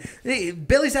 listen,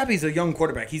 Bailey Zappi's a young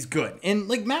quarterback. He's good, and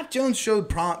like Mac Jones showed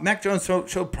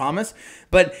promise,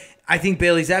 but I think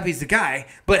Bailey Zappi's the guy.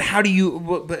 But how do you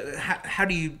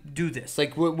do this?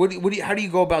 Like, how do you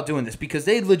go about doing this? Because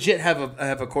they legit have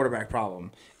a quarterback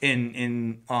problem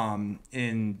in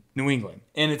New England,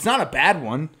 and it's not a bad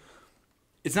one.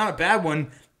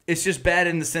 It's just bad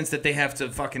in the sense that they have to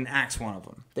fucking axe one of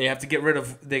them. They have to get rid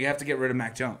of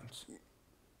Mac Jones.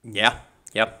 Yeah.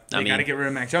 Yep. They got to get rid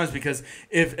of Mac Jones because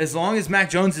as long as Mac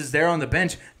Jones is there on the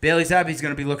bench, Bailey Zappi's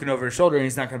going to be looking over his shoulder and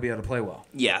he's not going to be able to play well.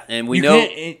 Yeah, and we know.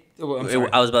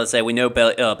 I was about to say we know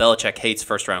Belichick hates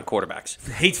first round quarterbacks.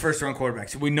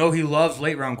 We know he loves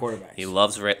late round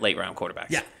quarterbacks.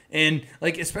 Yeah. And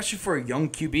like especially for a young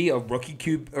QB, rookie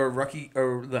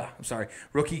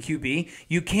QB,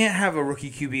 you can't have a rookie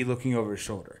QB looking over his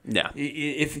shoulder. Yeah.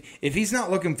 If he's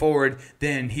not looking forward,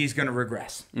 then he's going to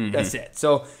regress. Mm-hmm. That's it.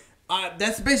 So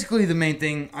that's basically the main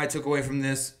thing I took away from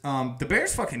this. The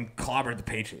Bears fucking clobbered the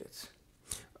Patriots.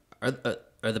 Are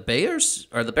the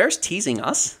Bears teasing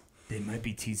us? They might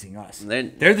be teasing us.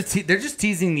 They're just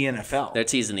teasing the NFL. They're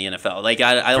teasing the NFL. Like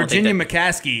I don't Virginia think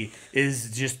McCaskey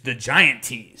is just the giant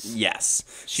tease. Yes,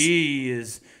 she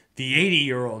is the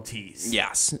 80-year-old tease.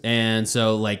 Yes, and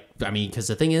so because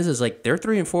the thing is like they're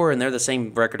 3-4 and they're the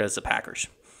same record as the Packers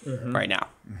right now,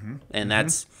 and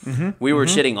that's we were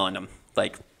shitting on them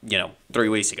 3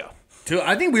 weeks ago.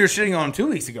 I think we were shitting on them 2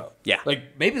 weeks ago. Yeah,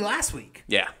 maybe last week.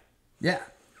 Yeah.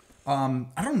 I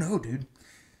don't know, dude.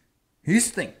 Here's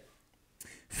the thing.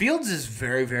 Fields is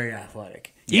very, very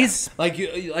athletic. Yes. He's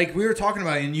like we were talking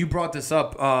about, and you brought this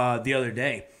up the other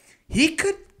day. He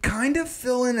could kind of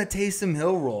fill in a Taysom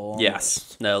Hill role. Almost.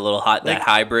 Yes, that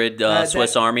hybrid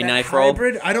Swiss Army knife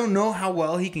hybrid, role. I don't know how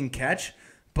well he can catch,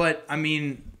 but I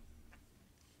mean,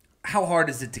 how hard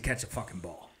is it to catch a fucking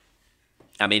ball?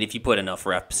 I mean, if you put enough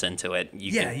reps into it,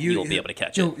 you'll be able to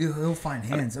catch it. He'll find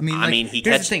hands. Here's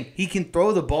the thing: he can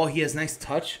throw the ball. He has nice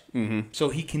touch, so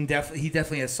he can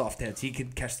definitely has soft heads. He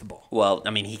can catch the ball. Well, I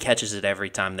mean, he catches it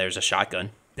every time there's a shotgun.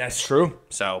 That's true.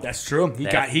 So that's true. He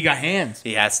got hands.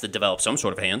 He has to develop some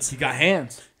sort of hands. He got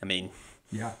hands. I mean,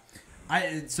 yeah.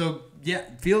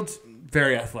 Fields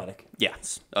very athletic.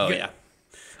 Yes. Oh yeah.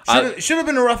 Should have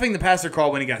been a roughing the passer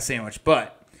call when he got sandwiched,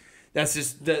 but. That's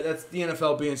the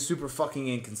NFL being super fucking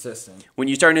inconsistent. When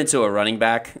you turn into a running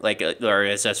back, or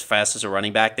as fast as a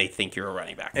running back, they think you're a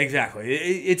running back. Exactly.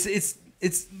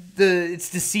 It's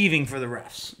deceiving for the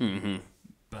refs. Mm-hmm.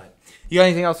 But you got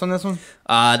anything else on this one?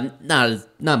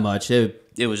 Not much.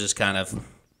 It was just kind of,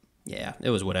 it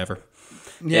was whatever.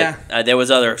 Yeah. There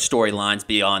was other storylines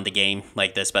beyond the game,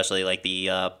 especially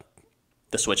the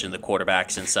switching the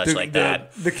quarterbacks and such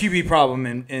that. The QB problem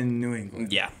in New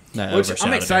England. Yeah. Which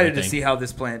I'm excited to see how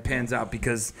this plan pans out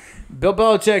because Bill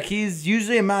Belichick, he's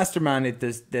usually a mastermind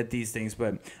at these things,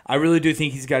 but I really do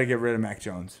think he's got to get rid of Mac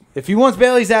Jones. If he wants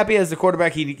Bailey Zappi as the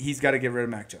quarterback, he's got to get rid of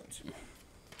Mac Jones.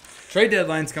 Trade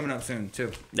deadline's coming up soon,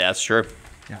 too. That's true.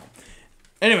 Yeah.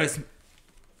 Anyways,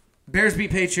 Bears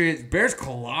beat Patriots. Bears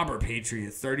clobber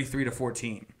Patriots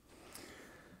 33-14.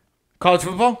 College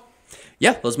football?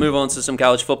 Yeah, let's move on to some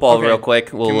college football real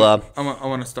quick. I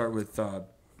want to start with a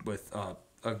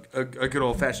good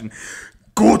old fashioned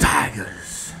Go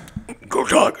Tigers. Go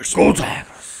Tigers. Go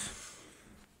Tigers.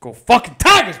 Go fucking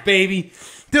Tigers, baby.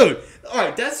 Dude, all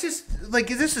right, that's just, like,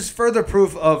 this is further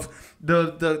proof of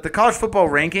the college football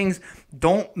rankings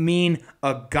don't mean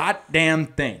a goddamn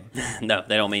thing. No,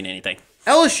 they don't mean anything.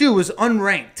 LSU was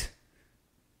unranked.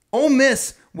 Ole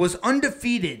Miss was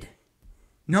undefeated,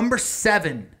 number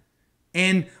 7,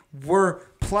 and were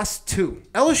 +2.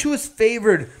 LSU was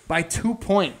favored by 2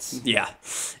 points. Yeah,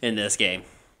 in this game.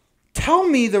 Tell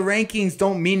me the rankings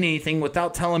don't mean anything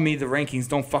without telling me the rankings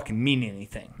don't fucking mean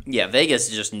anything. Yeah, Vegas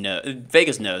just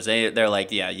Vegas knows. They're like,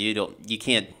 yeah, you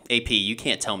can't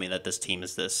tell me that this team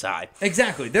is this high.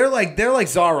 Exactly. They're like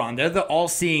Sauron. They're the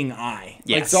all-seeing eye.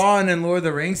 Yes. Like Sauron in Lord of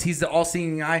the Rings, he's the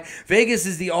all-seeing eye. Vegas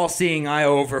is the all-seeing eye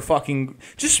over fucking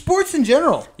just sports in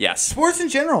general. Yes. Sports in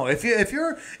general. If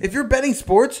you're betting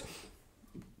sports,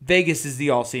 Vegas is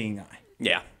the all-seeing eye.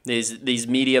 Yeah. These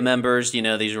media members,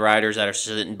 these writers that are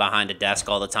sitting behind a desk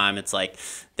all the time, it's like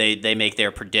they make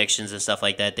their predictions and stuff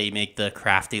like that. They make the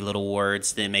crafty little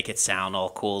words. They make it sound all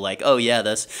cool, like, oh yeah,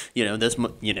 this, and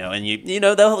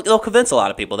they'll convince a lot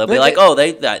of people. They'll be like, oh,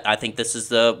 I think this is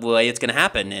the way it's gonna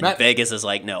happen. And Vegas is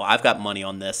like, no, I've got money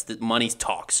on this. The money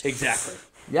talks. Exactly.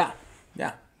 Yeah.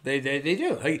 They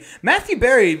do. Like, Matthew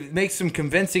Berry makes some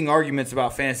convincing arguments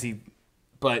about fantasy,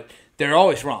 but they're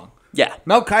always wrong. Yeah.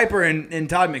 Mel Kiper and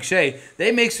Todd McShay,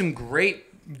 they make some great,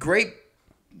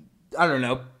 I don't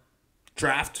know,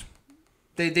 draft.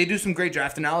 They do some great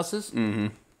draft analysis.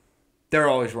 Mm-hmm. They're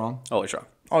always wrong. Always wrong.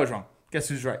 Always wrong. Guess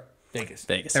who's right? Vegas.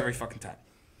 Vegas. Every fucking time.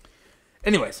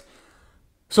 Anyways,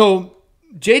 so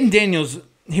Jaden Daniels,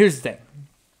 here's the thing.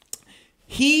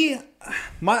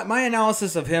 My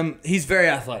analysis of him, he's very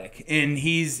athletic, and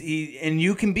and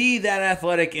you can be that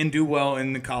athletic and do well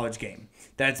in the college game.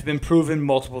 That's been proven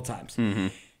multiple times. Mm-hmm.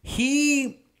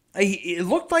 It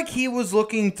looked like he was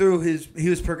looking through he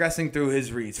was progressing through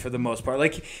his reads for the most part.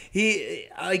 Like he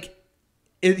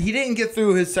didn't get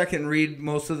through his second read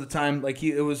most of the time. Like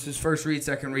it was his first read,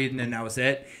 second read, and then that was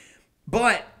it.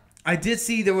 But I did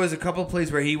see there was a couple of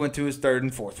plays where he went to his third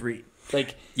and fourth read.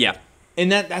 Like, yeah.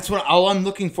 And that's what all I'm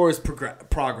looking for is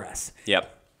progress.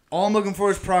 Yep. All I'm looking for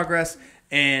is progress,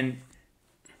 and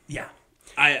yeah,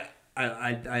 I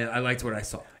liked what I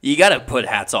saw. You got to put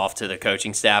hats off to the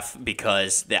coaching staff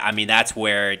because, that's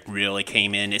where it really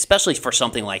came in, especially for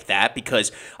something like that,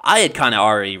 because I had kind of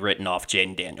already written off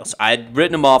Jaden Daniels. I had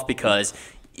written him off because,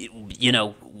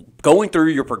 going through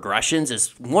your progressions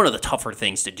is one of the tougher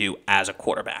things to do as a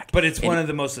quarterback. But it's one of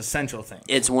the most essential things.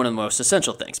 It's one of the most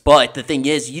essential things. But the thing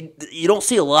is, you don't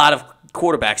see a lot of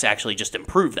quarterbacks actually just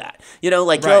improve that.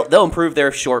 Right. They'll improve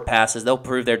their short passes, they'll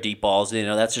improve their deep balls.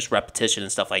 That's just repetition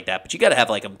and stuff like that. But you got to have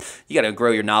you got to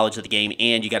grow your knowledge of the game,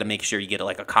 and you got to make sure you get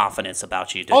a confidence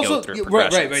about you to go through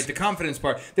progressions. Right. The confidence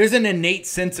part. There's an innate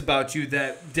sense about you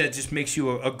that just makes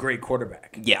you a great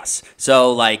quarterback. Yes.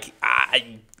 So I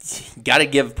got to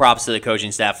give props to the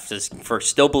coaching staff for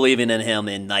still believing in him,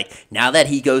 and now that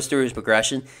he goes through his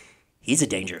progression, he's a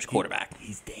dangerous quarterback.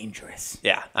 He's dangerous.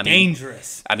 Yeah,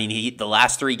 dangerous. The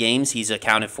last 3 games he's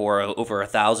accounted for over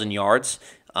 1,000 yards.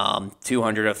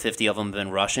 250 of them have been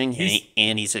rushing,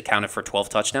 and he's accounted for 12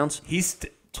 touchdowns. He's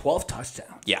 12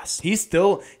 touchdowns. Yes, he's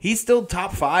still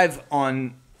top 5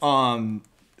 on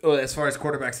as far as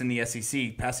quarterbacks in the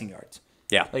SEC passing yards.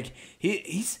 Yeah,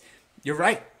 he's. You're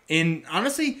right. And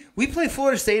honestly, we play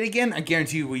Florida State again. I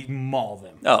guarantee you, we maul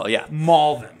them. Oh yeah,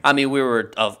 maul them. We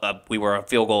were a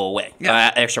field goal away,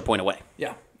 extra point away.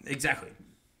 Yeah, exactly.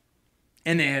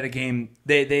 And they had a game.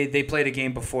 They played a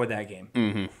game before that game.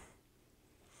 Mm-hmm.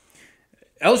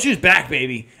 LSU's back,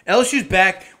 baby. LSU's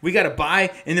back. We got a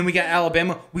bye, and then we got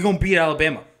Alabama. We're gonna beat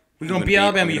Alabama. We're gonna beat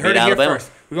Alabama. You heard it here first.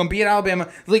 We're gonna beat Alabama.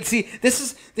 See,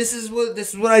 this is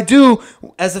what I do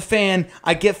as a fan.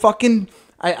 I get fucking.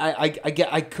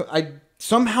 I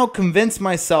somehow convince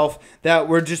myself that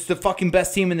we're just the fucking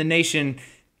best team in the nation,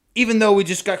 even though we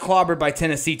just got clobbered by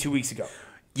Tennessee 2 weeks ago.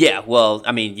 Yeah, well,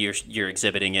 you're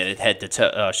exhibiting it head to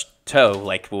toe,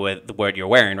 like with what you're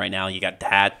wearing right now. You got the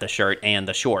hat, the shirt, and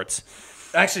the shorts.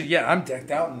 Actually, yeah, I'm decked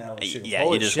out in LSU.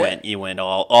 Yeah, you went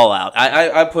all out.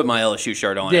 I put my LSU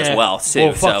shirt on as well too.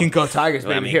 Well, fucking go Tigers,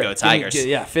 baby. Here, go Tigers.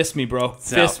 Fist me, bro.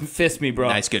 Fist me, bro.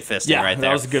 Nice, good fisting right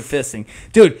there. That was a good fisting,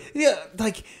 dude. Yeah,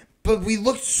 but we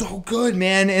looked so good,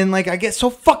 man, and I get so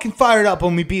fucking fired up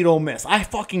when we beat Ole Miss. I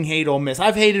fucking hate Ole Miss.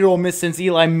 I've hated Ole Miss since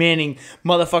Eli Manning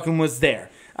motherfucking was there.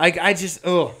 I just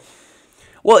Well,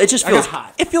 it just feels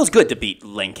hot. It feels good to beat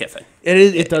Lane Kiffin.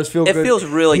 It does feel good. It feels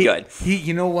really good.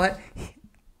 You know what?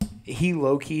 He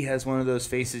low-key has one of those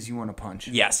faces you want to punch.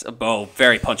 Yes. Oh,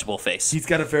 very punchable face. He's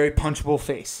got a very punchable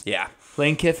face. Yeah.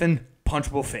 Lane Kiffin,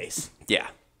 punchable face. Yeah.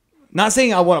 Not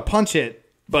saying I want to punch it.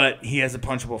 but he has a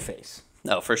punchable face.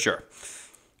 No, for sure.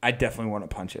 I definitely want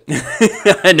to punch it.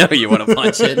 I know you want to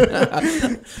punch it.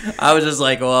 I was just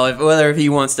like, well, whether he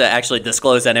wants to actually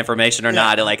disclose that information or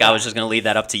not, like I was just going to leave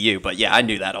that up to you. But yeah, I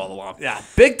knew that all along. Yeah,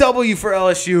 big W for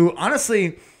LSU.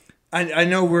 Honestly, I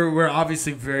know we're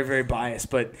obviously very, very biased,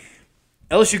 but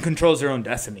LSU controls their own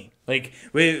destiny.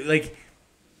 If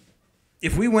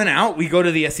we win out, we go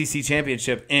to the SEC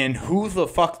championship, and who the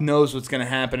fuck knows what's going to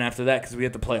happen after that because we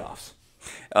have the playoffs.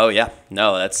 Oh yeah,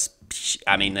 no,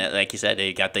 I mean, like you said,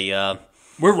 you got the.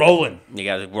 We're rolling. You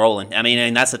got it rolling. I mean,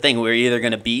 and that's the thing. We're either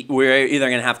going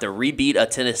to have to rebeat a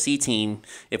Tennessee team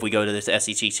if we go to this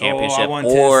SEC championship, I want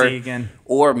Tennessee again.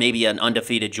 Or maybe an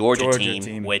undefeated Georgia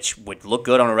team, which would look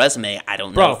good on a resume. I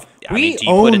don't know.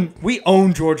 Bro, we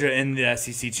own Georgia in the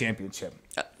SEC championship.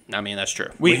 I mean, that's true.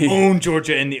 We own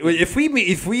Georgia in the. If we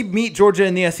meet Georgia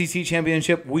in the SEC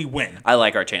championship, we win. I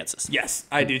like our chances. Yes,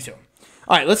 I do too.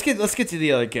 All right, let's get to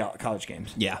the other college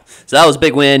games. Yeah, so that was a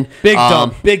big win.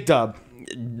 Big dub.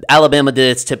 Alabama did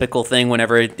its typical thing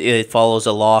whenever it follows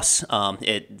a loss.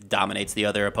 It dominates the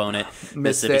other opponent.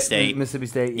 Mississippi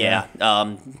State. Yeah.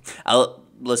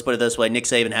 Let's put it this way: Nick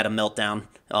Saban had a meltdown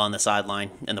on the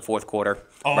sideline in the fourth quarter.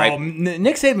 Oh, right?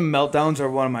 Nick Saban meltdowns are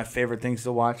one of my favorite things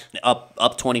to watch.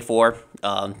 Up 24,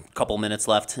 couple minutes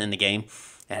left in the game,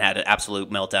 and had an absolute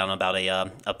meltdown about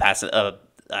a pass.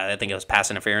 I think it was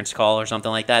pass interference call or something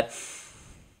like that.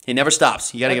 He never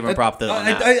stops. You got to give him props on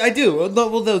that. I do.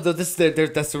 Well, that's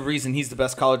the reason he's the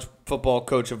best college football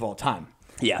coach of all time.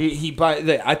 Yeah.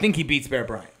 I think he beats Bear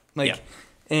Bryant.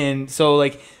 And so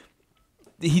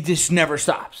he just never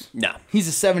stops. No. He's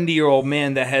a 70-year-old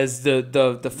man that has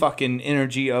the fucking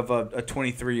energy of a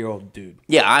 23-year-old dude.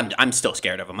 Yeah, I'm still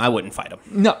scared of him. I wouldn't fight him.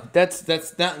 No, that's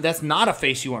not a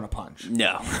face you want to punch.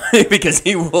 No, because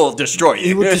he will destroy you.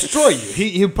 He will destroy you.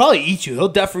 He'll probably eat you. He'll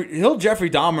Jeffrey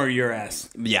Dahmer your ass.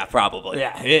 Yeah, probably.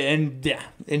 Yeah,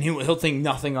 and he'll think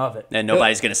nothing of it. And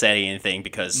nobody's gonna say anything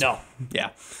because no.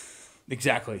 Yeah.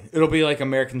 Exactly. It'll be like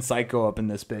American Psycho up in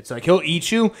this bitch. Like, he'll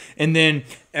eat you, and then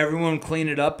everyone clean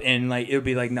it up, and it'll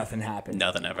be like nothing happened.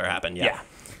 Nothing ever happened. Yeah.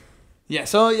 Yeah.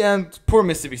 So poor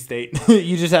Mississippi State.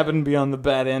 You just happen to be on the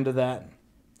bad end of that.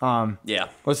 Yeah.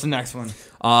 What's the next one?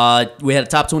 We had a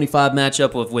top 25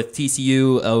 matchup with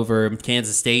TCU over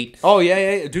Kansas State. Oh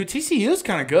yeah. Dude, TCU's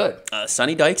kind of good.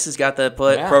 Sonny Dykes has got the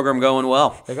program going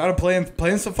well. They got to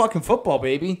playing some fucking football,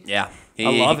 baby. Yeah.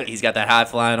 I love it. He's got that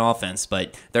high-flying offense,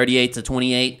 but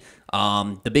 38-28.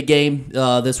 The big game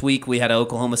this week, we had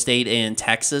Oklahoma State and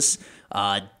Texas.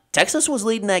 Texas was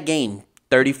leading that game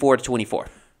 34-24.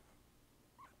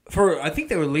 I think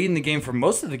they were leading the game for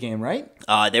most of the game, right?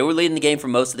 They were leading the game for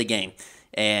most of the game,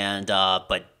 and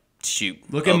but shoot,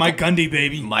 look at Mike Gundy,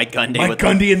 baby. Mike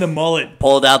Gundy in the mullet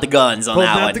pulled out the guns on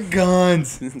that one. Pulled out the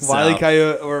guns. Wile E.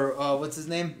 Coyote, or what's his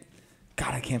name?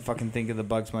 God, I can't fucking think of the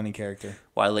Bugs Bunny character.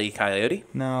 Wile E. Coyote?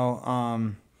 No.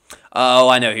 Oh,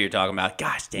 I know who you're talking about.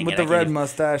 Gosh dang it. With the red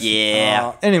mustache.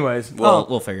 Yeah. Anyways.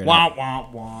 We'll figure it out.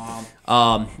 Womp,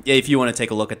 womp. If you want to take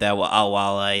a look at that while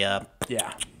I...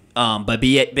 yeah. But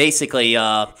basically,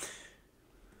 the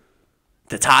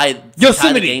tie...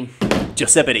 Yosemite. The game.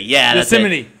 Yosemite. Yeah, that's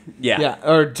Yosemite. it. Yeah.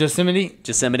 Or Yosemite.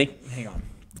 Hang on.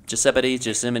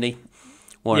 Yosemite.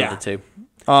 One of the two.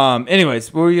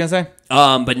 Anyways, what were you going to say?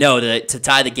 But no, to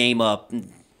tie the game up,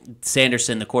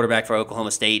 Sanderson, the quarterback for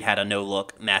Oklahoma State, had a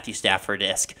no-look Matthew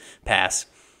Stafford-esque pass.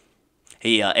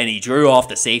 He drew off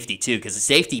the safety too, because the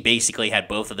safety basically had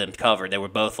both of them covered. They were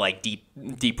both like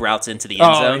deep routes into the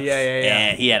end zone. Yeah.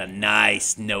 And he had a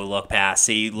nice no-look pass.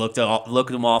 He looked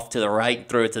him off to the right,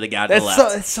 threw it to the guy to the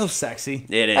left. It's so sexy.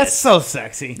 It is. That's so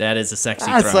sexy. That is a sexy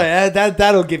That's throw.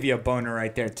 That'll give you a boner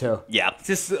right there too. Yeah. It's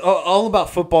just all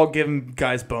about football giving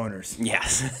guys boners.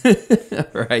 Yes.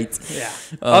 Right. Yeah.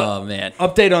 Oh man.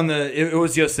 Update on it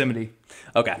was Yosemite.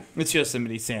 Okay. It's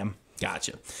Yosemite, Sam.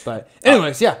 Gotcha. But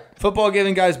anyways, football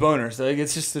giving guys boners. Like,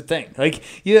 it's just a thing. Like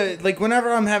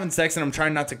whenever I'm having sex and I'm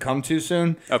trying not to come too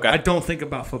soon, okay, I don't think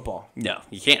about football. No,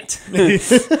 you can't.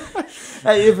 If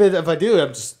I do,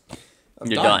 you're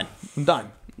done. I'm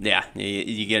done. Yeah,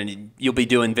 you'll be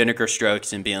doing vinegar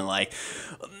strokes and being like,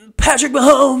 Patrick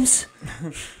Mahomes,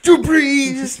 Drew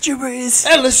Brees,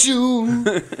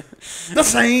 LSU, the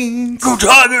Saints, go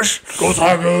Tigers, go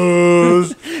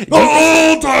Tigers,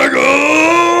 go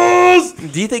Tigers.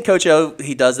 Do you think Coach O,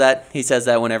 he does that? He says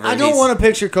that whenever I don't want to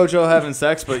picture Coach O having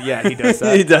sex, but yeah, he does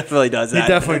that. He definitely does that. He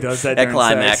definitely does that at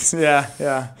climax. Sex.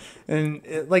 Yeah. And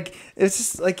it's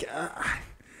just like...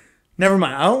 never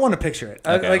mind. I don't want to picture it.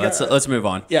 Okay, let's move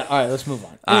on. Yeah, all right, let's move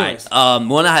on. Anyways. All right.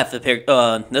 One I have to pick.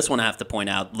 This one I have to point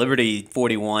out. Liberty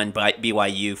 41,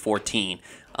 BYU 14.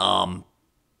 But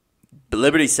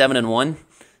Liberty 7-1.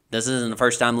 this isn't the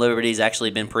first time Liberty's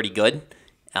actually been pretty good.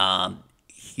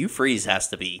 Hugh Freeze has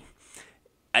to be.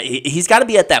 He's got to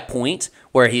be at that point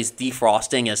where he's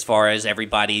defrosting as far as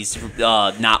everybody's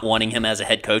not wanting him as a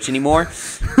head coach anymore.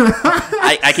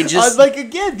 I can just like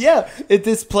again, yeah.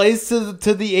 This plays to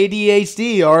the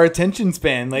ADHD, our attention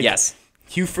span. Like yes.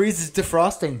 Hugh Freeze is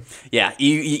defrosting. Yeah,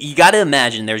 you got to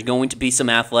imagine there's going to be some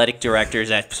athletic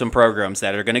directors at some programs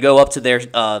that are going to go up to their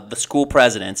the school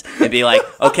presidents and be like,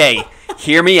 "Okay,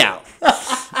 hear me out."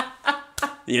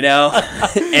 You know,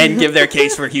 and give their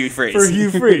case for Hugh Freeze. For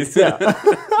Hugh Freeze, yeah.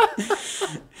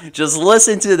 Just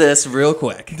listen to this real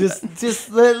quick.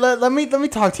 Just let me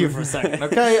talk to you for a second,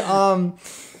 okay?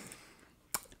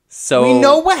 So we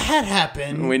know what had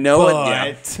happened. We know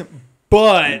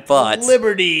but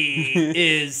Liberty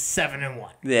is 7-1.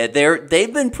 Yeah,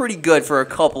 they've been pretty good for a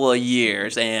couple of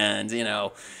years, and you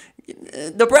know,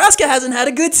 Nebraska hasn't had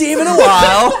a good team in a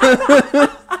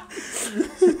while.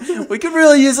 We could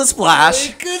really use a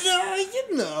splash.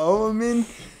 I mean,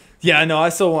 yeah, no, I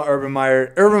still want Urban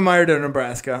Meyer to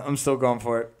Nebraska. I'm still going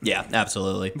for it. Yeah,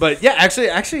 absolutely. But yeah,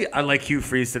 actually, I like Hugh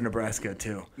Freeze to Nebraska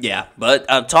too. Yeah,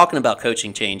 but talking about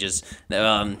coaching changes,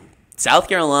 South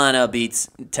Carolina beats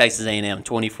Texas A&M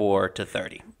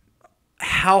 24-30.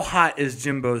 How hot is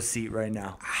Jimbo's seat right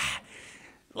now?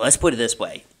 Let's put it this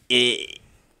way.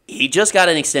 He just got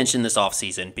an extension this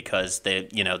offseason because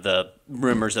the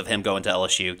rumors of him going to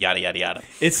LSU, yada, yada, yada.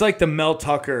 It's like the Mel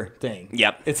Tucker thing.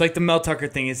 Yep. It's like the Mel Tucker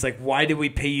thing. It's like, why did we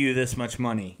pay you this much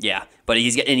money? Yeah, but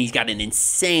he's got an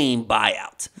insane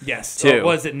buyout. Yes. Too.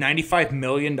 Was it $95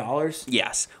 million?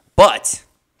 Yes. But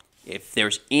if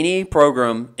there's any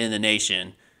program in the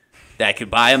nation that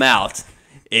could buy him out,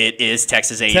 it is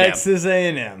Texas A&M. Texas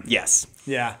A&M. Yes.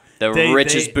 Yeah. The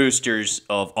richest boosters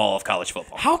of all of college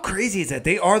football. How crazy is that?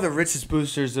 They are the richest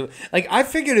boosters. Like, I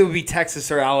figured it would be Texas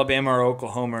or Alabama or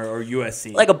Oklahoma or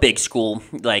USC. Like a big school,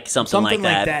 like something like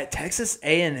that. Texas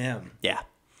A&M. Yeah.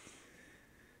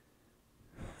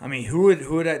 I mean, who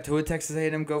would Texas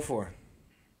A&M go for?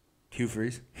 Hugh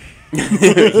Freeze.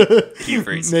 Hugh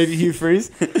Freeze. Maybe Hugh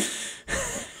Freeze.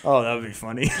 Oh, that would be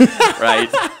funny. Right.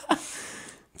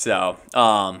 So,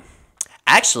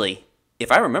 actually,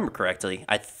 if I remember correctly,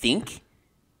 I think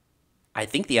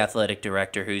the athletic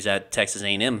director who's at Texas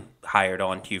A&M hired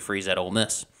on Hugh Freeze at Ole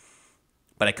Miss.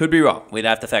 But I could be wrong. We'd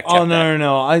have to fact check that. Oh,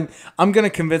 no. I'm going to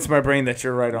convince my brain that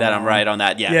you're right on that. That I'm right on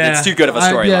that. Yeah. It's too good of a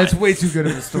storyline. Yeah, it's way too good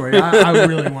of a story. I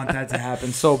really want that to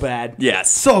happen so bad.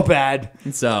 Yes. So bad.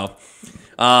 So,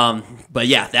 but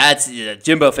yeah, that's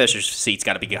Jimbo Fisher's seat's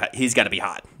got to be hot. He's got to be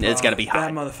hot. It's got to be hot.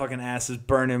 That motherfucking ass is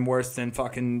burning worse than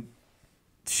fucking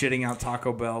shitting out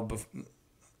Taco Bell.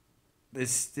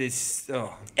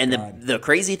 And the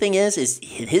crazy thing is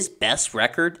his best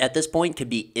record at this point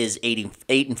is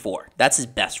 8-4. That's his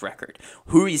best record.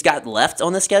 Who he's got left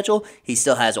on the schedule? He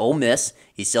still has Ole Miss.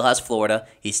 He still has Florida.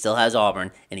 He still has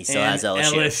Auburn, and he still has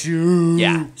LSU.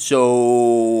 Yeah.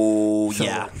 So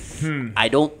yeah. I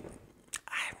don't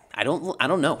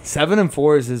know.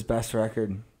 7-4 is his best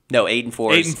record. No,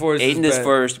 8-4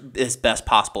 is his best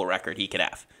possible record he could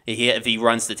have if he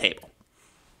runs the table.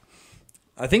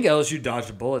 I think LSU dodged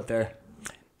a bullet there.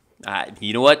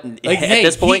 You know what? At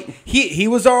this point, he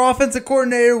was our offensive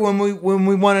coordinator when we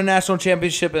won a national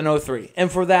championship in 2003,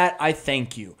 and for that I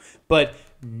thank you. But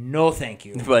no, thank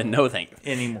you.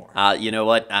 Anymore. You know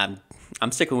what? I'm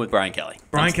sticking with Brian Kelly.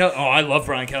 Kelly. Oh, I love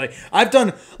Brian Kelly. I've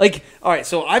done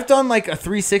I've done like a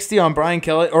 360 on Brian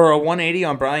Kelly or a 180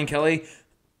 on Brian Kelly.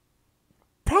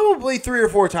 Probably 3 or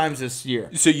 4 times this year.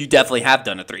 So you definitely have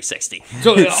done a 360.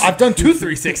 So I've done 2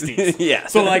 360s. Yeah.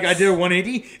 So like I did a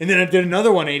 180, and then I did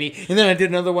another 180, and then I did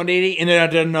another 180, and then I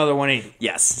did another 180.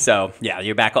 Yes. So yeah,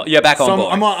 you're back on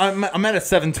board. I'm at a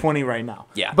 720 right now.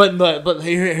 Yeah. But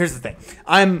here's the thing.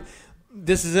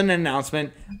 This is an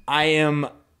announcement. I am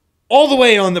all the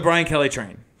way on the Brian Kelly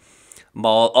train. I'm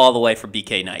all the way for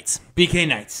BK Knights. BK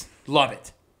Knights. Love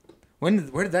it.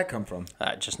 Where did that come from?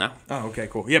 Just now. Oh, okay,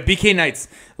 cool. Yeah, BK Knights.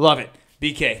 Love it.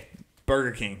 BK. Burger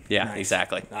King. Yeah, nice.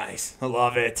 Exactly. Nice. I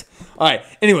love it. All right.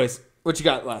 Anyways, what you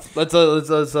got left? Let's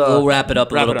we'll wrap it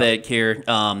up a little bit here.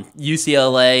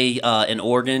 UCLA and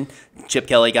Oregon. Chip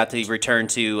Kelly got to return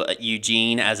to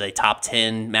Eugene as a top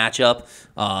 10 matchup,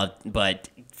 but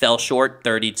fell short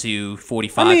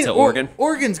 30-45 to Oregon.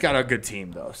 Oregon's got a good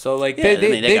team though, so like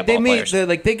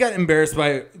they got embarrassed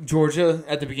by Georgia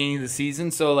at the beginning of the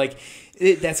season. So like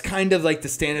that's kind of like the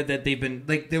standard that they've been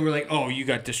like. They were like, oh, you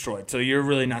got destroyed, so you're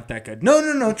really not that good. No.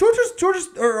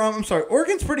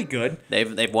 Oregon's pretty good.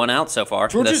 They've won out so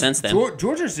far since then.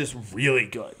 Georgia's just really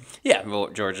good. Yeah, well,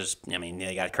 Georgia's. I mean,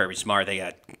 they got Kirby Smart. They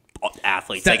got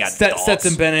athletes. They got dogs.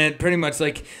 Stetson Bennett, pretty much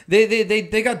like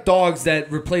they got dogs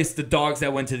that replaced the dogs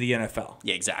that went to the NFL.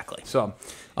 Yeah, exactly. So,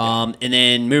 and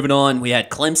then moving on, we had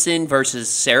Clemson versus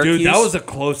Syracuse. dude, that was a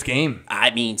close game.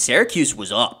 I mean, Syracuse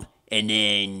was up. And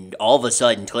then all of a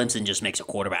sudden, Clemson just makes a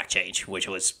quarterback change, which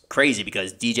was crazy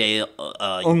because DJ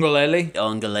Ungalele.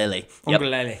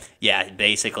 Yeah,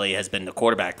 basically has been the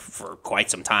quarterback for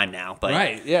quite some time now. But,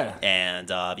 right, yeah. And,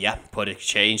 put a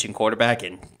change in quarterback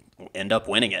and end up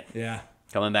winning it. Yeah.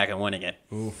 Coming back and winning it.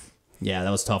 Oof. Yeah,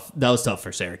 that was tough. That was tough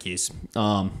for Syracuse.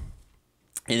 And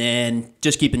then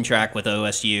just keeping track with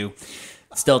OSU.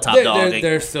 Still top dog.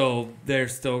 They're still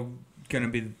going to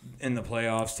be in the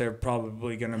playoffs. They're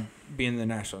probably going to be in the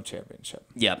national championship.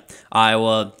 Yep.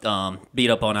 Iowa beat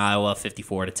up on Iowa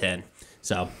 54-10.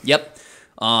 So, yep.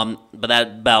 But that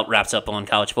about wraps up on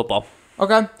college football.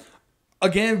 Okay.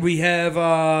 Again, we have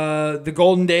the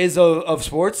golden days of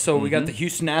sports. So we got the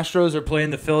Houston Astros are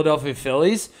playing the Philadelphia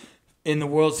Phillies in the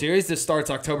World Series. This starts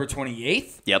October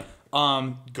 28th. Yep.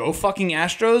 Go fucking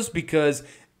Astros, because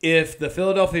if the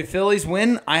Philadelphia Phillies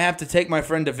win, I have to take my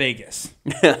friend to Vegas.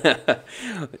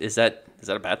 Is that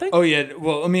a bad thing? Oh, yeah.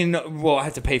 Well, I mean, I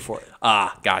have to pay for it.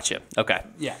 Ah, gotcha. Okay.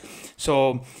 Yeah.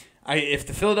 So if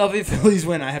the Philadelphia Phillies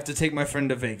win, I have to take my friend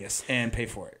to Vegas and pay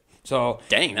for it. So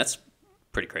dang, that's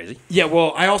pretty crazy. Yeah,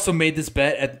 well, I also made this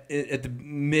bet at the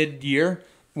mid-year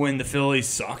when the Phillies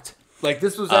sucked. Like,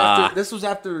 this was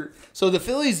after. So the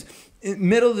Phillies,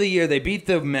 middle of the year, they beat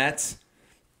the Mets,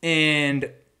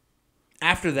 and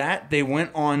after that, they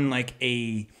went on like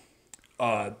a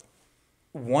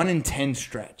 1-10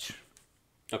 stretch.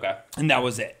 Okay. And that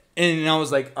was it. And I was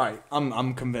like, all right,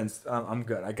 I'm convinced. I'm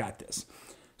good. I got this.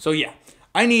 So yeah,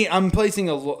 I'm placing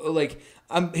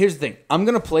here's the thing. I'm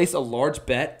gonna place a large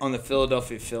bet on the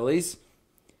Philadelphia Phillies,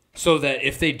 so that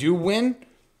if they do win,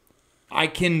 I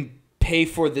can pay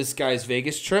for this guy's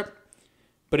Vegas trip.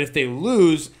 But if they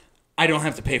lose, I don't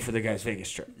have to pay for the guy's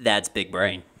Vegas trip. That's big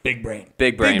brain. Big brain.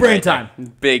 Big brain. Big brain right time. There.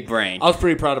 Big brain. I was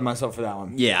pretty proud of myself for that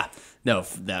one. Yeah. No,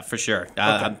 that for sure.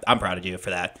 Okay. I'm proud of you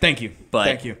for that. Thank you. But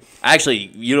thank you.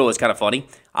 Actually, you know what's kind of funny?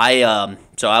 I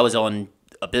was on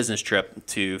a business trip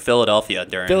to Philadelphia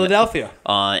during so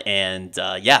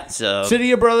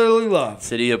City of Brotherly Love.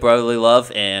 City of Brotherly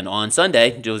Love, and on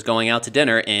Sunday, I was going out to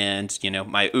dinner, and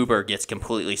my Uber gets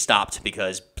completely stopped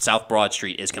because South Broad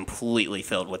Street is completely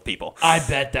filled with people. I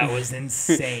bet that was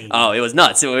insane. Oh, it was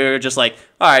nuts. So we were just like,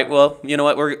 all right, well, you know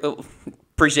what,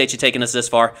 appreciate you taking us this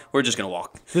far. We're just gonna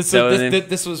walk. This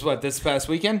was what, this past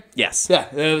weekend? Yes. Yeah,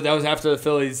 that was after the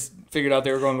Phillies figured out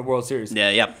they were going to the World Series.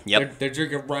 Yeah, yep. They're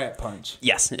drinking Riot Punch.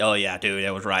 Yes. Oh yeah, dude.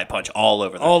 It was Riot Punch all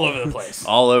over the place.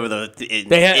 All over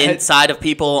inside of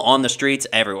people, on the streets,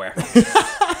 everywhere.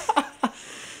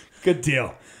 Good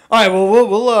deal. All right.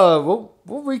 Well,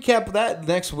 we'll recap that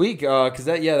next week because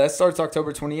that starts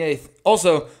October 28th.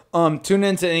 Also, tune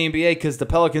into the NBA because the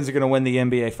Pelicans are going to win the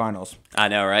NBA Finals. I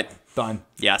know, right? Done.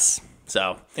 Yes.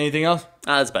 So. Anything else?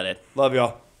 That's about it. Love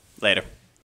y'all. Later.